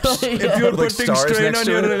 caps. Yeah. If you're Like putting stars strain next on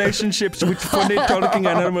to your it. relationships with funny talking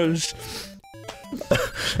animals,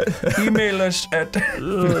 email us at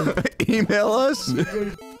Email us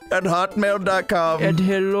at hotmail.com. And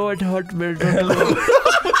hello at hotmail.com.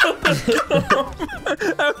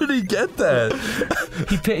 How did he get that?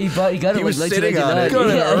 He got it He was like sitting on it.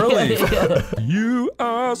 1999. Got it early. You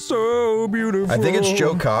are so beautiful. I think it's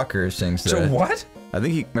Joe Cocker sings that. So what? I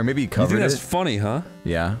think he, or maybe he You covered think that's it. funny, huh?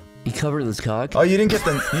 Yeah. He covered his cock. Oh, you didn't get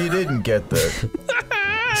the. You didn't get the.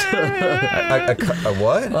 a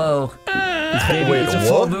what? Oh. It's baby, Wait, it's a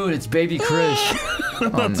full what? moon. It's baby Krish.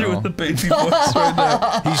 I'm not doing the baby voice right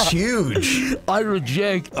now. He's huge. I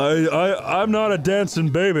reject. I'm not a dancing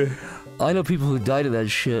baby. I know people who died of that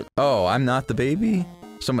shit. Oh, I'm not the baby?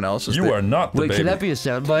 Someone else is You the are not the Wait, baby. can that be a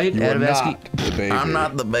soundbite? You are Adam not asking. the baby. I'm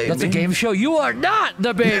not the baby. That's a game show. You are not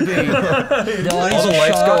the baby. No, All the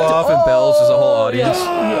lights go off and bells as a whole audience.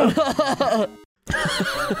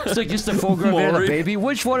 It's like just a full-grown man and a Maury. baby.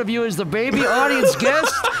 Which one of you is the baby? Audience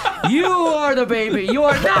guest? You are the baby. You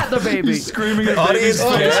are not the baby. He's screaming at Audience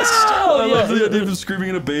baby's face. guest. Oh, I love the idea of him screaming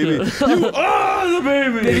at a baby. You are the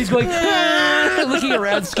baby. And he's going, looking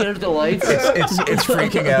around, scared at the lights. It's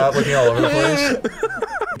freaking out, looking all over the place.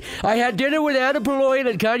 I had dinner with Adam Poloy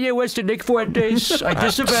and Kanye West and Nick Fuentes. I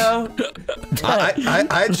disavow.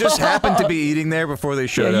 I just happened to be eating there before they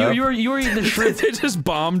showed up. you were eating the shrimp. They just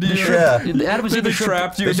bombed you. Yeah. Adam was They in the shrimp.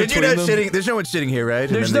 trapped you They said, between "You're not them. sitting. There's no one sitting here, right?" And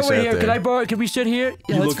There's then no they one sat here. Can there. I borrow? Can we sit here?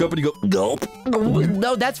 Yeah, You let's- look up and you go, nope.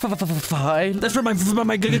 No, that's fine. That's for my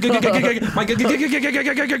girlfriend.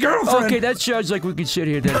 Okay, that sounds like we can sit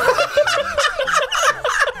here then.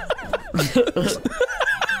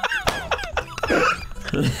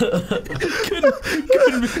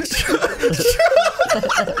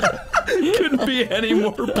 Couldn't be any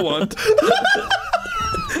more blunt.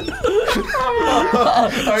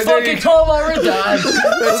 Fucking call while we're done.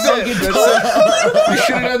 That's it. We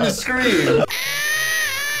should have done the screen.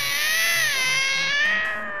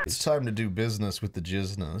 time to do business with the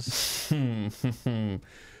jizness. You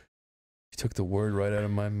took the word right out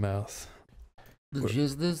of my mouth. The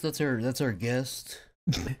jizness? That's our guest.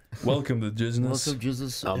 Welcome to Jizness. Welcome,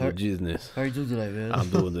 Jizness. I'm the Jizness. How are you doing tonight, man? I'm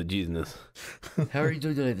doing the Jizness. How are you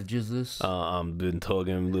doing tonight, the Jizness? I've been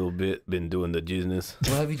talking a little bit, been doing the Jizness.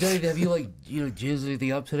 Well, have you done anything? Have you, like, jizzed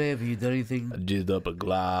anything up today? Have you done anything? I jizzed up a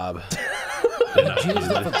glob.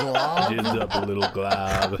 Jizzed up a glob? Jizzed up a little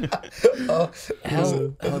glob.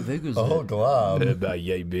 How big was it? Oh, glob. About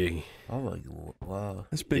yay big. Oh my, wow.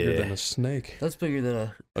 That's bigger than a snake. That's bigger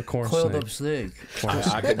than a corn coiled snake. up snake.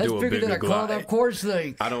 I could That's do a bigger bigger than a glob. coiled up corn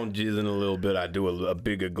snake. I don't jizz in a little bit. I do a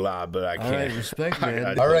bigger glob, but I can't. All right, respect,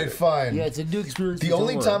 man. All right, fine. Yeah, it's a new experience. The for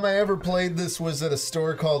only Tomar. time I ever played this was at a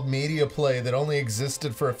store called Media Play that only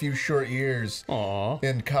existed for a few short years. Aww.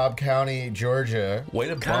 In Cobb County, Georgia. Way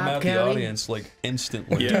to bum out the audience, like,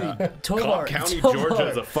 instantly. Yeah. Tomar, Cobb County, Tomar. Georgia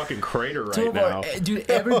is a fucking crater right Tomar, now.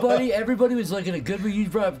 dude, everybody was like in a good mood. You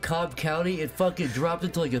brought up Cobb County, it fucking dropped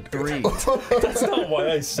it to like a 3. That's not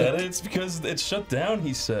why I said it. It's because it's shut down,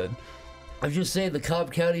 he said. I'm just saying the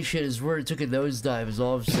Cobb County shit is where it took a nosedive, is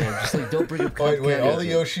all I'm saying. Just like, don't bring up Cobb County. Wait, all the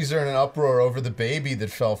Yoshis are in an uproar over the baby that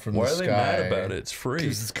fell from Why the are sky. they mad about it? It's free.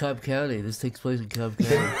 Because it's Cobb County. This takes place in Cobb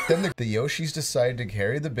County. Then the Yoshis decide to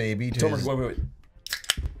carry the baby to Tomar, his wait.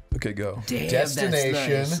 Okay, go. Damn,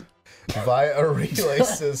 destination via a relay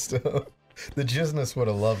system. The Jizness would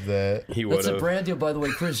have loved that. He would That's a have. brand deal, by the way.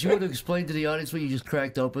 Chris, you want to explain to the audience what you just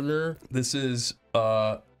cracked open there? This is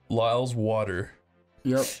Lyle's Water.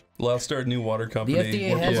 Yep. Lyle started a new water The company.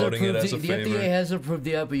 FDA We're has promoting it approved as a the favor. FDA has approved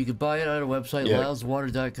the app, but you can buy it on our website, Yeah.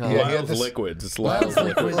 lyleswater.com. Yeah, Lyle's Liquids. It's Lyle's Lyle's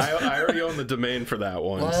Liquids. Liquids. I already own the domain for that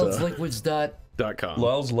one. So. LylesLiquids.com.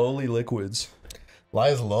 Lyle's Lowly Liquids.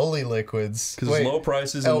 Lyle's Lowly Liquids. Because it's low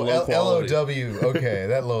prices and low quality. L-O-W. Okay,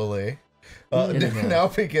 that lowly. Now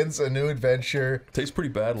begins a new adventure. Tastes pretty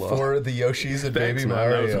bad, Lyle. For the Yoshis and Thanks, Baby man.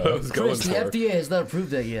 That was what I Mario. was going Chris, the for. FDA has not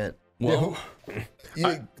approved that yet. Well,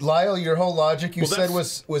 Lyle, your whole logic you said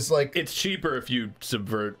that's- was like It's cheaper if you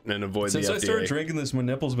subvert and avoid since the I FDA. started drinking this, my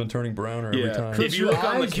nipples have been turning browner every Yeah. time. If you look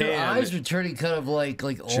on the your can, eyes are turning kind of like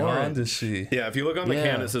orange. Jaundice-y. yeah, if you look on the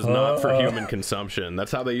Yeah. can, it says not for human consumption.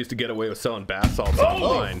 That's how they used to get away with selling bath salts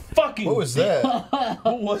online. Fucking what was that?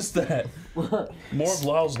 What was that? More of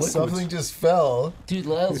Lyle's Liquids. Something just fell. Dude,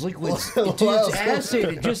 Lyle's Liquids. Lyle's Dude, it's acid.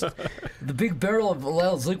 It just the big barrel of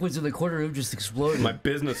Lyle's Liquids in the corner room just exploded. My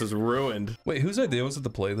business is ruined. Wait, whose idea was it to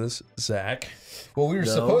play this? Zach? Well, we were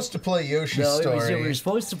No. supposed to play Yoshi's No, it Story. was, we were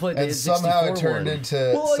supposed to play the and somehow it N64 turned one. into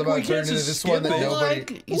Well, like, we can't this just one that skip it.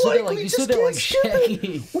 nobody. You said that like, you said that like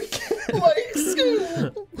Shaggy. We can't like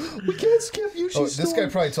skip. We can't skip Yoshi's Oh, Story. This guy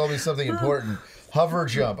probably told me something important. Hover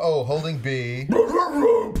jump. Oh, holding B.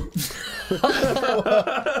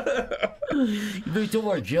 You be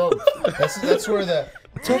Tomar jump. That's where the.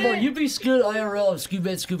 Tomar, you'd be scared IRL if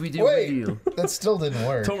Scooby-Doo with you. That still didn't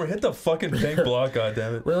work. Tomer, hit the fucking pink block,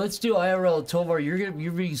 goddammit. Well, let's do IRL. Tomar, you're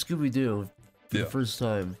being Scooby-Doo for the first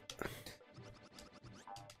time.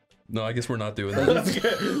 No, I guess we're not doing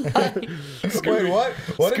that. Wait, what?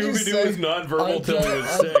 What did you Scooby-Doo say? was nonverbal till he was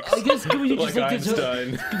 6. I guess Scooby-Doo Like just looked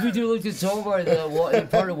Einstein. at Scooby-Doo looked at Tomar and they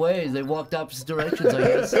parted ways. They walked opposite directions, I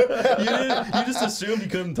guess. You just assumed he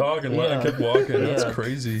couldn't talk and let him keep walking. That's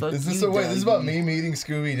crazy. Fuck Is this you, This is about Daddy. me meeting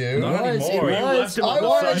Scooby-Doo? Not It was, anymore. it You was. left him I on the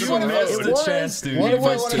wanted- side you of the missed road. the The chance, dude. What You do I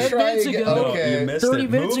missed want it. to 10 try minutes again? ago. No, Okay. you missed 30 it.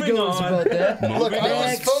 minutes Moving ago it was on. about that. Look, I was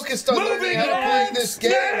Next. focused on learning how to play this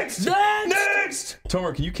game. Next!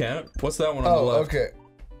 Tomer, can you count? What's that one on the Oh, left? okay.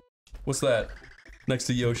 What's that? Next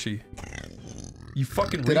to Yoshi. You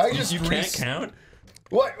fucking Did I just you can't count?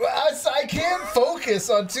 What? I can't focus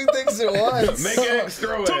on two things at once. Make eggs,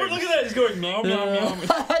 throw Tomer, eggs. look at that. He's going nom nom nom.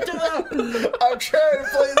 I'm trying to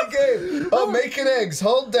play the game. Oh, making eggs.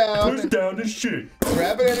 Hold down. Push down this shit.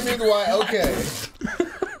 Grab an enemy in the Y. Okay.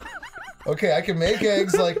 Okay, I can make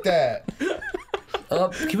eggs like that.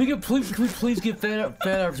 Can we please get fan art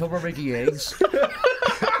of Tomar making eggs?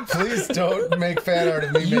 Please don't make fan art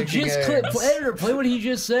of me You making just eggs. clip. Editor, play what he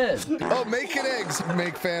just said. Oh, making eggs.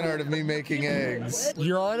 Make fan art of me making eggs.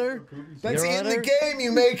 Your Honor? That's Your in Honor? the game.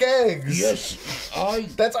 You make eggs. Yes.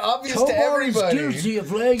 That's obvious to Tomar is everybody. guilty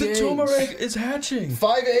of laying The eggs. Tomar egg is hatching.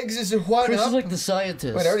 5 eggs is one Chris up. is like the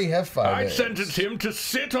scientist. Wait, I already have 5 I eggs. sentence him to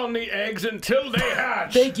sit on the eggs until they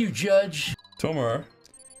hatch. Thank you, Judge. Tomar.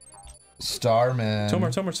 Starman.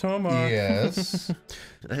 Tomar. Yes.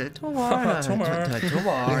 Tomar.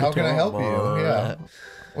 How can I help you? Yeah.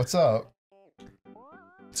 What's up?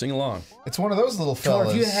 Sing along. It's one of those little Tomar,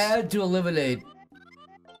 fellas. if you had to eliminate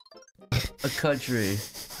a country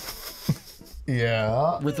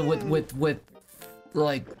Yeah. with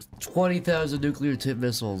like 20,000 nuclear tip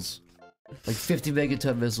missiles, Like 50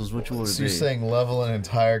 megaton missiles. Which one would it So be? you're saying level an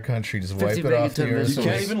entire country, just wipe 50 it off the megaton earth? missiles.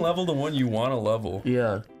 You can't even level the one you want to level.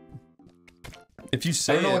 Yeah. If you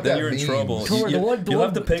say I don't know it, what then that you're in means. trouble. Tor, You'll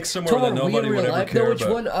have to pick somewhere that nobody would ever care know which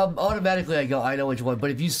about. one? Automatically, I go, I know which one.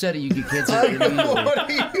 But if you said it, you get canceled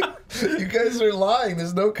immediately. You guys are lying.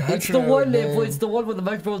 There's no country. It's the one. It's the one when the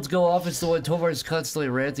microphones go off. It's the one Tomar's constantly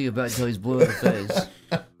ranting about until he's blue in the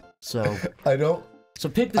face. So I don't. So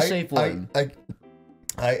pick the safe one.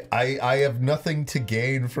 I have nothing to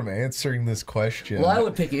gain from answering this question. Well, I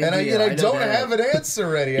would pick India. And I don't have an answer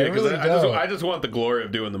ready. I really don't. I just want the glory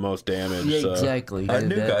of doing the most damage. Yeah, so. exactly. I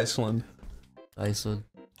nuke Iceland. Iceland.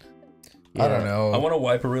 I don't know. I want to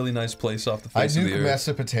wipe a really nice place off the I face of the nuke earth.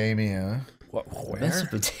 Mesopotamia. Where?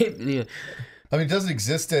 Mesopotamia. I mean, it doesn't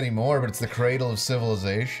exist anymore, but it's the cradle of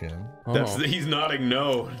civilization. He's nodding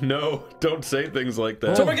no. No, don't say things like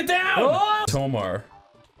that. Tomar, get down! Tomar.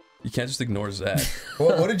 You can't just ignore Zach.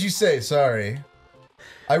 What did you say? Sorry.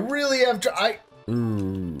 I really have to.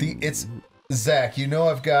 It's Zach. You know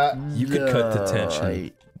I've got. You could cut the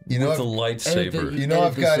tension. You know with a lightsaber. You know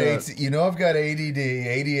I've got I've got ADD,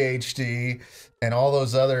 ADHD, and all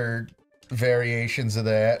those other variations of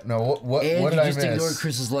that. No, what did I miss? And you just ignored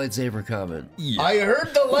Chris's lightsaber comment. Yeah. I heard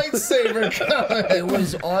the lightsaber comment. It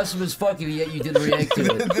was awesome as fuck, and yet you didn't react to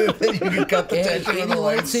it. You can cut the tension with and the the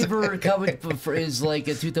lightsaber comment is like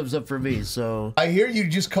a 2 thumbs up for me. So I hear you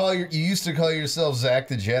just you used to call yourself Zach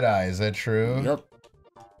the Jedi. Is that true? Yep.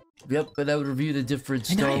 Yep, and I would review the different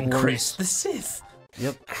Star Wars. Chris the Sith.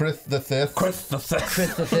 Yep. Chris the Fifth. Chris the Fifth.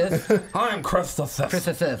 Chris the Fifth. I'm Chris the Fifth. Chris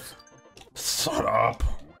the Fifth. Shut up.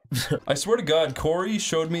 I swear to God, Corey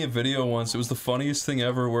showed me a video once. It was the funniest thing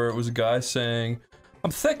ever, where it was a guy saying,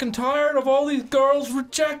 "I'm sick and tired of all these girls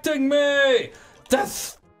rejecting me. That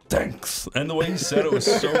stinks." And the way he said it was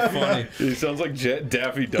so funny. He sounds like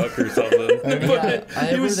Daffy Duck or something.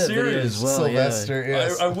 He was serious. As well, Sylvester. yeah.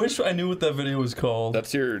 Yes. I wish I knew what that video was called.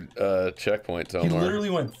 That's your checkpoint, Tomar. He literally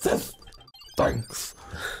went, "This stinks."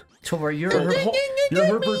 Tomar, you're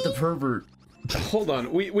Herbert the pervert. Hold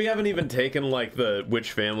on, we haven't even taken like the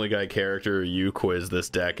which Family Guy character you quiz this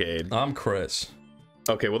decade. I'm Chris.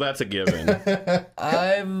 Okay, well that's a given.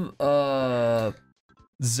 I'm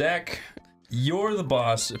Zach. You're the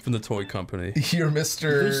boss from the toy company. You're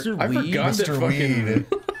Mr. I Weed. forgot that Mr. fucking. Weed.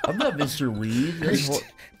 I'm not Mr. Weed.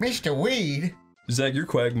 Mr. Weed. Zach, you're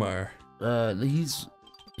Quagmire.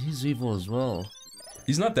 He's evil as well.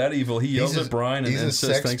 He's not that evil. He yells at Brian and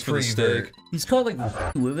says thanks for the steak. He's called like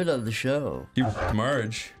the women on the show.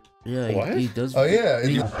 Marge. Yeah, What? he does. Oh yeah. And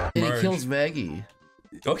he Marge. kills Maggie.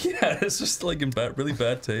 Oh yeah, it's just like in really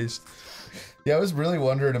bad taste. Yeah, I was really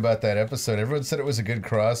wondering about that episode. Everyone said it was a good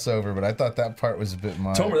crossover, but I thought that part was a bit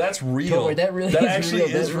much. Tomer, that's real. Tomer, that really that is actually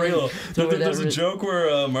real. is That really- real. Tomer, There's that a joke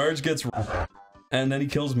where Marge gets and then he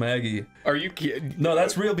kills Maggie. Are you kidding? No,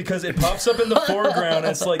 that's real because it pops up in the foreground.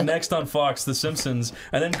 It's like next on Fox, The Simpsons,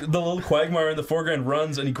 and then the little Quagmire in the foreground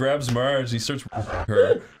runs and he grabs Marge and he starts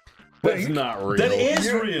her. That's not real. That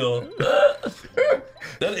is real.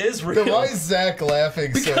 That is real. Then why is Zach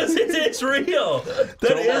laughing? Because it is real.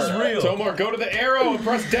 That is real. Tomar, go to the arrow and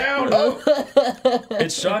press down.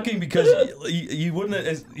 It's shocking because you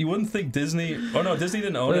wouldn't think Disney. Oh no, Disney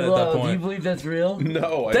didn't own it at that Do you point. believe that's real?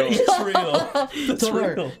 No, I That don't. is real. That's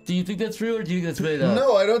Tomar, real. do you think that's real or do you think that's made up?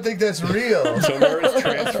 No, I don't think that's real. Tomar is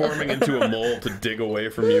transforming into a mole to dig away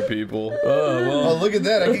from you people. Oh, look at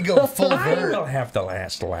that. I can go full I vert. will have the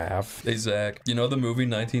last laugh. Hey Zach, you know the movie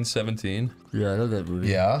 1917? Yeah, I know that movie.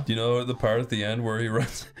 Yeah. Do you know the part at the end where he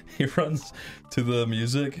runs to the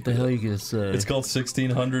music? What the hell are you gonna say? It's called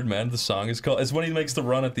 1600 Men. The song is called. It's when he makes the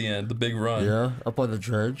run at the end, the big run. Yeah, up on the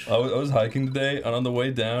trench. I was hiking today, and on the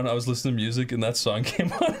way down, I was listening to music, and that song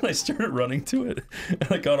came on, and I started running to it, and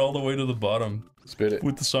I got all the way to the bottom. Spit it.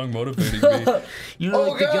 With the song motivating me. You know, Oh,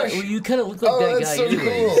 like the guy, gosh. well, you kind of look like that that's guy. so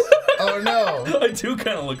anyways. cool. Oh no. I do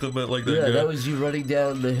kind of look a bit like that Yeah, guy. that was you running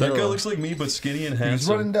down the hill. That guy looks like me, but skinny and handsome. He's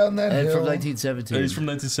running down that and hill. from 1917. Yeah, he's from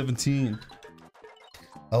 1917.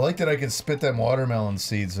 I like that I can spit them watermelon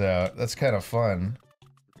seeds out. That's kind of fun.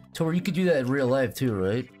 Tor, you could do that in real life too,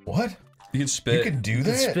 right? What? You can spit. You can do You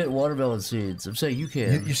can that? spit watermelon seeds. I'm saying you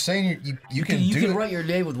can. You're saying you can You do can it? write your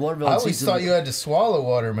name with I watermelon always seeds. thought you had to swallow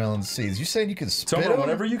watermelon seeds. You saying you can spit Tomer, them?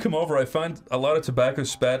 whenever you come over, I find a lot of tobacco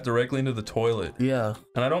spat directly into the toilet. Yeah.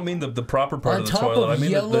 And I don't mean the proper part On of the top toilet. I of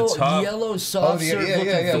mean yellow, the top. yellow soft serve looking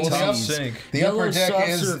Well, feces. the top sink. The Yellow upper deck soft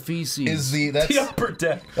is serve feces. that's The upper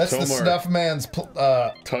deck. that's the Tomar. snuff man's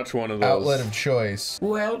Touch one of those. outlet of choice.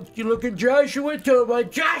 Well, you look at Joshua Tomar.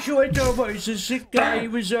 Joshua Tomar is a sick guy.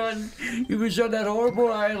 He was on that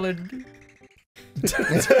horrible island.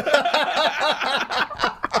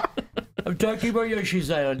 I'm I'm talking about Yoshi's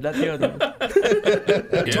Island, not the other one.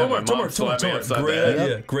 Tomar, great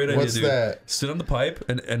idea. Great idea, What's dude. that? Sit on the pipe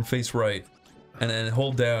and face right. And then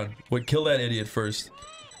hold down. Wait, kill that idiot first.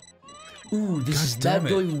 Ooh, this is damn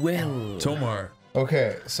not it. going well. Tomar.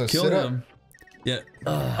 Okay, so Kill sit him. Yeah.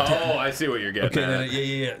 Oh, I see what you're getting Okay, at. then,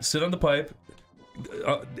 yeah. Sit on the pipe.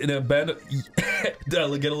 In a band. Get a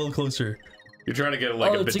little closer. You're trying to get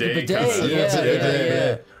like a it's bidet. like a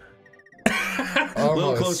bidet. Yeah. A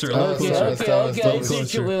little closer. A little closer. Okay. I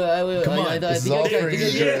think you will. Come on. This is all for you,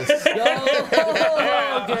 Chris.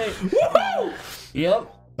 Okay.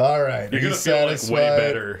 Yep. All right. You're are gonna you feel like satisfied? way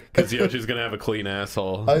better because Yoshi's gonna have a clean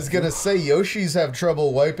asshole. I was gonna say Yoshi's have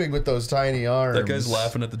trouble wiping with those tiny arms. That guy's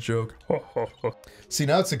laughing at the joke. See,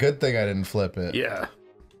 now it's a good thing I didn't flip it. Yeah.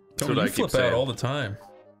 That's Tomar, what I you keep flip saying. out all the time.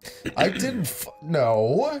 I didn't.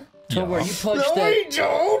 No. Tomar, you punched No, that. I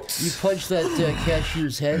don't. You punched that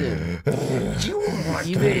cashew's head in.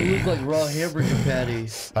 You made it look like raw hamburger patty.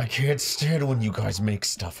 I can't stand when you guys make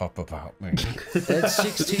stuff up about me. That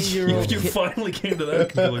 16-year-old. You finally came to that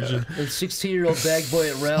conclusion. That 16-year-old bag boy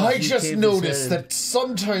at Ralph's. I just noticed that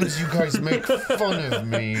sometimes you guys make fun of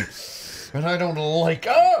me, and I don't like.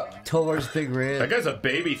 Tomar's big red. That guy's a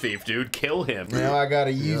baby thief, dude. Kill him. Now I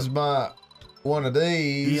gotta use my one of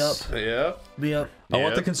these. Yep. I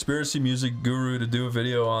want the conspiracy music guru to do a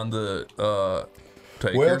video on the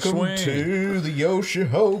take your Welcome swing. to the Yoshi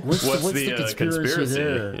Hoax. What's the conspiracy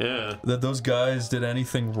there? Yeah. That those guys did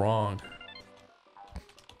anything wrong.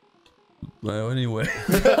 Well, anyway.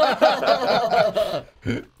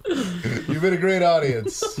 You've been a great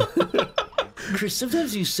audience. Chris,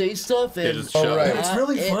 sometimes you say stuff and It's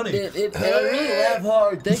really funny. And I really laugh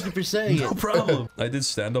hard. Thank you for saying it. No problem. I did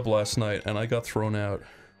stand up last night and I got thrown out.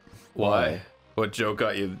 Why? What joke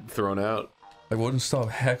got you thrown out? I wouldn't stop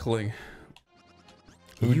heckling.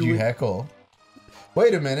 Who'd you heckle?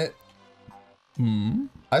 Wait a minute.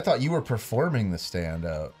 I thought you were performing the stand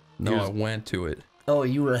up. No, I went to it. Oh,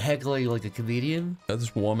 you were heckling like a comedian?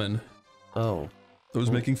 This woman. Oh. I was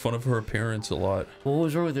making fun of her appearance a lot. Well, what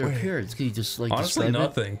was wrong with her appearance? Can you just like Honestly, describe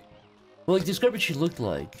nothing. it? Well, like describe what she looked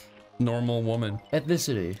like. Normal woman.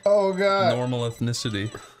 Ethnicity. Oh god. Normal ethnicity.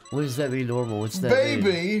 What does that mean? Normal? What's that mean?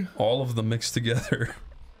 Baby. All of them mixed together.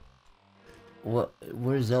 What?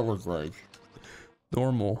 What does that look like?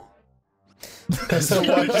 Normal. So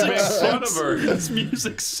why did you make fun of her? This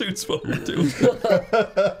music suits what we're doing.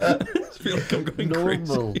 I feel like I'm going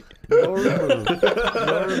crazy. Normal.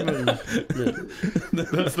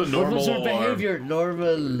 That's the What normal was her alarm. behavior?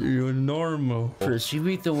 Normal. You're normal. Chris, you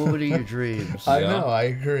meet the woman of your dreams. I know, I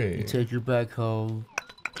agree. You take her back home.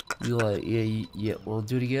 You like, yeah, well,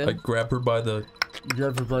 do it again. I grab her by the... You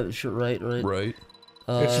grab her by the shirt, right? Right.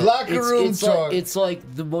 It's locker room talk. It's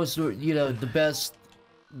like the most, you know, the best.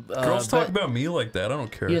 Girls talk about me like that. I don't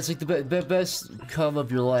care. Yeah, it's like the best cum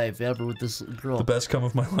of your life ever with this girl. The best cum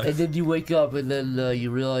of my life. And then you wake up and then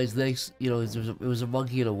you realize it was a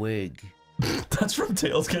monkey in a wig. That's from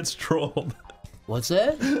Tails Gets Trolled. What's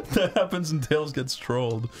that? That happens in Tails Gets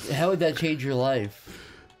Trolled. How would that change your life?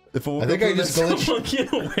 If I I think I just glitched. monkey in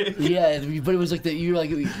a wig. Yeah, but it was like you were like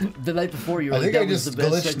the night before you were I like think I that was just the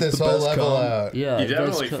best glitched thing- this the whole best level cum. out. Yeah, You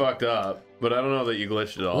definitely best cum. fucked up, but I don't know that you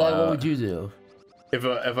glitched it all Like, out. what would you do? If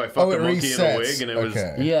I fucked Oh, a it monkey in a resets. wig and it was...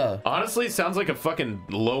 Okay. Yeah. Honestly, it sounds like a fucking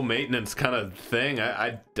low maintenance kind of thing.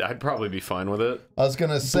 I'd probably be fine with it. I was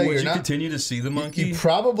gonna But say would you're you not. continue to see the monkey? You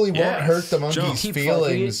probably won't Yes. hurt the monkey's Keep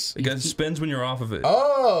feelings. It gets spins when you're off of it.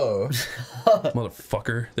 Oh,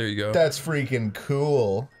 Motherfucker. There you go. that's freaking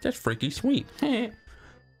cool. That's freaky sweet.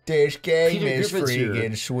 This game Peter is Griffin's here.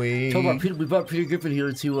 freaking sweet. Talk about Peter, we brought Peter Griffin here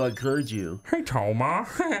to encourage you. Hey, Toma.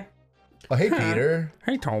 Oh, hey Peter.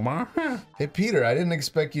 Hey, Toma. Hey Peter, I didn't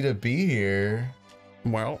expect you to be here.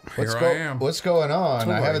 Well, What's here I am. What's going on?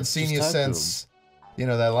 Totally. I haven't seen Just you talk to since, you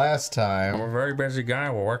know, that last I'm time. a very busy guy.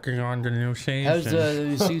 We're working on the new season. How's the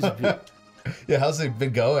new season? Yeah, how's it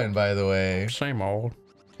been going, by the way? Same old.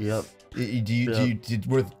 Yep. Did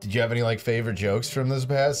you have any like favorite jokes from this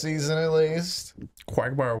past season at least?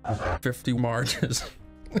 Quagmire 50 marches.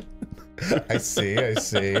 I see.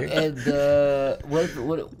 And what?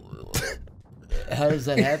 How does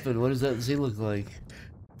that happen? What does that scene look like?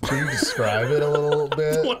 Can you describe it a little I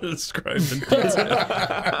bit? want to describe it in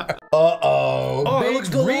detail. Uh-oh. Oh, it looks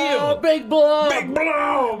real. Big blow! Big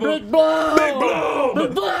blow! Big blow! Big blow!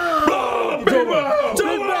 Big blow! Big blow!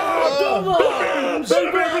 Big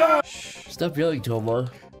blow! Stop yelling, Tomar.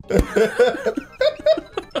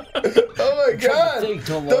 Oh my god! Think,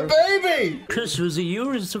 Tomar. The baby! Chris, was it you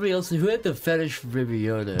or was it somebody else who had the fetish for Baby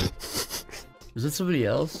Yoda? Was it somebody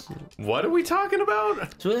else? What are we talking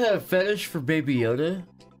about? Someone had a fetish for Baby Yoda?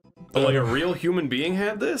 But like a real human being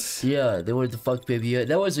had this? Yeah, they wanted to fuck Baby Yoda.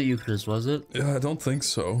 That wasn't you, Chris, was it? Yeah, I don't think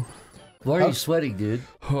so. Why are you sweating, dude?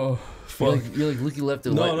 Oh, fuck. You're like looking left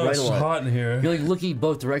and No, right it's a lot. hot in here. You're like looking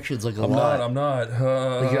both directions like a lot. I'm not.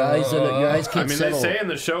 Like your eyes can't I mean, settle. they say in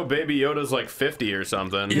the show Baby Yoda's like 50 or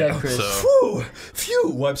something. Yeah, Chris. Phew,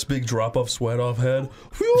 phew. Wipes big drop off sweat off head.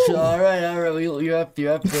 Phew. All right. You're off the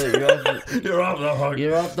hook. You're off the hook.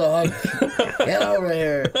 You're off the hook. Get over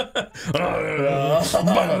here. I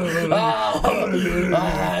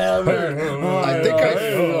think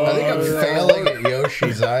I'm failing at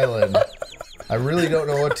Yoshi's Island. I really don't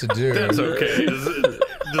know what to do. That's okay.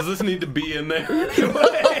 Does this need to be in there? That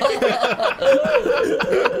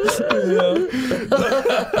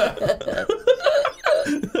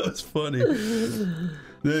was funny.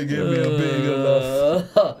 They gave me a big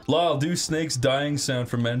enough. Lyle, do Snake's dying sound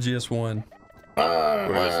from NGS1.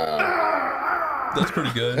 That's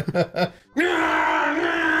pretty good.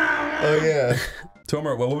 Oh yeah.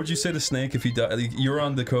 Tomer, what would you say to Snake if he died? You're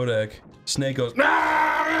on the codec. Snake goes.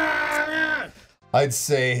 I'd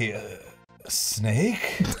say,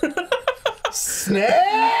 Snake? Snake?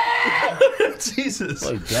 Jesus.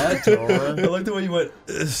 Like that, Tomer. I like the way you went,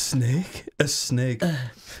 a snake? A snake? A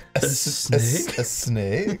snake? A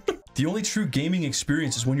snake? The only true gaming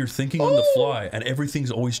experience is when you're thinking on the fly and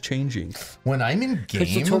everything's always changing. When I'm in game?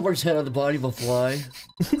 Puts the Tomer's head on the body of a fly.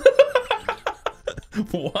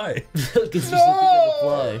 Why? Because he's thinking on the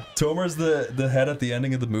fly. Tomer's the head at the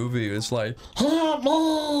ending of the movie. It's like, have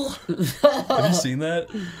you seen that?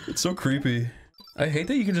 It's so creepy. I hate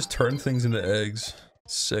that you can just turn things into eggs.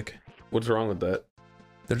 Sick. What's wrong with that?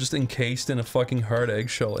 They're just encased in a fucking hard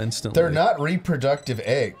eggshell instantly. They're not reproductive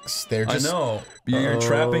eggs. They're just... I know. You're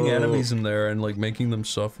trapping enemies in there and like making them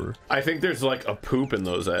suffer. I think there's like a poop in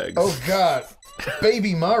those eggs. Oh god.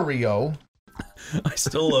 Baby Mario. I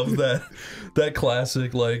still love that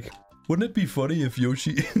classic, like, wouldn't it be funny if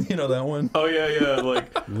Yoshi, you know that one? Oh yeah,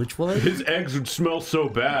 like which one? His eggs would smell so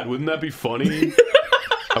bad. Wouldn't that be funny?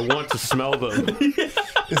 I want to smell them.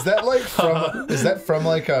 Is that like from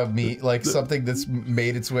like a meat, like something that's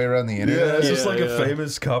made its way around the internet? Yeah, it's just like a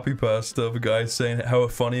famous copy paste of a guy saying how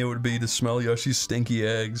funny it would be to smell Yoshi's stinky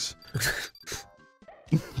eggs.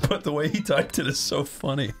 But the way he typed it is so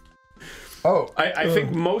funny. Oh, I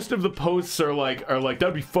think most of the posts are like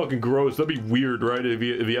that'd be fucking gross. That'd be weird, right? If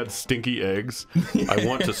he had stinky eggs, I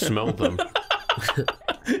want to smell them.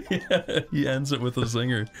 Yeah, he ends it with a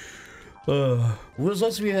zinger. When was the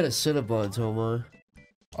last time you had a Cinnabon, Tomer?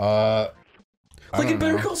 Like in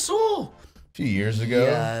Better Call Saul. A few years ago.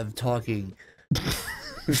 Yeah, I'm talking.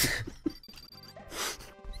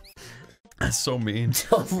 That's so mean.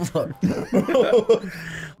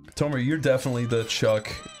 Tomer, you're definitely the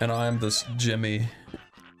Chuck, and I'm this Jimmy.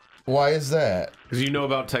 Why is that? Because you know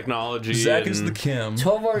about technology. Zach is the Kim.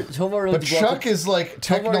 Tomer. But Chuck is like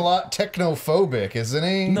technophobic, isn't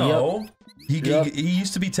he? No. He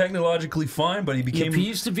used to be technologically fine, but he became... He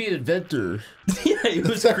used to be an inventor. Yeah, he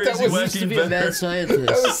was a crazy He used to be a mad scientist.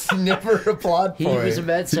 That was never a plot point. He was a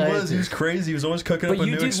mad scientist. He was crazy. He was always cooking up a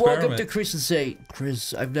new experiment. But you did walk up to Chris and say,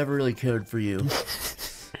 Chris, I've never really cared for you.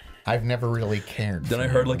 I've never really cared. Then I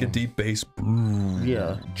heard like a deep bass.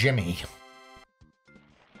 Yeah. Jimmy.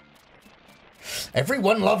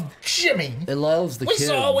 Everyone loved Jimmy. And Lyle's the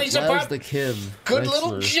Kim. Always Lyle's the Kim. Good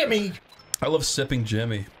little Jimmy. I love sipping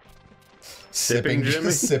Jimmy. Sipping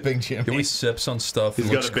Jimmy? Sipping Jimmy. He always sips on stuff. He's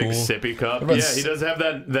got a big sippy cup. Yeah, he does have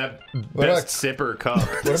that best sipper cup.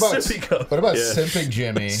 What about sippy cup? What about simping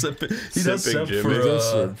Jimmy? He does simp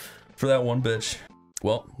for that one bitch.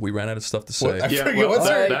 Well, we ran out of stuff to say. I forget what's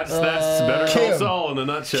her. That's Better Call Saul in a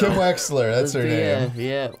nutshell. Kim Wexler, that's her name.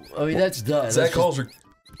 Yeah. I mean, that's done. Zach calls her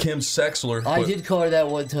Kim Sexler. I did call her that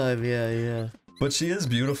one time. Yeah. But she is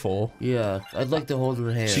beautiful. Yeah, I'd like to hold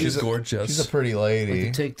her hand. She's gorgeous. She's a pretty lady.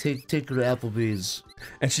 Like take her to Applebee's.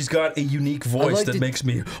 And she's got a unique voice that makes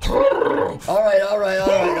me. All right.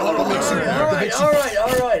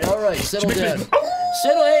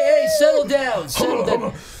 Settle down. Settle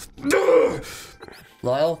down.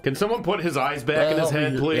 Lyle, can someone put his eyes back in his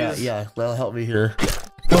head, please? Yeah. Lyle, help me here.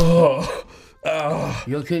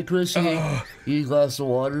 You okay, Chris? You need a glass of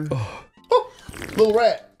water? Little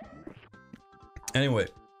rat. Anyway,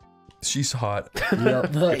 she's hot.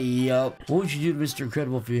 Yep. What would you do to Mr.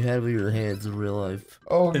 Incredible if you had him in your hands in real life?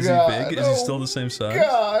 Oh, is God. Is he big? Is he still the same size?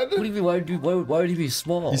 God. What do you mean? Why would he be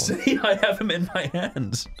small? You say I have him in my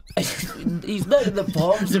hands. He's not in the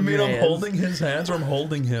palms of your I'm hands. holding his hands or I'm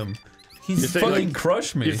holding him? He's fucking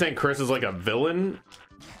crushed me. You think Chris is like a villain?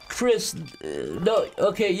 Chris, no,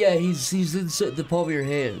 okay, yeah, he's in the palm of your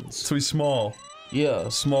hands. So he's small. Yeah.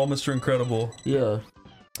 Small Mr. Incredible. Yeah.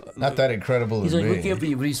 Not that incredible He's to like me. looking up at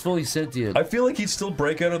you, but he's fully sentient. I feel like he'd still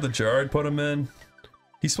break out of the jar I'd put him in.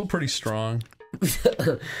 He's still pretty strong.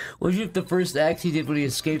 What if the first act he did when he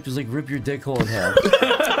escaped was like rip your dick hole in half?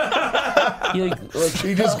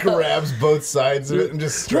 He just grabs both sides of it and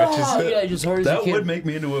just stretches it. Yeah, just hard as That you would can. make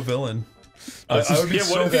me into a villain. I would be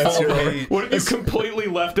so full what if you completely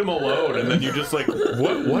left him alone and then you just like,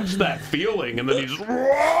 what's that feeling? And then you just.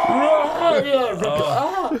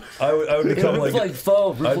 I would become like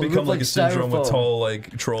foam. I'd become like a syndrome with styrofoam. tall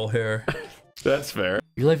like troll hair. That's fair.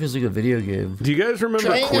 Your life is like a video game. Do you guys remember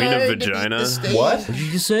Queen of Vagina? What? What did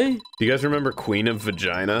you just say? Do you guys remember Queen of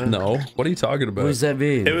Vagina? No. What are you talking about? What does that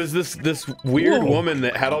mean? It was this weird woman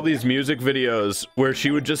that had all these music videos where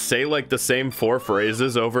she would just say like the same 4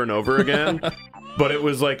 phrases over and over again. But it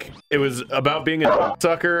was about being a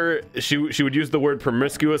sucker. She would use the word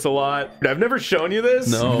promiscuous a lot. I've never shown you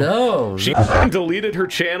this. No. She deleted her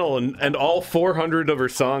channel and all 400 of her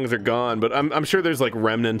songs are gone. But I'm sure there's like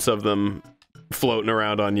remnants of them floating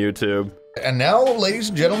around on YouTube. And now, ladies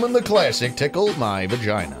and gentlemen, the classic Tickle My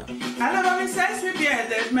Vagina. I love having sex with your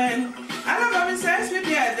dead man. I love having sex with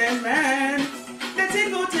your dead man. They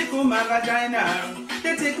tickle my vagina.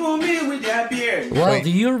 They tickle me with their beard. Wow, do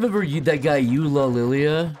you remember that guy Eula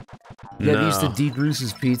Lilia? That used to degrease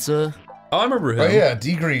his pizza? Oh, I remember him. Oh yeah,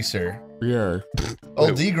 degreaser. Yeah.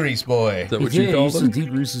 Old degrease boy. Is that what you called he him? used to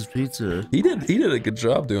degrease his pizza. He did a good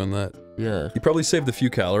job doing that. Yeah. He probably saved a few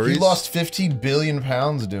calories. He lost 15 billion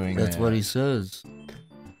pounds doing that. That's what he says.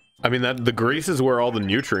 I mean, the grease is where all the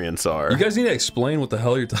nutrients are. You guys need to explain what the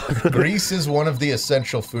hell you're talking about. Grease is one of the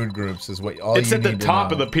essential food groups, is what all It's you at the need to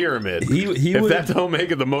top know. of the pyramid. He if would, that don't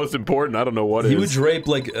make it the most important, I don't know what is. He would drape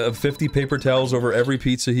like 50 paper towels over every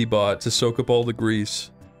pizza he bought to soak up all the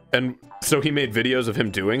grease. And so he made videos of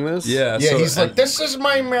him doing this? Yeah. Yeah, he's like, this is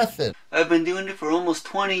my method. I've been doing it for almost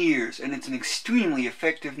 20 years, and it's an extremely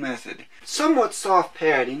effective method. Somewhat soft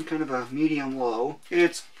padding, kind of a medium-low.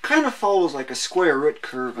 It kind of follows like a square root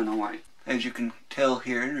curve in a way. As you can tell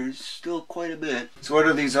here, there's still quite a bit. So what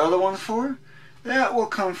are these other ones for? That will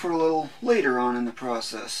come for a little later on in the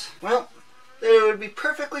process. Well, they would be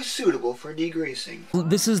perfectly suitable for degreasing.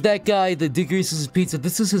 This is that guy that degreases his pizza.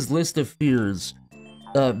 This is his list of fears.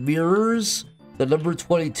 Mirrors, the number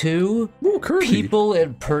 22, people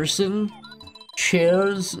in person,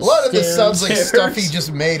 chairs, A lot of this stairs, sounds like stuff he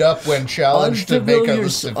just made up when challenged to make a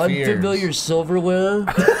list of fears. unfamiliar silverware.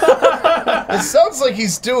 It sounds like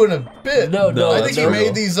he's doing a bit. No, I think he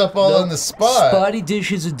made these up all on the spot. Spotty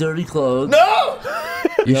dishes and dirty clothes. No!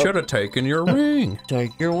 You should have taken your ring.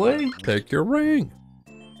 Take your wing. Take your ring.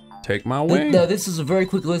 Take my wing. Now, this is a very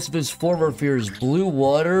quick list of his former fears. Blue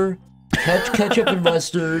water, ketchup and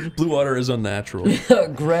mustard. Blue water is unnatural.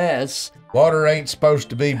 Grass. Water ain't supposed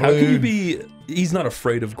to be blue. How can you be... He's not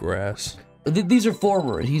afraid of grass. These are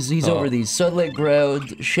former. He's over these. Sunlit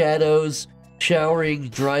ground, shadows, showering,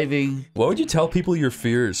 driving. Why would you tell people your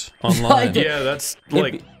fears online? Yeah, that's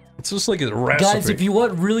like... It's just like a recipe. Guys, if you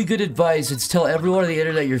want really good advice, it's tell everyone on the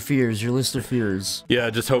internet your fears, your list of fears. Yeah,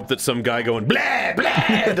 just hope that some guy going blah,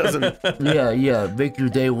 blah, doesn't... Yeah, make your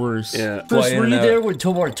day worse. Yeah. Chris, were you there when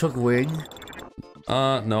Tomar took wing?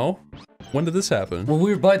 No. When did this happen? When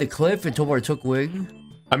we were by the cliff and Tomar took wing?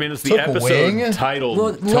 I mean, it's the episode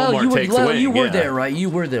titled Tomar Takes Wing. You were yeah. there, right?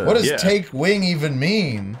 You were there. What does take wing even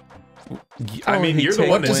mean? I mean, you're the one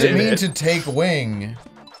What that does did it mean it. to take wing?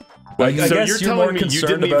 I So guess you're you're telling more me you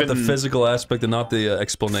concerned didn't about the even- physical aspect and not the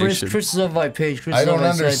explanation. Chris is on my page. Chris I is on don't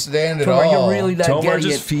my side. understand at Tomar, all. you're really not Tomar getting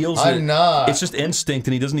just it. feels it. I'm not. It's just instinct,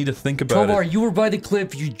 and he doesn't need to think about Tomar, it. you were by the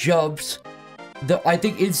cliff. You jumped. I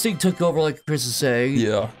think instinct took over, like Chris is saying.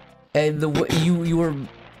 Yeah. And the way you were,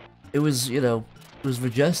 it was it was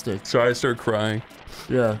majestic. Sorry, I started crying.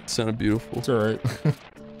 Yeah. It sounded beautiful. It's all right.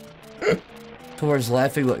 Tomar's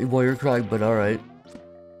laughing while you're crying, but all right.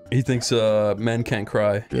 He thinks men can't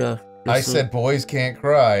cry. Yeah. I said boys can't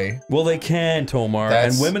cry. Well, they can, Tomar,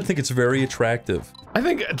 and women think it's very attractive. I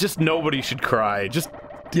think just nobody should cry. Just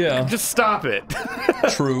stop it.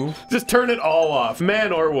 True. Just turn it all off,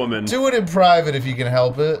 man or woman. Do it in private if you can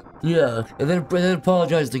help it. Yeah, and then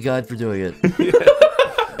apologize to God for doing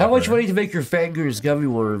it. How much money to make your fingers gummy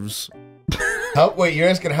worms? Wait, you're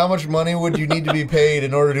asking how much money would you need to be paid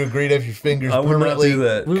in order to agree to have your fingers I would not permanently do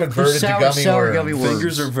that. converted to gummy worms?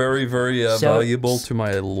 Fingers are very, very valuable to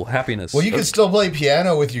my happiness. Well, you can still play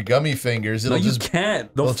piano with your gummy fingers. It'll No, just you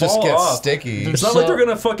can't. They'll just fall get off. sticky. It's not like they're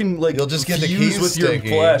gonna fucking like You'll just get the fuse keys with sticky.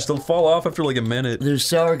 your flesh. They'll fall off after like a minute. There's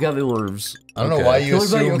sour gummy worms. I don't know why you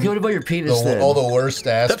assume what about your penis then? all the worst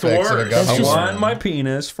aspects of a gummy I worm. want my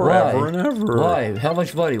penis forever and ever. Why? How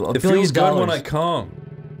much money? It feels good when I come.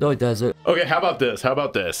 No, it doesn't. Okay, how about this? How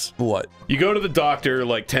about this? What? You go to the doctor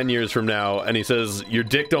like 10 years from now, and he says, your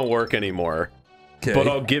dick don't work anymore, but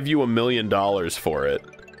I'll give you $1 million for it.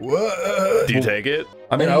 What? Do you take it?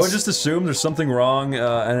 I mean, I would just assume there's something wrong,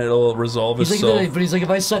 and it'll resolve He's like, itself. but he's like, if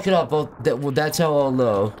I suck it up, that's how I'll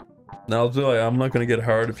know. No, I'll be like, I'm not gonna get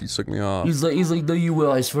hard if you suck me off. He's like, no, you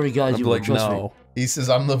will. I swear to God, you will. Like, Trust me. no. He says,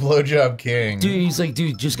 I'm the blowjob king. Dude, he's like,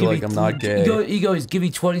 dude, just give me. I'm not gay. He goes, give me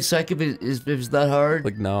 20 seconds if it's that hard.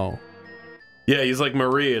 Like, no. Yeah, he's like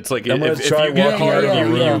Marie. It's like I'm if gonna try you get walking out hard, of the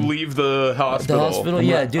room. you leave the hospital. The hospital,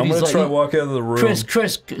 yeah, dude. I'm he's gonna like, try walk out of the room.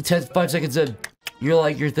 Chris, 5 seconds in,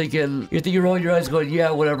 you're thinking, you're rolling your eyes, going,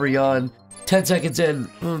 yeah, whatever, yawn. 10 seconds in,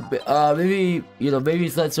 maybe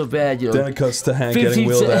it's not so bad, Then it cuts to Hank getting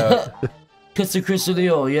wheeled out. Cuts to Chris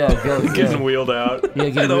O'Neill, yeah, Getting wheeled out. Yeah,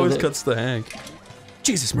 it always cuts to Hank.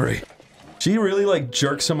 Jesus, Marie. She really like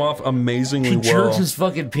jerks him off amazingly well. He jerks his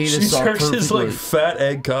fucking penis off jerks his like fat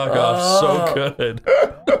egg cock off so good.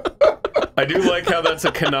 I do like how that's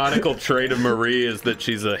a canonical trait of Marie is that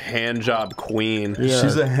she's a hand job queen. Yeah.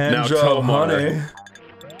 She's a hand job honey.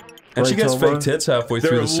 And she gets fake tits halfway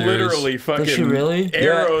through the series. They're literally fucking Does she really?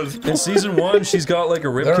 arrows. Yeah. In season 1, she's got like a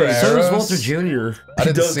There are ribcage. So does arrows? Walter Jr. I He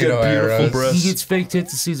didn't does see get no beautiful arrows. breasts. He gets fake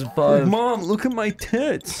tits in season 5. Mom, look at my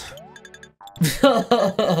tits.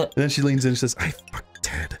 And then she leans in and says, I fucked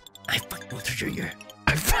Ted. I fucked Walter Jr.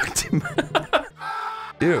 I fucked him.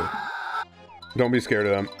 Ew. Don't be scared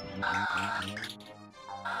of them.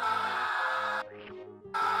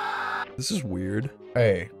 This is weird.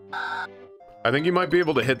 Hey. I think you might be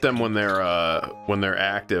able to hit them when they're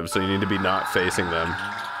active, so you need to be not facing them.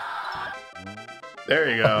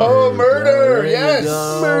 There you go. Oh, murder! There you Yes!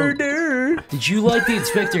 go. Murder! Did you like the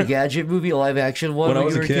Inspector Gadget movie, a live action one? When I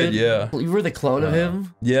was you a were kid, yeah. You were the clone of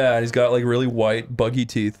him? Yeah, and he's got like really white, buggy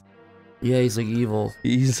teeth. Yeah, he's like evil.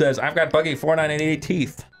 He says, I've got buggy 4988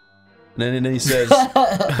 teeth. And then he says,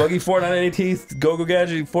 buggy 4988 teeth, go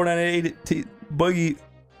gadget 4988 teeth, buggy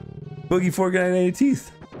 4988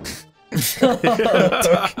 teeth. He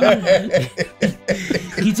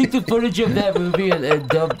took the footage of that movie and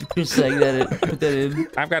dubbed Chris saying that and put that in.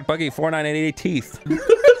 I've got buggy 4988 teeth.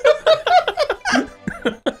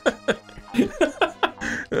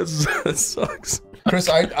 That sucks. Chris,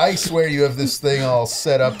 I swear you have this thing all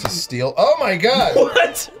set up to steal. Oh my god!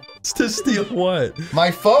 What? To steal what?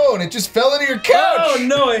 My phone! It just fell into your couch! Oh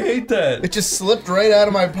no, I hate that. It just slipped right out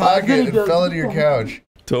of my pocket and fell into your couch.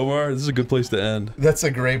 Tomar, this is a good place to end. That's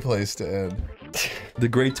a great place to end. The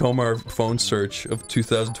great Tomar phone search of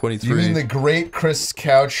 2023. You mean the great Chris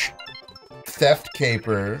Couch theft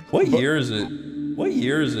caper? What year is it? What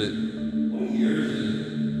year is it? What year is it?